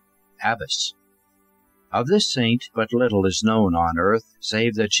Scholastica, Abbess. Of this saint but little is known on earth,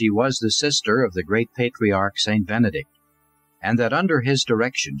 save that she was the sister of the great patriarch Saint Benedict, and that under his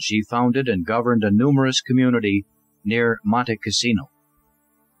direction she founded and governed a numerous community near Monte Cassino.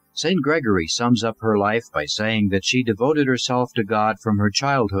 St. Gregory sums up her life by saying that she devoted herself to God from her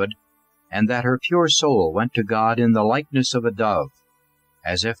childhood, and that her pure soul went to God in the likeness of a dove,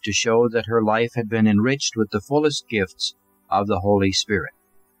 as if to show that her life had been enriched with the fullest gifts of the Holy Spirit.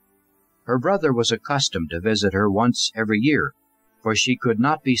 Her brother was accustomed to visit her once every year, for she could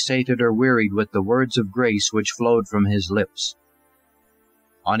not be sated or wearied with the words of grace which flowed from his lips.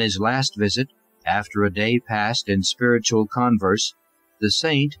 On his last visit, after a day passed in spiritual converse, the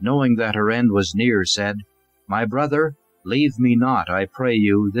saint, knowing that her end was near, said, "My brother, leave me not, I pray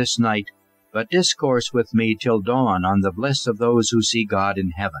you, this night, but discourse with me till dawn on the bliss of those who see God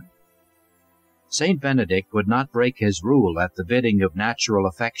in heaven." Saint Benedict would not break his rule at the bidding of natural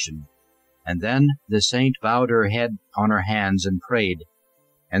affection, and then the saint bowed her head on her hands and prayed,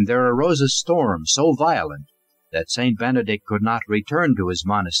 and there arose a storm so violent that Saint Benedict could not return to his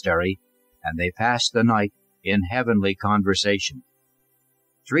monastery, and they passed the night in heavenly conversation.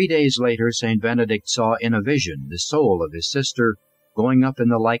 3 days later, Saint Benedict saw in a vision the soul of his sister going up in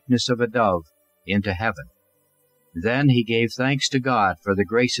the likeness of a dove into heaven. Then he gave thanks to God for the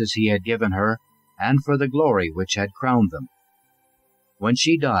graces he had given her, and for the glory which had crowned them. When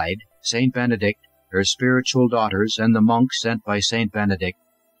she died, Saint Benedict, her spiritual daughters, and the monks sent by Saint Benedict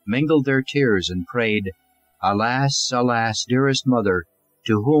mingled their tears and prayed, "Alas, alas, dearest mother,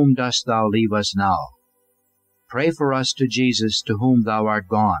 to whom dost thou leave us now? Pray for us to Jesus, to whom thou art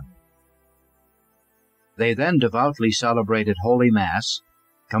gone." They then devoutly celebrated Holy Mass,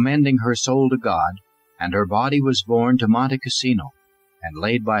 commending her soul to God, and her body was borne to Monte Cassino, and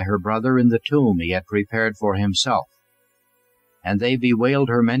laid by her brother in the tomb he had prepared for himself. And they bewailed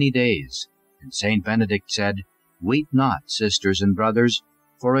her many days. And Saint Benedict said, Weep not, sisters and brothers,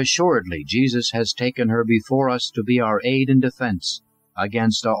 for assuredly Jesus has taken her before us to be our aid and defense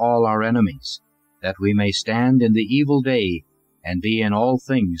against all our enemies, that we may stand in the evil day and be in all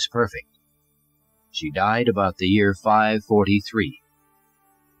things perfect. She died about the year 543.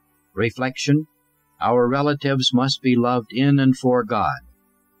 Reflection: our relatives must be loved in and for God,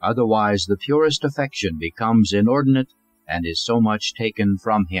 otherwise the purest affection becomes inordinate and is so much taken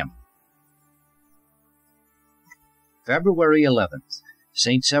from Him. February 11th.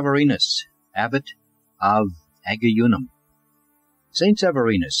 Saint Severinus, Abbot of Agayunum. Saint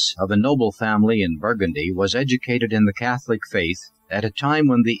Severinus, of a noble family in Burgundy, was educated in the Catholic faith at a time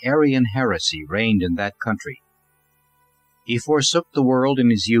when the Arian heresy reigned in that country. He forsook the world in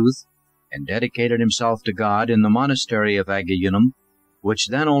his youth and dedicated himself to God in the monastery of Agayunum, which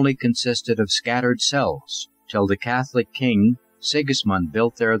then only consisted of scattered cells, till the Catholic king Sigismund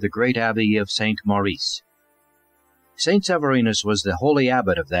built there the great abbey of St. Maurice. Saint Severinus was the holy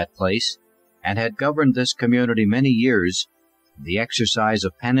abbot of that place, and had governed this community many years in the exercise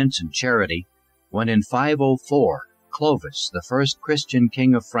of penance and charity, when in 504 Clovis, the first Christian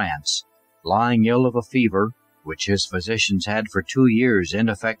king of France, lying ill of a fever, which his physicians had for 2 years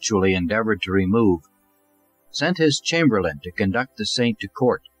ineffectually endeavored to remove, sent his chamberlain to conduct the saint to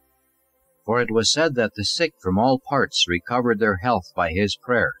court. For it was said that the sick from all parts recovered their health by his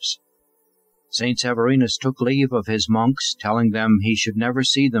prayers. Saint Severinus took leave of his monks, telling them he should never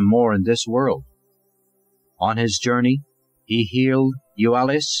see them more in this world. On his journey, he healed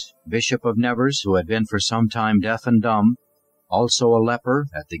Eualis, Bishop of Nevers, who had been for some time deaf and dumb, also a leper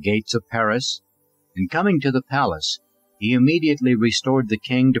at the gates of Paris, and coming to the palace, he immediately restored the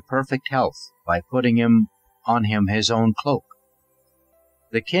king to perfect health by putting on him his own cloak.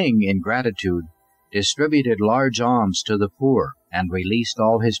 The king, in gratitude, distributed large alms to the poor and released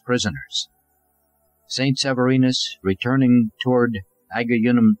all his prisoners. Saint Severinus, returning toward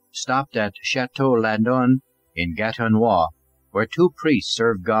Agayunum, stopped at Château Landon in Gatenois, where 2 priests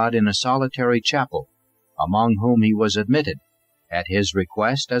served God in a solitary chapel, among whom he was admitted, at his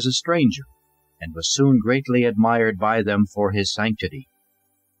request, as a stranger, and was soon greatly admired by them for his sanctity.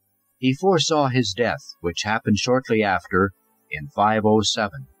 He foresaw his death, which happened shortly after, in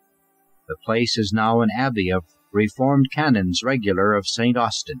 507. The place is now an abbey of Reformed canons regular of St.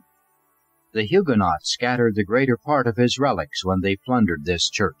 Austin. The Huguenots scattered the greater part of his relics when they plundered this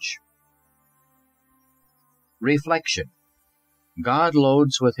church. Reflection: God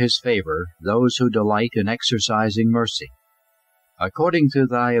loads with his favor those who delight in exercising mercy. According to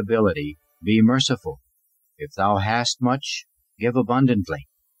thy ability, be merciful. If thou hast much, give abundantly.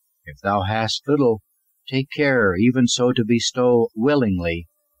 If thou hast little, take care even so to bestow willingly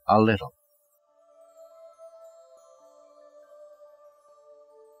a little.